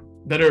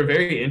that are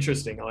very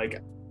interesting.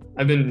 Like,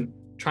 I've been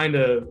trying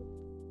to,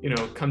 you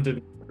know, come to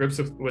grips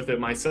with it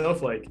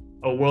myself, like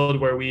a world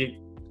where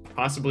we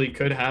possibly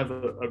could have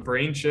a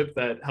brain chip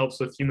that helps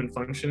with human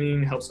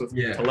functioning, helps with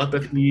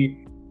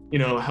telepathy, you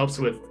know, helps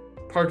with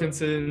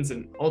Parkinson's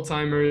and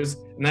Alzheimer's.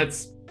 And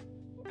that's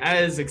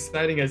as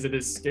exciting as it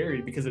is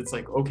scary, because it's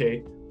like,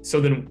 okay,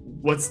 so then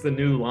what's the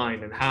new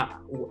line, and how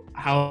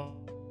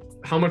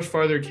much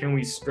farther can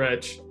we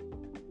stretch,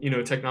 you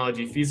know,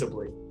 technology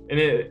feasibly?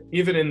 And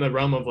even in the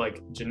realm of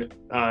like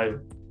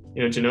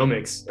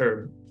genomics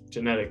or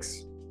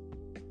genetics,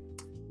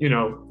 you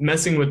know,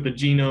 messing with the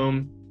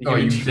genome,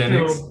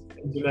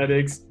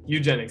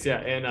 eugenics, yeah,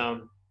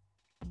 and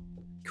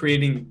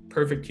creating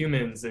perfect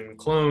humans and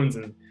clones,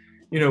 and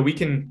you know,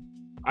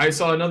 I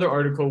saw another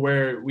article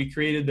where we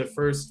created the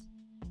first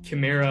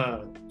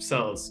chimera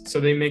cells. So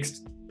they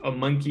mixed a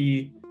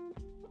monkey,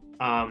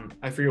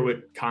 I forget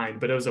what kind,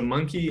 but it was a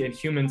monkey and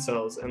human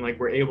cells, and like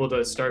we're able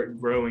to start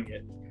growing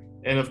it.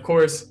 And of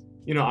course,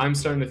 you know, I'm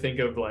starting to think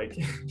of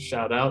like,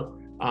 shout out,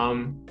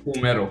 Full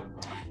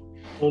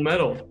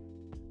Metal.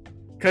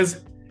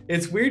 Because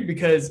it's weird,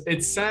 because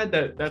it's sad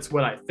that that's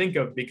what I think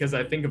of, because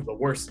I think of the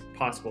worst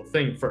possible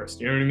thing first,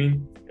 you know what I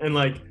mean? And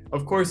like,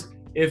 of course,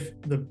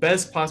 if the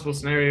best possible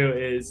scenario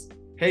is,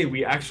 hey,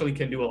 we actually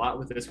can do a lot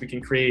with this, we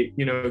can create,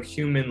 you know,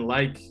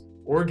 human-like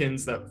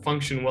organs that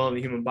function well in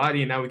the human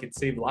body, and now we can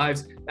save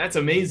lives, that's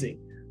amazing.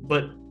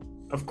 But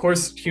of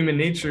course, human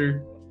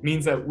nature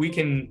means that we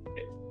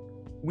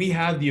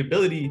have the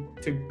ability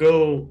to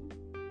go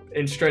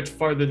and stretch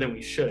farther than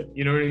we should,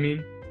 you know what I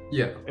mean?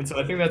 Yeah. And so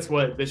I think that's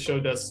what this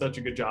show does such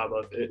a good job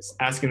of, is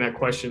asking that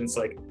question. It's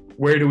like,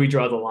 where do we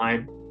draw the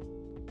line?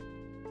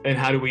 And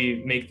how do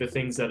we make the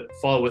things that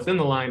fall within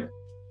the line,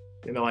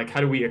 you know, like how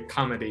do we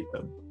accommodate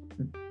them?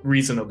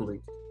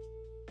 reasonably.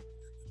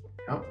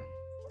 Oh.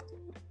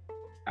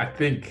 I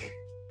think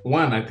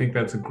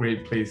that's a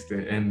great place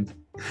to end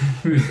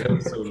this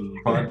episode of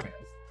the podcast.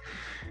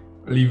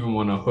 Leave them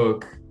on a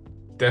hook.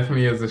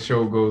 Definitely, as the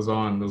show goes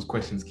on, those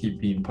questions keep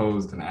being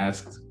posed and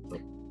asked.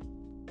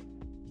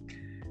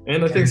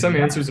 And I think some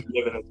answers are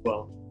given as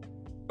well.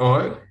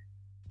 Oh,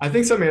 I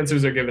think some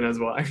answers are given as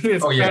well. I mean,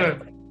 it's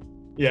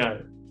yeah.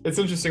 It's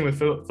interesting with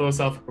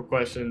philosophical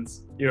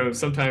questions.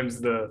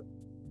 Sometimes the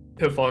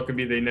pitfall could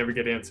be they never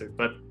get answered,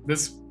 but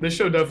this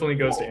show definitely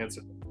goes to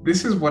answer them.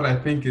 This is what I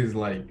think is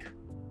like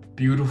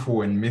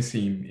beautiful and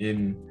missing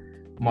in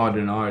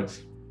modern art.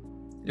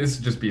 This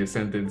would just be a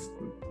sentence,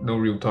 no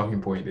real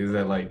talking point, is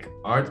that like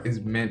art is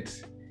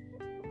meant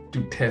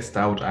to test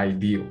out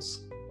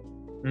ideals.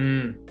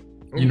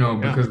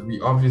 Because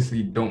we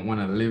obviously don't want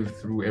to live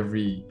through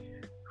every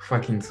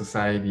fucking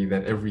society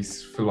that every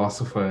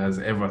philosopher has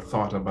ever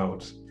thought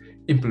about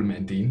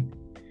implementing.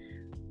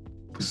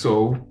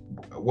 So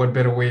what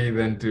better way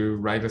than to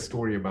write a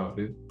story about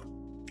it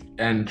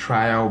and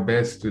try our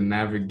best to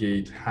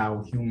navigate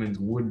how humans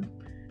would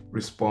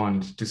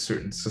respond to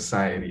certain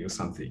society or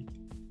something.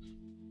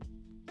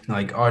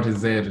 Like art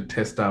is there to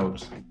test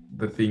out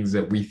the things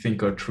that we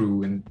think are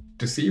true and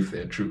to see if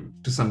they're true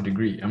to some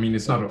degree. I mean,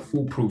 it's not a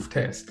foolproof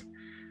test,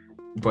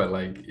 but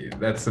like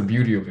that's the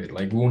beauty of it.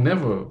 Like we'll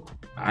never,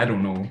 I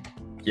don't know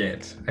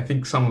yet. I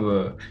think some of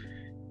the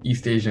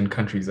East Asian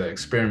countries are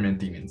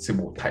experimenting in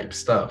Sybil type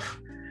stuff.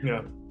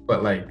 Yeah.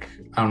 But like,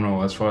 I don't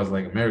know, as far as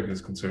like America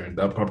is concerned,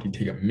 that'll probably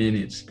take a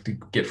minute to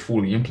get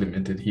fully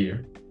implemented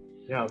here.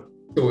 Yeah.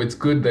 So it's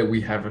good that we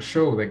have a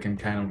show that can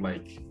kind of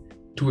like,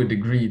 to a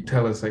degree,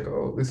 tell us like,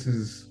 oh, this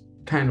is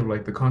kind of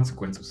like the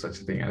consequence of such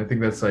a thing. And I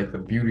think that's like the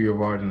beauty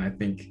of art. And I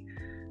think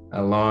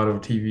a lot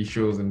of TV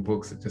shows and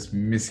books are just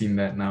missing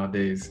that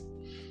nowadays.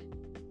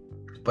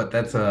 But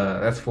that's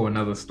for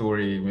another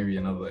story, maybe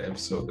another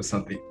episode or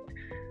something.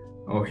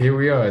 Oh, here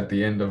we are at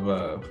the end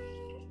of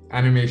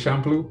Anime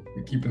Shampoo.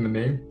 We're keeping the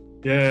name.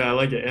 Yeah, I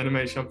like it.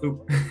 Anime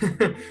Shampoo.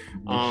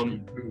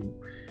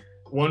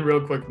 One real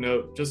quick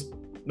note, just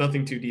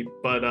nothing too deep,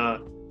 but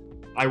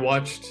I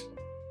watched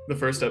the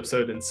first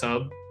episode in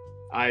sub.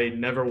 I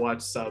never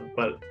watched sub,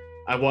 but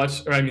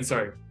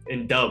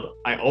in dub.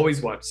 I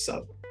always watch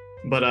sub.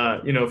 But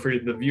for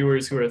the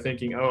viewers who are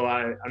thinking, oh,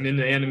 I'm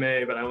into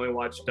anime, but I only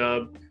watch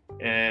dub,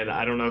 and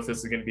I don't know if this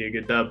is going to be a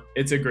good dub.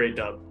 It's a great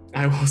dub.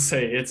 I will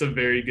say it's a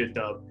very good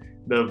dub.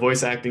 The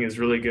voice acting is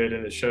really good,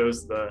 and it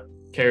shows the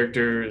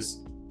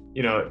characters,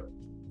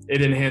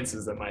 it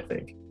enhances them, I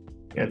think.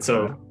 And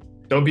so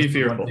don't be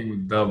fearful.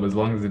 With dub, as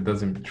long as it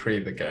doesn't betray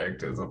the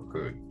characters, I'm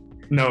good.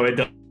 No, it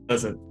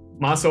doesn't.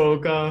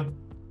 Masaoka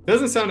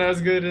doesn't sound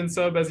as good in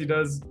sub as he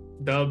does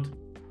dubbed.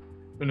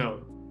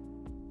 No.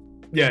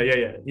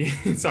 Yeah.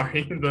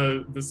 Sorry,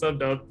 the sub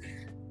dub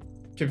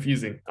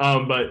confusing.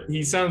 But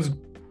he sounds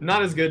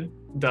not as good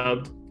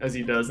dubbed as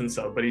he does in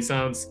sub, but he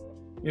sounds,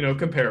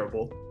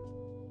 comparable.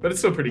 But it's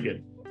still pretty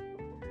good.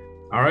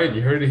 All right,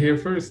 you heard it here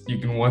first. You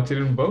can watch it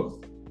in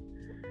both.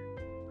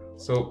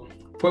 So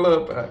pull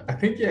up. I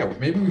think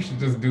maybe we should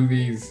just do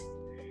these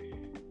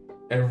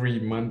every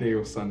Monday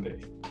or Sunday.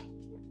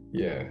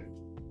 Yeah.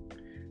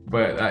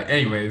 But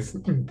anyways,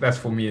 that's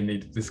for me and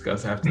Nate to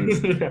discuss after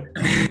this.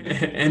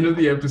 End of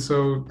the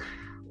episode.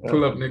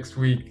 Pull up next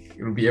week.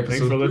 It'll be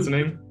episode 2. Thanks for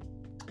listening.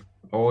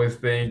 Always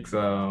thanks.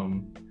 I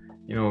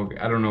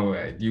don't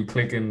know. You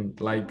click and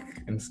like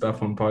and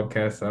stuff on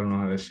podcasts. I don't know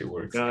how that shit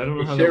works. Yeah, I don't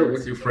know how share that it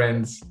with your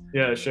friends.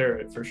 Yeah, share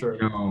it for sure.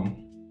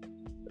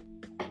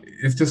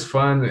 It's just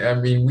fun. I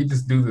mean, we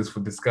just do this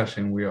for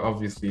discussion. We're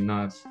obviously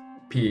not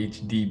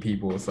PhD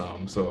people or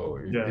something. So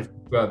if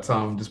you got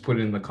some, just put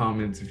it in the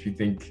comments if you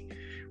think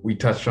we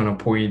touched on a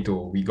point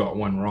or we got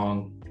one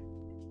wrong.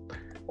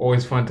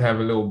 Always fun to have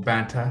a little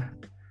banter.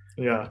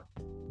 Yeah.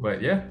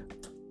 But yeah,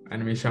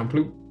 Anime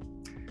Shampoo.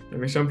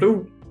 Anime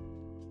Shampoo.